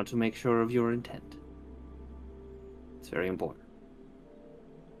 Just want to make sure of your intent. It's very important.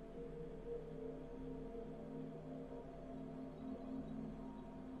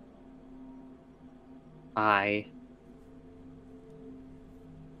 I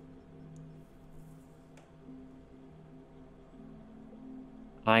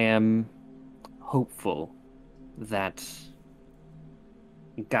am hopeful that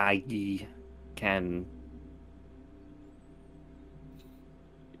Skye can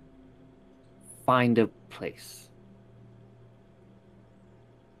find a place.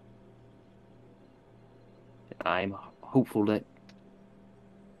 I'm hopeful that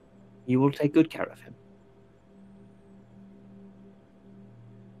you will take good care of him.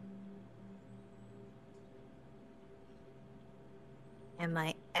 Am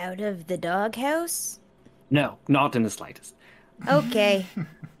I out of the doghouse? No, not in the slightest. Okay.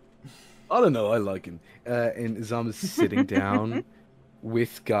 I don't know. I like him. And Izam is sitting down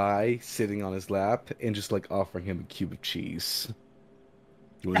with Guy sitting on his lap and just like offering him a cube of cheese.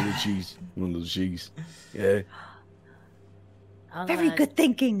 You want a little cheese? You want a little cheese? Yeah. Very good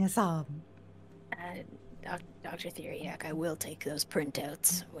thinking, Azam. Dr. Theriac, I will take those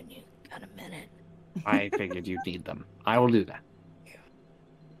printouts when you got a minute. I figured you'd need them. I will do that.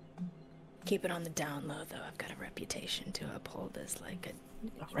 Keep it on the down low, though. I've got a reputation to uphold as like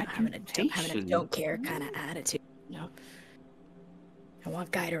having a don't care kind of attitude. You know, I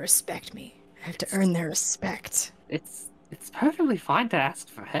want Guy to respect me. I have to earn their respect. It's perfectly fine to ask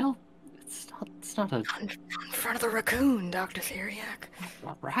for help. It's not a... In front of the raccoon, Dr. Theriac.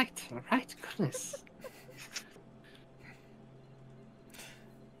 All right, goodness.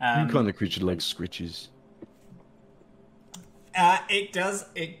 You kind of creature like scritches.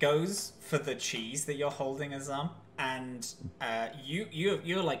 It goes for the cheese that you're holding, Azam, and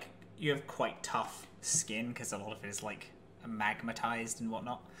you have quite tough skin because a lot of it is like magmatized and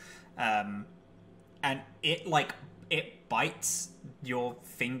whatnot, and it bites your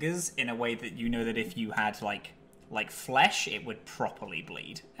fingers in a way that you know that if you had like like flesh, it would properly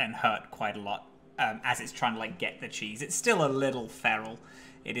bleed and hurt quite a lot as it's trying to like get the cheese. It's still a little feral.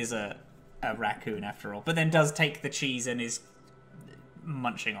 It is a raccoon after all, but then does take the cheese and is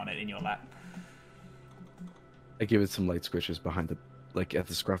munching on it in your lap. I give it some light squishes behind the, like at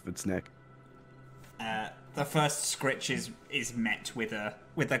the scruff of its neck. The first scritch is met with a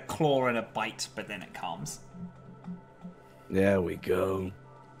claw and a bite, but then it calms. There we go.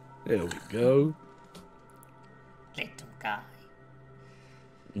 There we go. Little guy.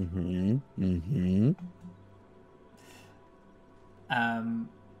 Mm-hmm. Mm-hmm. I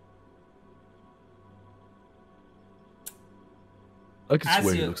could As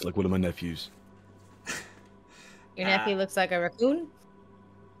swear he you- looks like one of my nephews. Your nephew looks like a raccoon?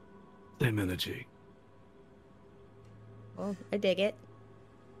 Same energy. Well, I dig it.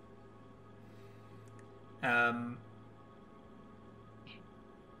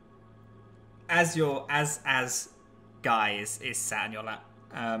 As Guy is sat in your lap,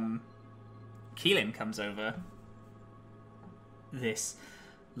 Keelan comes over. This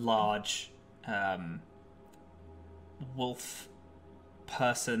large wolf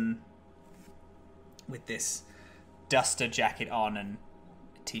person with this duster jacket on and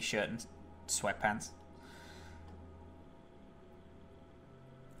a t-shirt and sweatpants.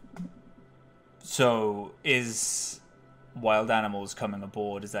 So, is wild animals coming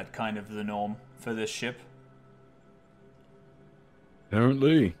aboard? Is that kind of the norm for this ship?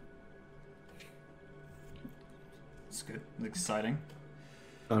 Apparently. It's good. It's exciting.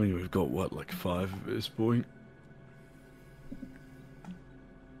 I mean, we've got, what, like 5 at this point?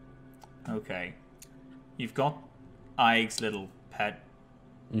 Okay. You've got Aig's little pet.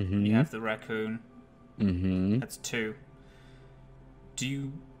 Mm-hmm. You have the raccoon. Mm-hmm. That's 2. Do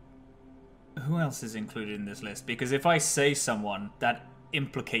you... Who else is included in this list? Because if I say someone, that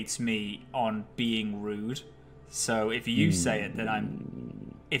implicates me on being rude. So if you say it, then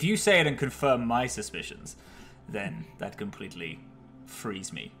I'm... If you say it and confirm my suspicions, then that completely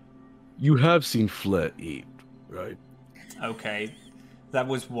frees me. You have seen Flair eat, right? Okay. That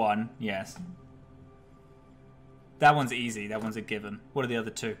was 1, yes. That one's easy. That one's a given. What are the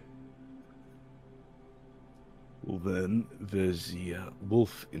other 2? Well, then, there's the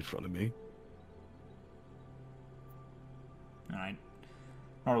wolf in front of me. Alright.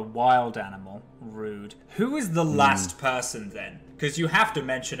 Not a wild animal. Rude. Who is the last person then? Because you have to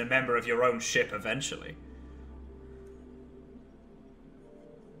mention a member of your own ship eventually.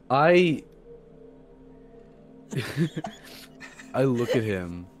 I look at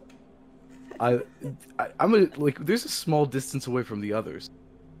him. I'm like, there's a small distance away from the others,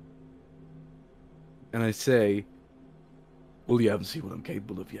 and I say, "Well, you haven't seen what I'm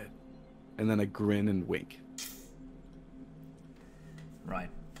capable of yet," and then I grin and wink.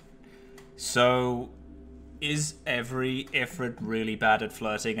 Right. So, is every Ifrit really bad at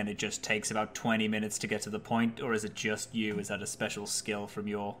flirting and it just takes about 20 minutes to get to the point, or is it just you? Is that a special skill from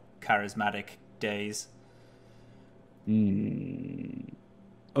your charismatic days? I'm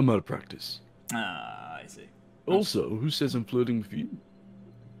out of practice. Ah, I see. Also, who says I'm flirting with you?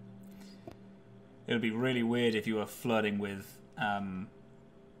 It would be really weird if you were flirting with, I'm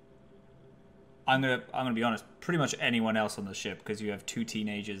gonna be honest, pretty much anyone else on the ship, because you have 2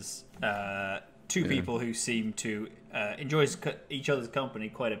 teenagers, 2 people who seem to enjoy each other's company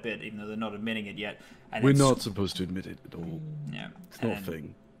quite a bit, even though they're not admitting it yet. And We're then not supposed to admit it at all. Yeah, It's not a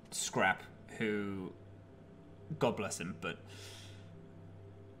thing. Scrap, who, God bless him, but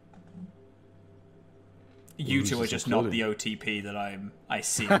you who's 2 are this just not the including? OTP that I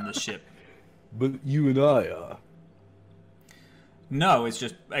see on the ship. But you and I are. No, it's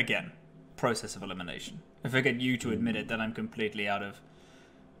just, again, process of elimination. If I get you to admit it, then I'm completely out of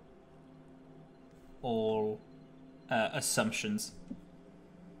all assumptions.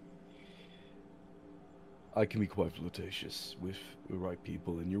 I can be quite flirtatious with the right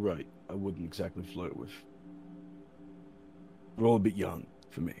people, and you're right. I wouldn't exactly flirt with. We're all a bit young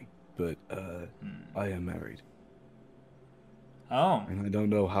for me, but I am married, Oh, and I don't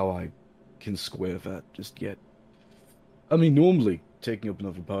know how I can square that just yet. I mean, normally taking up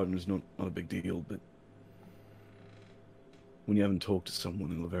another partner is not a big deal, but when you haven't talked to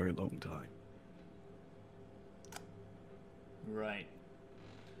someone in a very long time. right.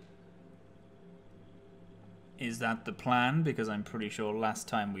 Is that the plan? Because I'm pretty sure last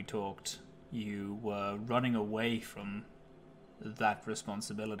time we talked, you were running away from that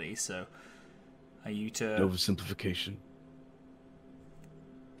responsibility, so are you to... Oversimplification.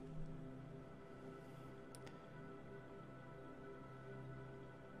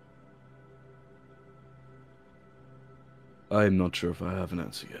 I am not sure if I have an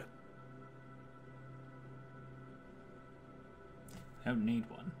answer yet. Don't need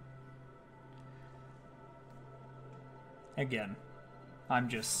one. Again, I'm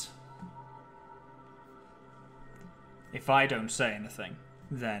just... If I don't say anything,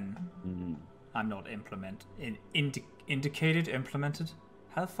 then I'm not indicated, implemented?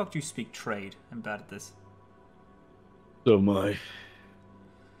 How the fuck do you speak trade? I'm bad at this. So am I.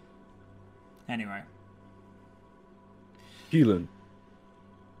 Anyway. Keelan.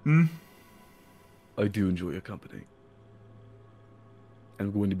 Hmm? I do enjoy your company.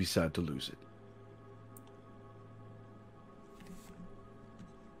 I'm going to be sad to lose it.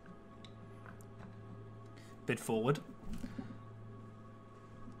 Bit forward.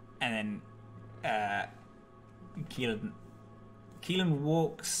 And then Keelan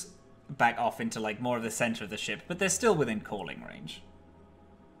walks back off into like more of the center of the ship, but they're still within calling range.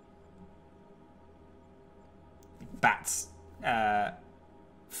 Bats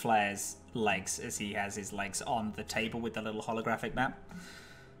Flair's legs as he has his legs on the table with the little holographic map.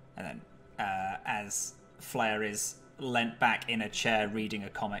 And then as Flair is leant back in a chair reading a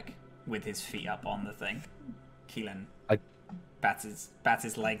comic with his feet up on the thing, Keelan bats his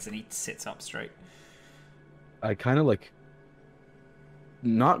legs and he sits up straight. I kind of like,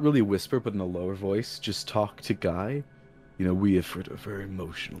 not really whisper, but in a lower voice, just talk to Guy. You know, we Ifrit are very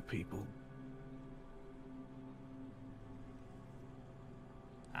emotional people.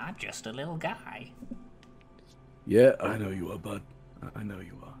 I'm just a little guy. Yeah, I know you are, bud. I know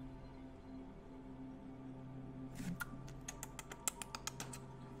you are.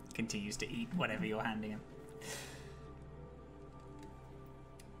 Continues to eat whatever you're handing him.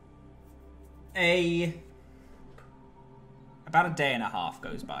 About a day and a half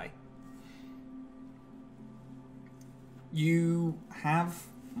goes by. You have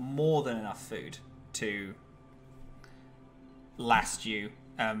more than enough food to last you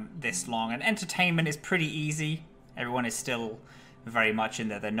this long, and entertainment is pretty easy. Everyone is still very much in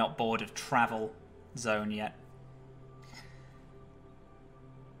there. They're not bored of travel zone yet.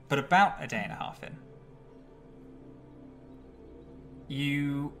 But about a day and a half in,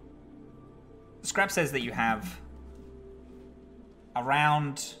 Scrap says that you have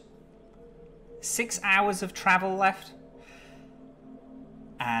around 6 hours of travel left,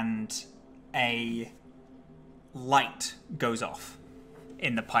 and a light goes off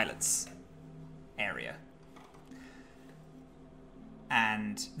in the pilot's area.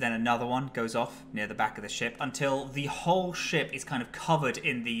 And then another one goes off near the back of the ship until the whole ship is kind of covered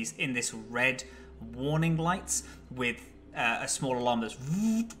in this red warning lights with a small alarm that's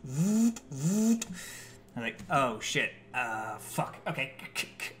I'm like, oh shit, fuck, okay,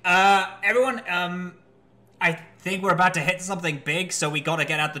 everyone, I think we're about to hit something big, so we gotta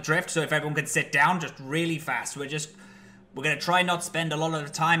get out the drift. So if everyone could sit down just really fast, we're gonna try not spend a lot of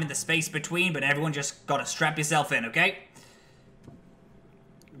the time in the space between, but everyone just gotta strap yourself in, okay?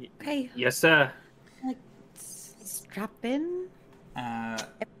 Okay. Yes, sir. Like, strap in.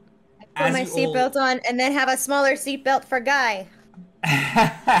 Put my seatbelt on and then have a smaller seatbelt for Guy.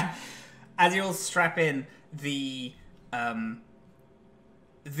 As you all strap in,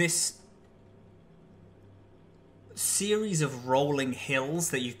 this series of rolling hills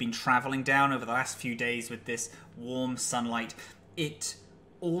that you've been traveling down over the last few days with this warm sunlight, it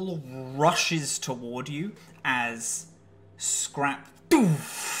all rushes toward you as Scrap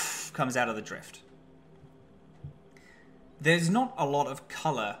comes out of the drift. There's not a lot of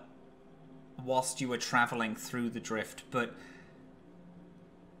color whilst you were traveling through the drift, but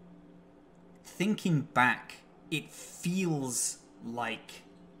thinking back, it feels like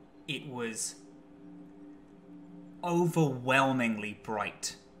it was overwhelmingly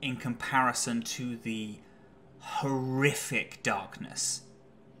bright in comparison to the horrific darkness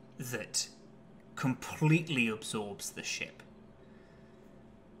that completely absorbs the ship.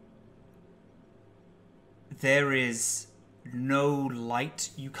 There is no light.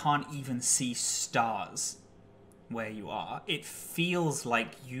 You can't even see stars where you are. It feels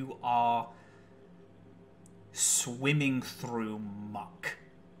like you are swimming through muck.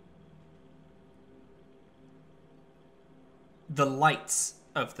 The lights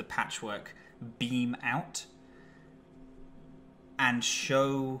of the patchwork beam out and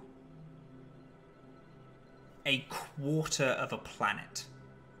show a quarter of a planet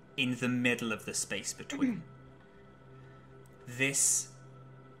in the middle of the space between. This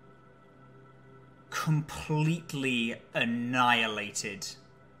completely annihilated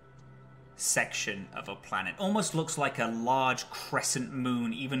section of a planet almost looks like a large crescent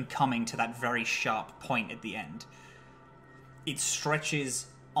moon, even coming to that very sharp point at the end. It stretches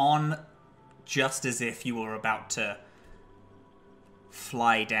on just as if you were about to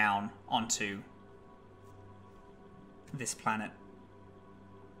fly down onto this planet.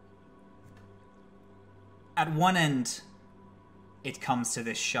 at one end, it comes to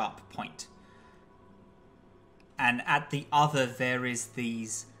this sharp point. And at the other, there is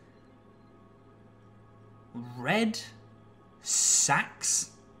these red sacs.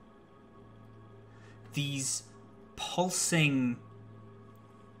 These pulsing,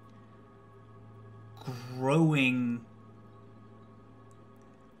 growing,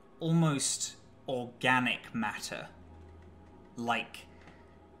 almost organic matter. Like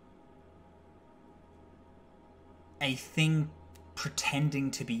a thing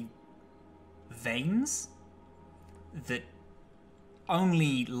pretending to be veins that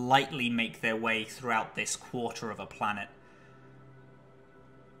only lightly make their way throughout this quarter of a planet.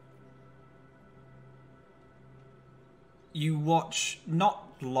 You watch, not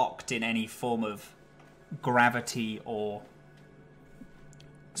locked in any form of gravity or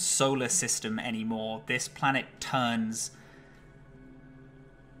solar system anymore, this planet turns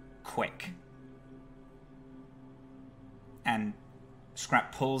quick. And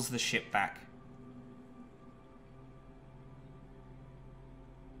Scrap pulls the ship back.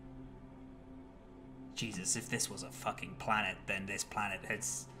 Jesus, if this was a fucking planet, then this planet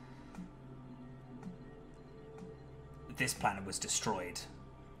has... This planet was destroyed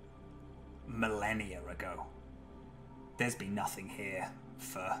millennia ago. There's been nothing here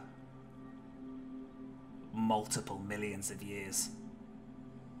for multiple millions of years.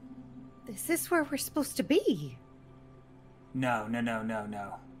 Is this where we're supposed to be? No.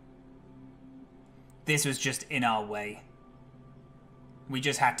 This was just in our way. We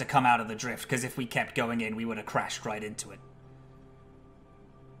just had to come out of the drift, because if we kept going in, we would have crashed right into it.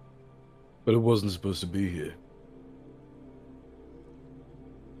 But it wasn't supposed to be here.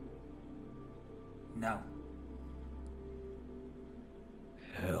 No.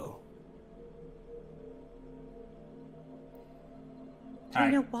 Hell. Do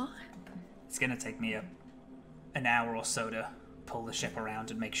you know why? It's gonna take me an hour or so to pull the ship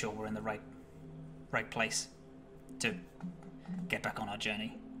around and make sure we're in the right place to get back on our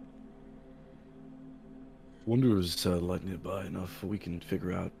journey. Wonder is lighting it by enough so we can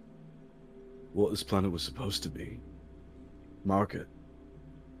figure out what this planet was supposed to be. Mark it.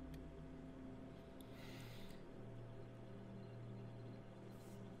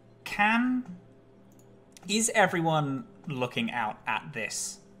 Is everyone looking out at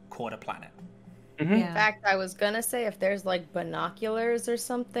this quarter planet? Mm-hmm. In fact, I was gonna say if there's like binoculars or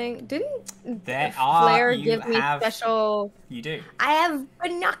something. Didn't There are. Flair You give me have. special? You do. I have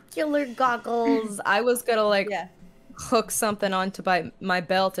binocular goggles. I was gonna like hook something onto my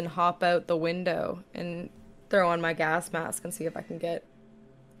belt and hop out the window and throw on my gas mask and see if I can get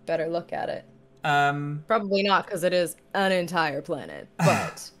a better look at it. Probably not because it is an entire planet,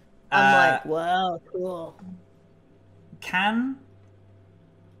 but I'm like, wow, cool. Can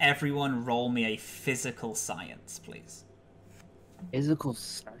everyone roll me a physical science, please? Physical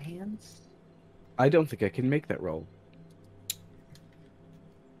science? I don't think I can make that roll.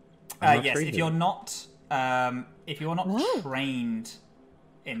 I'm not Yes, trained if in you're it. not trained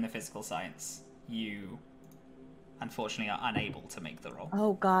in the physical science, you unfortunately are unable to make the roll.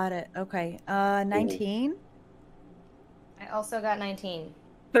 Oh, got it. Okay. 19? I also got 19.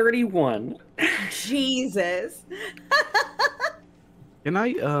 31. Jesus. Can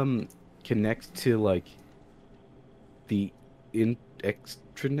I connect to like the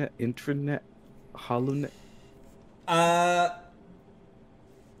intranet holonet?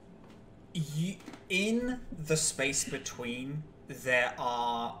 In the space between, there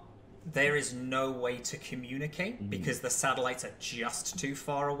is no way to communicate because the satellites are just too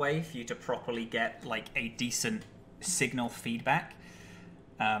far away for you to properly get like a decent signal feedback.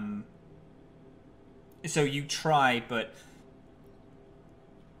 So you try, but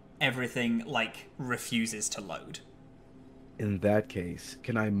everything like refuses to load. In that case,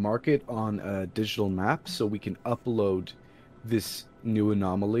 can I mark it on a digital map so we can upload this new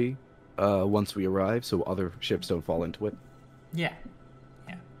anomaly once we arrive so other ships don't fall into it? Yeah.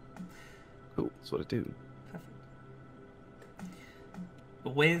 Cool, that's what I do. Perfect.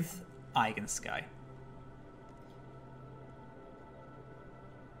 With Skye,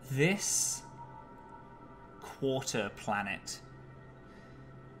 this quarter planet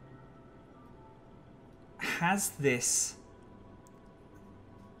has this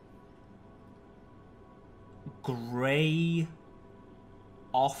grey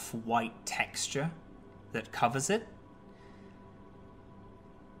off-white texture that covers it,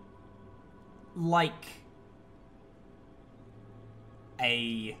 like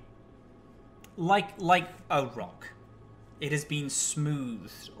a rock. It has been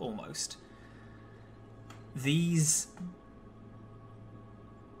smoothed almost.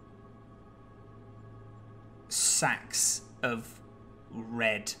 sacks of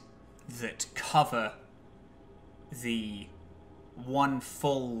red that cover the one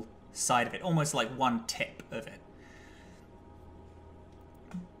full side of it, almost like one tip of it.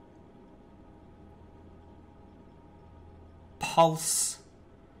 Pulse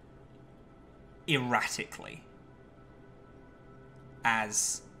erratically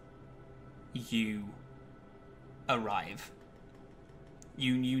as you arrive.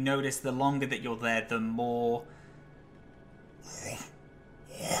 You notice the longer that you're there, the more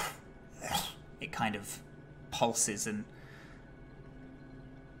it kind of pulses, and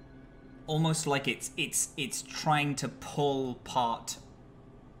almost like it's trying to pull part,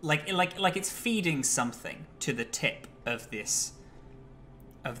 like it's feeding something to the tip of this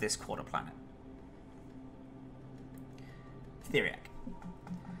quarter planet. Theriac.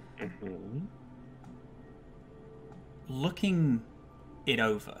 Mm-hmm. Looking it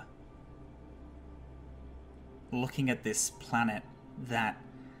over, looking at this planet that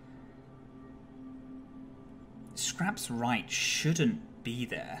Scrap's right shouldn't be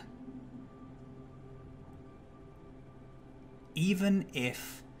there. Even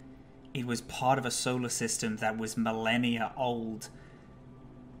if it was part of a solar system that was millennia old,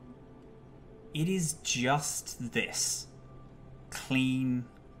 it is just this clean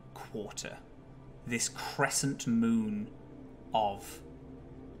quarter, this crescent moon of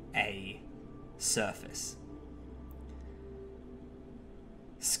a surface.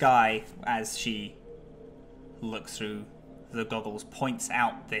 Skye, as she looks through the goggles, points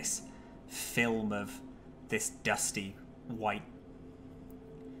out this film of this dusty white.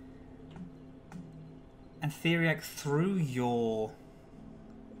 And Theriac, through your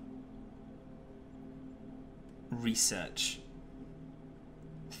research,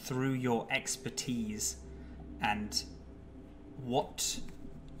 through your expertise, and what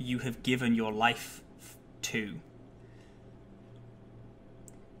you have given your life to,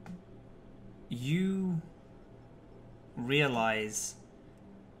 you realize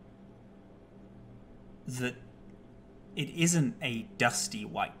that it isn't a dusty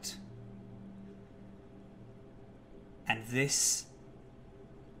white. And this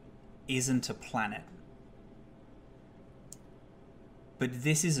isn't a planet. But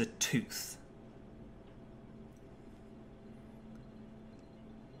this is a tooth.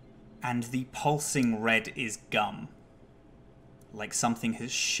 And the pulsing red is gum. Like something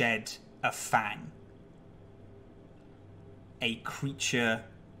has shed a fang. A creature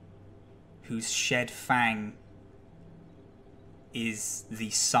whose shed fang is the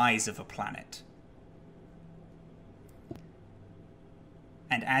size of a planet.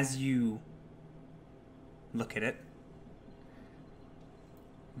 And as you look at it,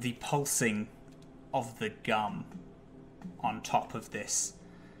 the pulsing of the gum on top of this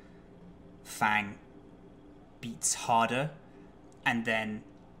fang beats harder, and then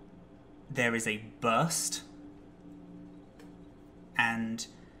there is a burst, and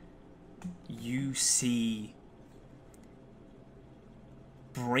you see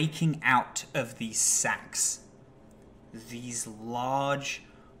breaking out of these sacs these large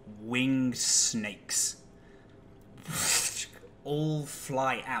winged snakes. All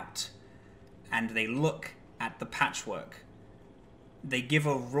fly out, and they look at the patchwork. They give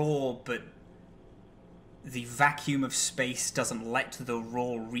a roar, but the vacuum of space doesn't let the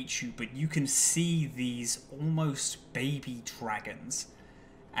roar reach you, but you can see these almost baby dragons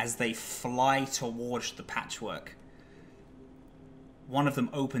as they fly towards the patchwork. One of them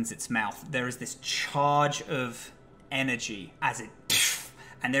opens its mouth. There is this charge of energy as it...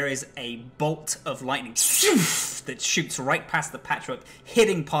 and there is a bolt of lightning that shoots right past the patchwork,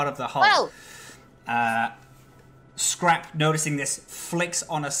 hitting part of the hull. Scrap, noticing this, flicks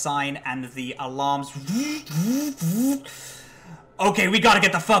on a sign and the alarms... Okay, we gotta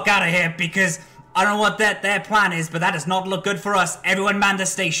get the fuck out of here, because I don't know what their plan is, but that does not look good for us. Everyone man their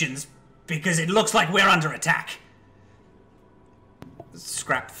stations, because it looks like we're under attack.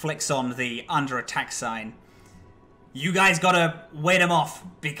 Scrap flicks on the under attack sign. You guys gotta wait them off,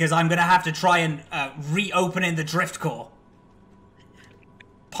 because I'm gonna have to try and reopen in the drift core.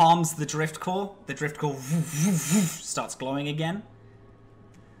 Palms the drift core. The drift core starts glowing again.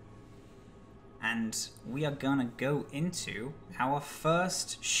 And we are gonna go into our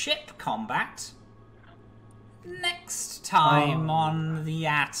first ship combat next time on the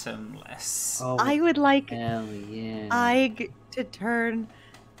Atomless. Oh, I would like hell yeah. Ig to turn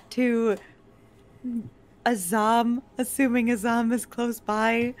to Azam, assuming Azam is close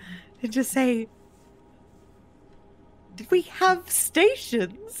by, and just say, "Did we have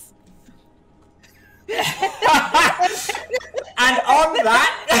stations?" And on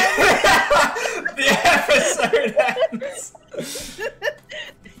that, the episode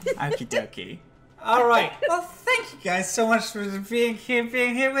dokey. All right. Well, thank you guys so much for being here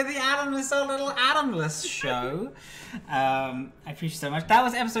with the Atomless, our little Atomless show. I appreciate it so much. That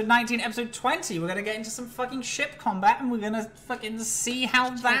was episode 19. Episode 20, we're gonna get into some fucking ship combat, and we're gonna fucking see how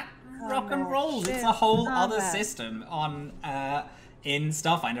that rock and rolls. It's a whole other system on in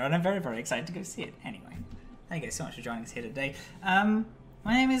Starfinder, and I'm very, very excited to go see it. Anyway, thank you guys so much for joining us here today.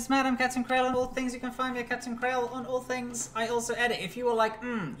 My name is Matt, I'm Captain Krail on all things. You can find me at Captain Krail on all things. I also edit. If you were like,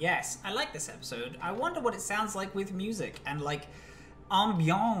 yes, I like this episode, I wonder what it sounds like with music and like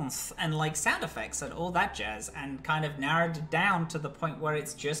ambiance and like sound effects and all that jazz, and kind of narrowed it down to the point where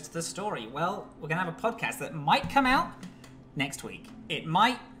it's just the story. Well, we're gonna have a podcast that might come out next week. It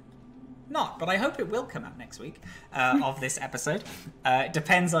might not, but I hope it will come out next week of this episode. It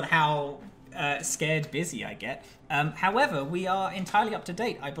depends on how scared busy I get. However, we are entirely up to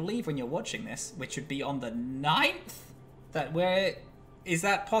date, I believe, when you're watching this, which would be on the 9th. Is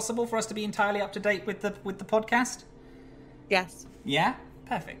that possible for us to be entirely up to date with the podcast? Yes. Yeah?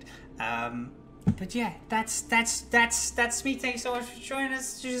 Perfect. But yeah, that's me. Thank you so much for joining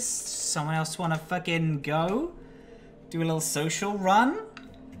us. Just someone else wanna fucking go? Do a little social run?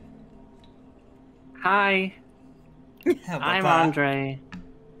 Hi, I'm Andre.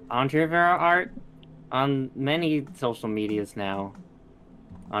 Andre Vera Art on many social medias now.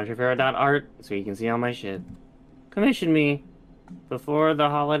 AndreVera.art, so you can see all my shit. Commission me before the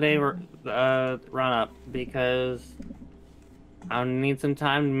holiday run up, because I need some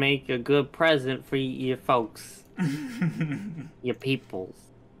time to make a good present for you folks. Your peoples.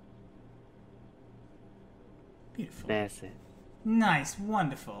 Beautiful. That's it. Nice,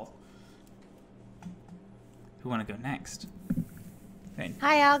 wonderful. Who wanna go next?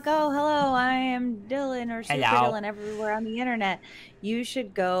 Hi, I'll go. Hello, I am Dylan, or Super Hello. Dylan everywhere on the internet. You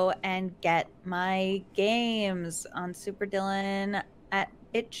should go and get my games on Super Dylan at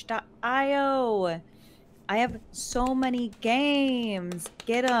itch.io. I have so many games.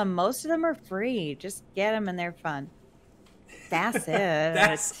 Get them. Most of them are free. Just get them and they're fun. That's it.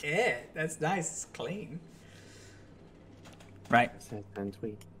 That's it. That's nice. It's clean. Right. And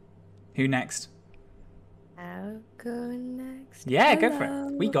tweet. Who next? I'll go next. Yeah, go for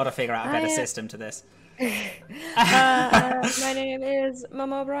it. We gotta figure out a better system to this. My name is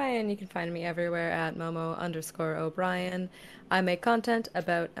Momo O'Brien. You can find me everywhere at Momo_O'Brien. I make content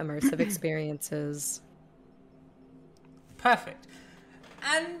about immersive experiences. Perfect.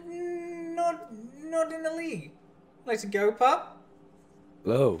 And not in the league. Like to go, pup?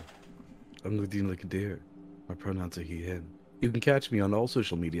 Hello, I'm Ludin Likadir. My pronouns are he, him. You can catch me on all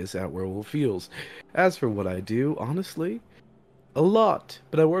social medias at Werewolf Feels. As for what I do, honestly, a lot.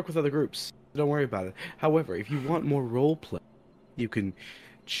 But I work with other groups. Don't worry about it. However, if you want more roleplay, you can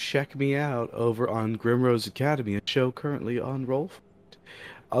check me out over on Grimrose Academy, a show currently on Rollfront.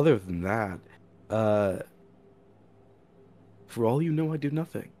 Other than that, for all you know, I do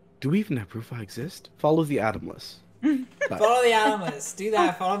nothing. Do we even have proof I exist? Follow the Atomless. Follow the Atomless. Do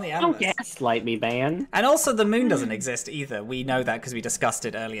that. Follow the Don't Atomless. gaslight me, man. And also, the moon doesn't exist either. We know that because we discussed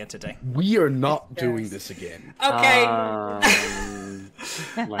it earlier today. We are not doing this again. Okay.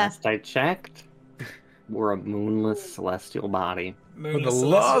 Last I checked, we're a moonless celestial body. Moonless For the celestial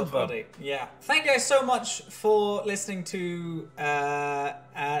love of- body. Yeah. Thank you guys so much for listening to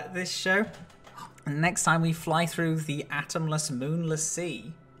this show. And next time we fly through the atomless, moonless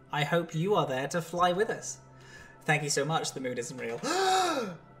sea, I hope you are there to fly with us. Thank you so much. The moon isn't real.